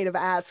book kind of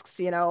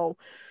asks,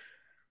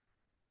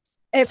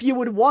 if you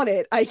would want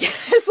it, I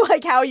guess,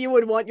 like how you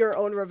would want your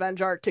own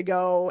revenge arc to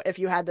go if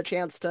you had the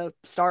chance to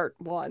start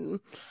one,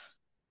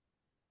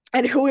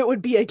 and who it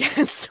would be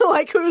against.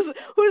 Like who's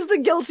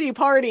the guilty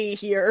party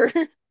here?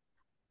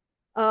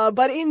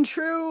 But in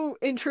true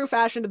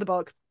fashion to the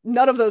book,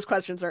 none of those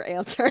questions are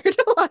answered.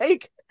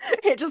 Like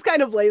it just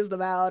kind of lays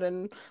them out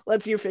and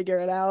lets you figure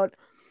it out.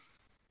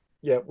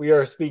 Yeah, we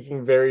are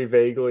speaking very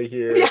vaguely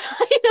Yeah, here.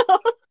 I know.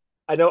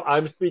 I know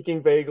I'm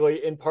speaking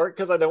vaguely in part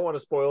because I don't want to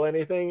spoil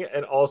anything,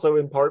 and also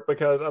in part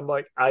because I'm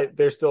like,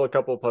 there's still a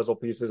couple of puzzle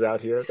pieces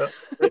out here that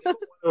I don't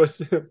want to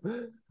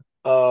assume.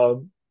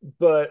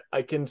 But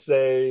I can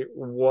say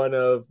one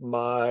of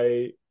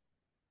my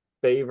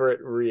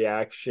favorite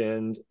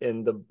reactions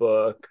in the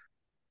book,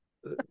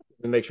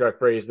 to make sure I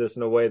phrase this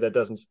in a way that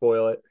doesn't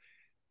spoil it.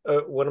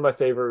 One of my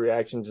favorite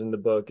reactions in the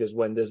book is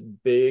when this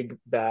big,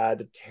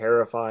 bad,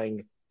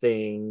 terrifying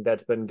thing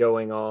that's been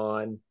going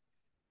on,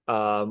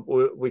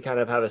 we kind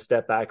of have a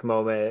step back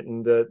moment,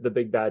 and the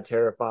big bad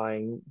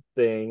terrifying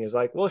thing is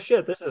like, well,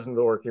 shit, this isn't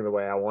working the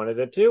way I wanted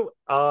it to.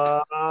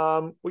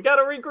 We got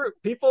to regroup,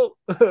 people.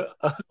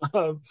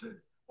 um,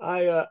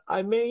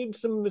 I made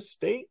some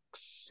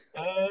mistakes,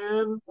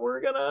 and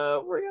we're gonna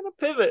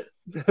pivot.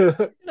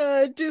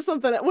 Do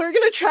something. We're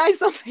gonna try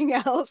something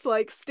else.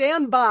 Like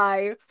stand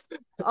by.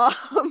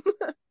 Um,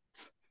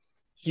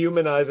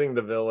 Humanizing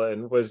the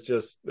villain was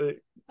just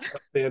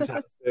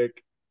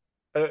fantastic.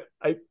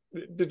 I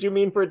did you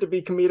mean for it to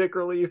be comedic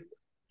relief?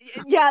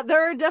 yeah,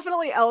 there are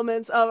definitely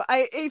elements of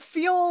I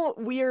feel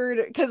weird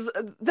because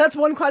that's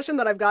one question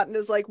that I've gotten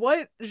is like,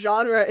 what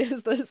genre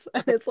is this?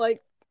 And it's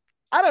like,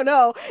 I don't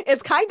know.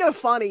 It's kind of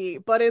funny,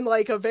 but in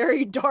like a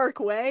very dark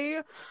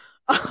way.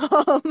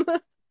 Um,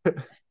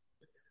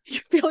 you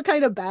feel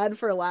kind of bad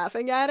for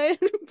laughing at it,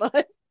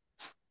 but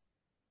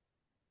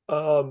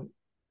Um,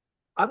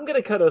 I'm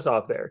gonna cut us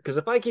off there because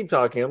if I keep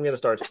talking, I'm gonna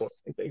start spoiling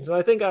things. And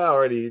I think I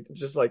already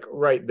just like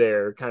right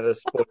there kind of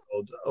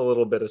spoiled a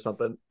little bit of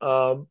something.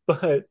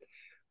 But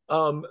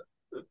um,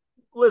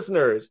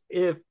 listeners,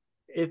 if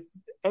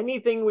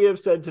anything we have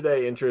said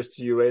today interests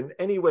you in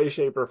any way,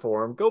 shape, or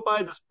form, go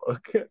buy this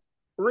book,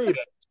 read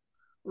it,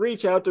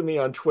 reach out to me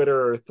on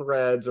Twitter or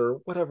Threads or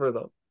whatever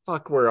the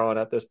fuck we're on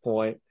at this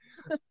point.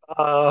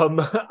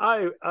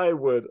 I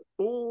would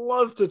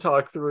love to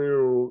talk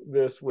through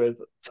this with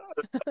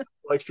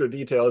extra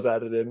details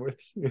added in with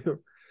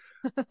you.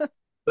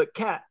 But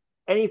Kat,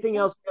 anything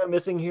else we're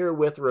missing here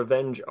with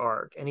Revenge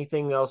Arc?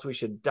 Anything else we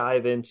should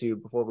dive into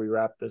before we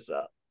wrap this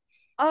up?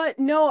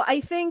 no,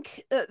 I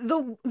think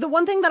the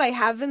one thing that I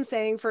have been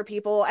saying for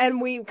people, and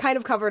we kind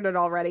of covered it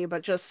already,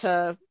 but just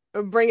to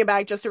bring it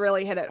back, just to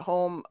really hit it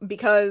home,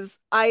 because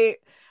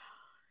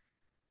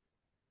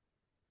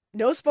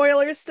no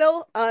spoilers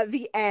still,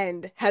 the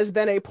end has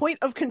been a point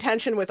of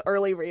contention with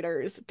early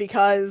readers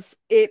because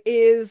it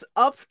is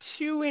up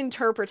to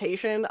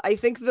interpretation. I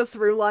think the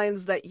through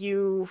lines that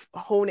you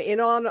hone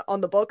in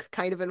on the book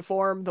kind of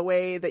inform the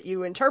way that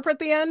you interpret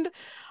the end.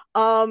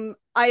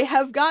 I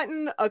have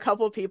gotten a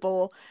couple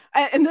people,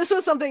 and this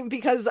was something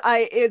because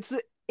it's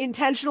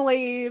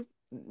intentionally,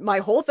 my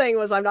whole thing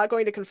was I'm not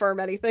going to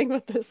confirm anything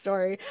with this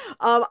story.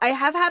 I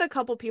have had a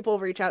couple people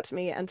reach out to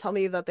me and tell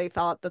me that they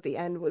thought that the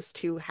end was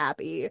too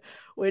happy,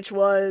 which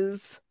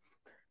was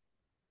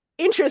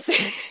interesting.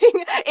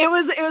 It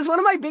was one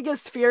of my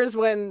biggest fears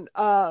when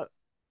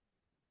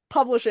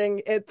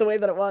publishing it the way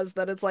that it was,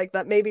 that it's like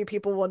that maybe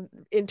people will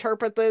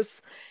interpret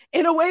this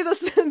in a way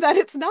that's that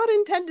it's not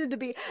intended to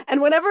be.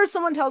 And whenever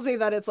someone tells me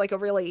that it's like a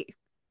really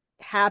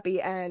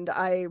happy end,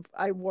 I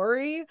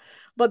worry.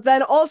 But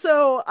then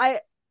also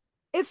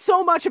it's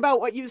so much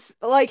about what you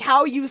like,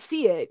 how you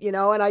see it,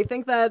 and I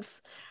think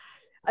that's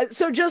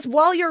So just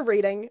while you're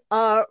reading,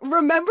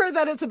 remember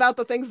that it's about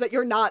the things that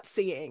you're not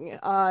seeing.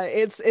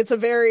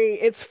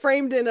 It's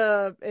framed in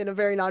a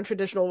very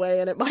non-traditional way,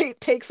 and it might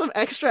take some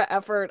extra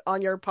effort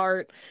on your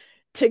part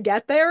to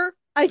get there,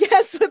 I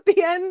guess, with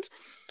the end.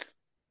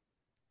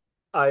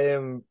 I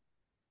am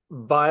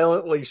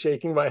violently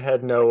shaking my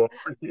head no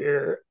over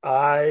here.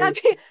 I That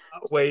be,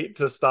 cannot wait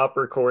to stop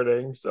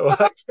recording so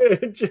I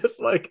can just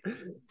like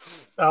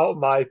spout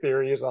my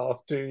theories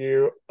off to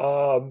you.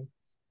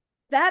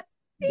 that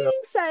No,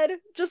 being said,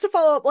 just to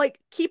follow up, like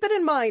keep it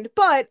in mind,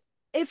 but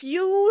if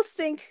you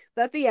think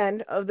that the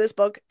end of this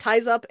book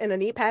ties up in a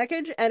neat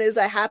package and is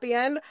a happy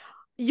end,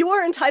 you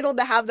are entitled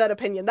to have that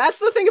opinion. That's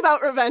the thing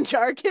about Revenge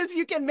Arc is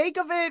you can make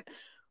of it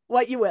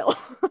what you will.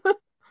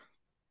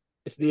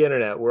 it's the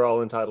internet. We're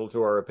all entitled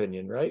to our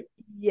opinion, right?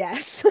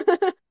 Yes.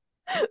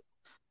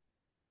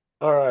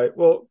 All right.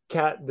 Well,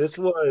 Kat, this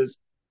was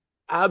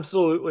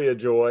absolutely a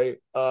joy.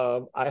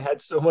 I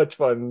had so much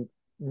fun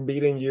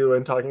meeting you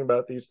and talking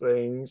about these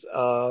things.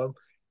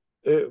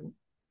 It,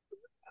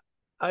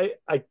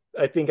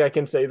 I think I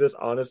can say this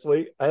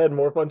honestly. I had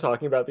more fun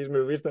talking about these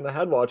movies than I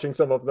had watching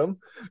some of them.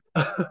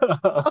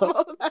 Some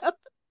of them.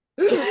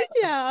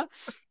 Yeah.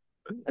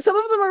 Some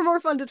of them are more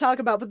fun to talk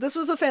about, but this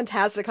was a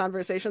fantastic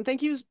conversation.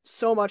 Thank you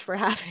so much for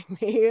having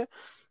me.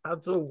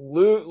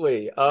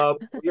 Absolutely.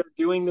 We are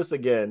doing this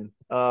again.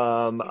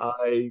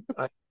 I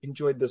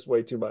enjoyed this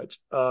way too much.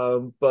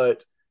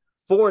 But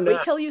for now,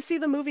 Wait till you see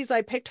the movies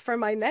I picked for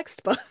my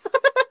next book.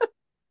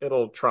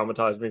 it'll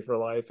traumatize me for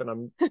life,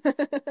 and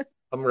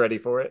I'm ready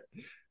for it.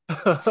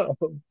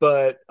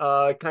 But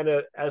kind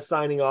of as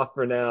signing off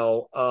for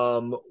now,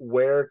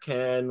 where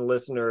can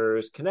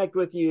listeners connect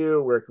with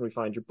you? Where can we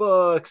find your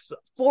books?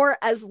 For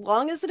as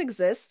long as it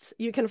exists,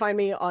 you can find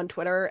me on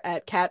Twitter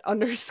at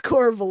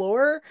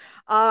cat_voleur.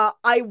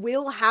 I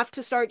will have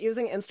to start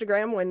using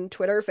Instagram when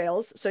Twitter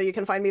fails, so you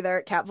can find me there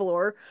at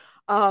cat_voleur.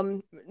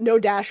 No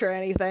dash or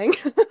anything.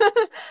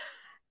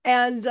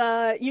 And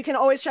you can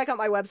always check out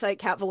my website,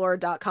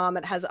 catvalor.com.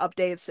 It has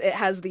updates. It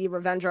has the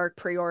Revenge Arc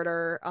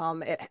pre-order.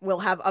 It will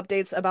have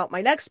updates about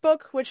my next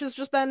book, which has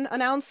just been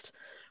announced,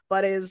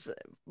 but is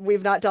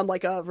we've not done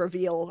like a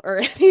reveal or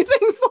anything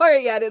for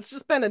it yet. It's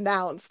just been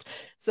announced.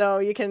 So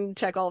you can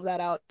check all of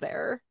that out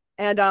there.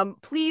 And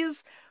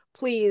please,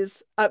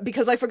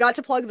 because I forgot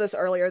to plug this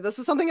earlier, this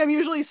is something I'm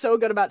usually so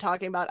good about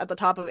talking about at the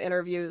top of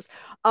interviews.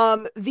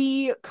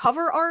 The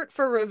cover art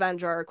for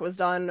Revenge Arc was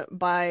done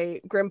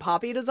by Grim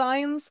Poppy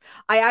Designs.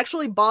 I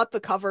actually bought the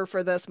cover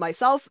for this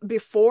myself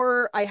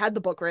before I had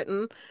the book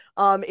written.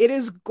 It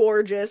is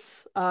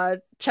gorgeous.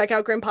 Check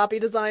out Grim Poppy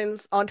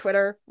Designs on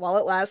Twitter while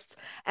it lasts,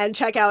 and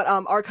check out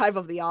Archive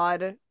of the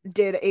Odd.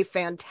 Did a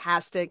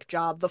fantastic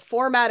job. The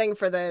formatting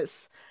for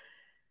this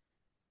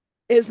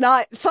is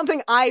not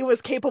something I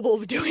was capable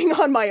of doing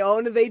on my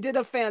own. They did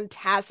a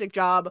fantastic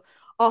job,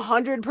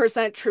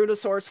 100% true to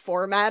source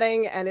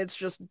formatting, and it's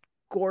just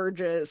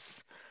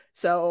gorgeous.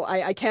 So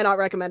I cannot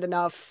recommend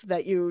enough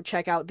that you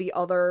check out the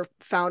other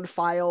found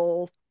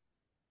file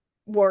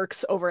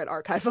works over at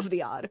Archive of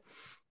the Odd.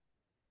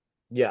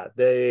 Yeah,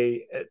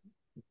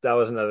 that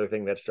was another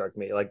thing that struck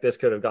me. Like this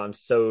could have gone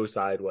so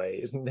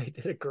sideways, and they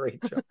did a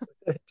great job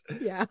with it.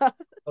 Yeah,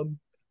 Um,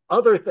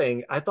 Other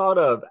thing I thought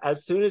of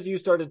as soon as you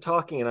started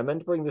talking, and I meant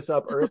to bring this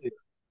up earlier,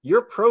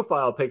 your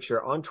profile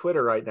picture on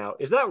Twitter right now,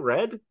 is that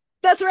red?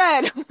 that's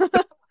red.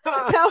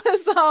 That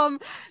was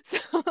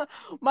so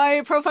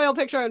my profile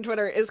picture on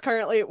Twitter is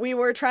currently we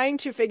were trying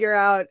to figure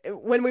out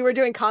when we were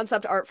doing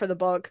concept art for the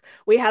book,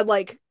 we had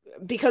like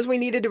because we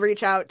needed to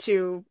reach out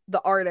to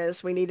the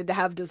artist, we needed to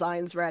have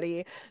designs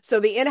ready. So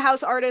the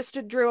in-house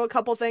artist drew a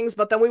couple things,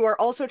 but then we were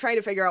also trying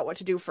to figure out what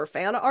to do for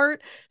fan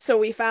art. So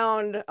we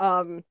found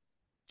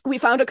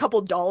a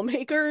couple doll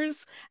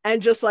makers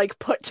and just like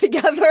put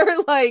together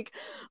like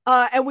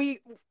and we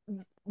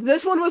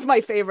this one was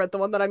my favorite. The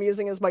one that I'm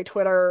using is my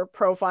Twitter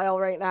profile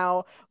right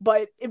now.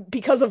 But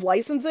because of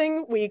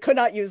licensing, we could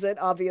not use it,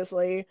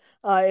 obviously.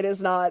 It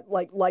is not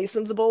like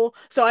licensable.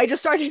 So I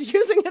just started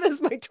using it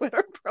as my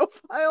Twitter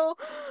profile.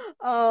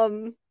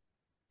 Um,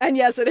 and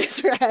yes, it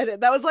is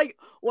red. That was like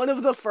one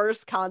of the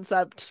first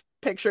concept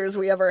pictures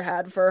we ever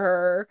had for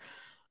her.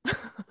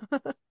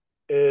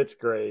 It's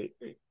great.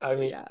 I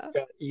mean, Yeah,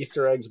 got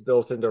Easter eggs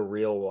built into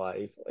real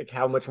life. Like,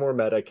 how much more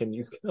meta can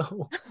you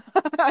go?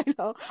 I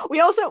know.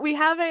 We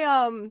have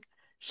a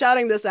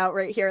shouting this out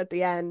right here at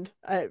the end.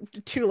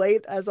 Too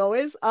late as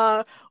always.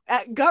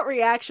 Gut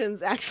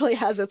Reactions actually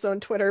has its own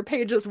Twitter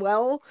page as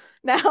well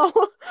now,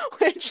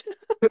 which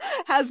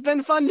has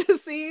been fun to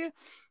see.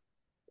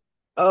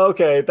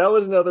 Okay, that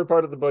was another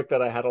part of the book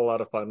that I had a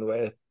lot of fun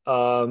with.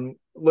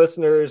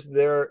 Listeners,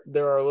 there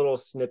are little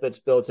snippets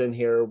built in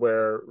here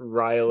where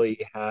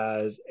Riley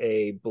has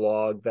a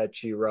blog that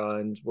she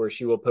runs where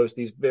she will post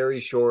these very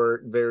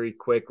short, very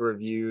quick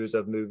reviews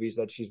of movies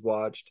that she's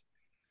watched.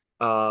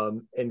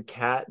 And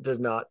Kat does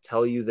not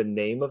tell you the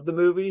name of the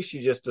movie;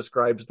 she just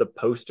describes the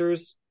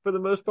posters for the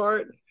most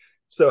part.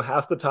 So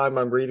half the time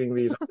I'm reading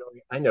these, I'm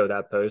going, I know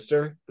that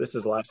poster. This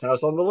is Last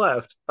House on the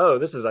Left. Oh,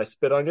 this is I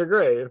Spit on Your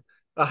Grave.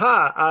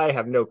 Aha, I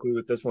have no clue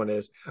what this one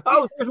is.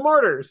 Oh, there's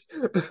mortars.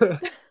 It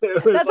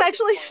was That's like,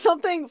 actually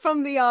something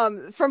from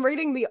the from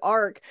reading the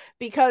ARC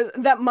because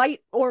that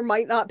might or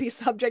might not be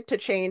subject to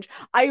change.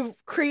 I've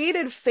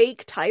created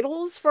fake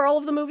titles for all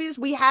of the movies.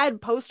 We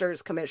had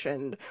posters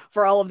commissioned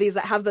for all of these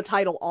that have the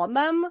title on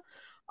them.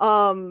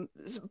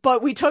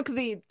 But we took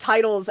the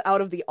titles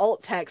out of the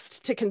alt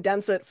text to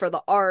condense it for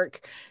the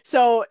ARC.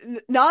 So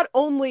not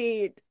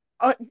only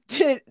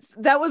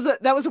that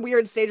was a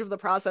weird stage of the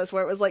process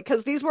where it was like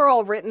because these were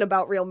all written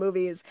about real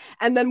movies,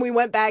 and then we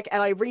went back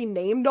and I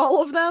renamed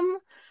all of them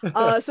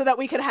so that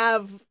we could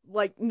have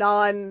like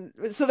non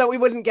so that we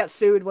wouldn't get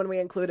sued when we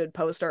included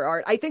poster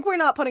art. I think we're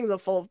not putting the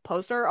full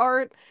poster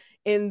art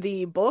in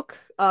the book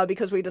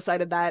because we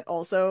decided that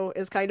also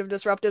is kind of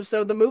disruptive.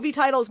 So the movie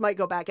titles might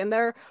go back in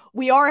there.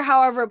 We are,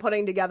 however,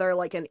 putting together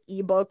like an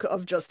ebook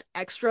of just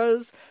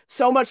extras.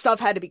 So much stuff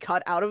had to be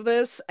cut out of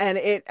this,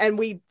 and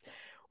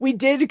we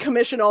did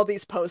commission all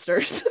these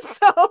posters.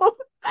 So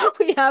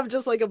we have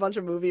just like a bunch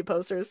of movie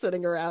posters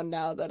sitting around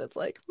now that it's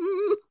like,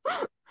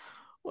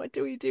 what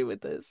do we do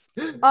with this?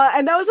 And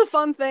that was a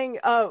fun thing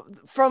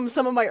from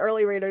some of my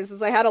early readers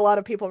is I had a lot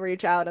of people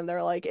reach out and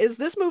they're like, is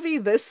this movie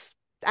this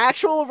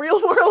actual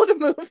real world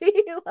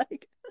movie?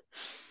 Like,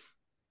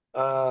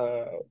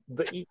 uh,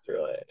 the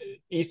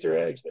Easter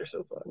eggs, they're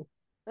so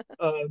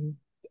fun.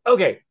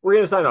 Okay, we're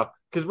gonna sign off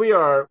because we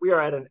are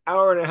at an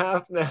hour and a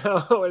half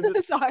now, and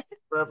this is sorry.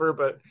 forever.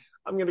 But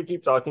I'm gonna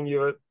keep talking to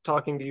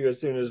you as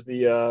soon as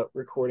the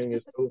recording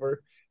is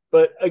over.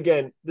 But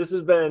again, this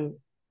has been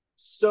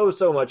so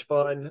much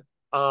fun.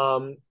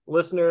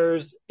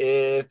 Listeners,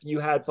 if you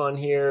had fun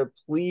here,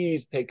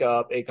 please pick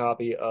up a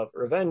copy of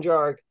Revenge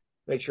Arc.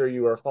 Make sure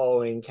you are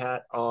following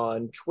Kat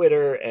on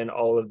Twitter and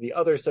all of the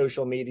other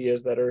social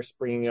medias that are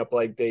springing up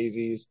like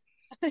daisies.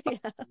 Yeah.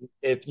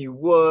 If you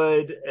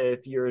would,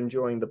 if you're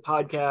enjoying the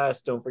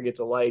podcast, don't forget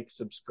to like,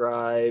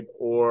 subscribe,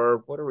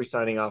 or what are we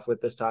signing off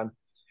with this time?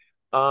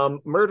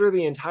 Murder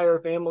the entire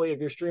family of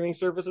your streaming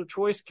service of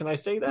choice. Can I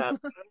say that?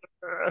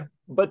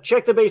 But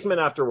check the basement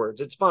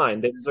afterwards. It's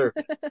fine. They deserve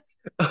it.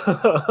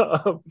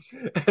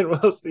 And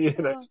we'll see you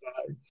next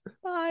time.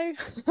 Bye.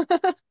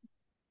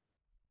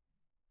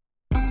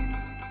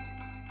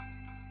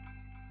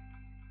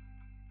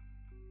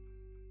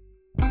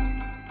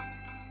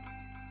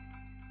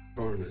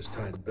 Coroners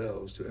tied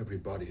bells to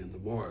everybody in the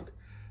morgue.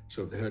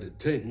 So if they heard a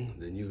ting,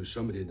 they knew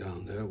somebody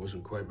down there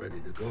wasn't quite ready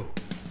to go.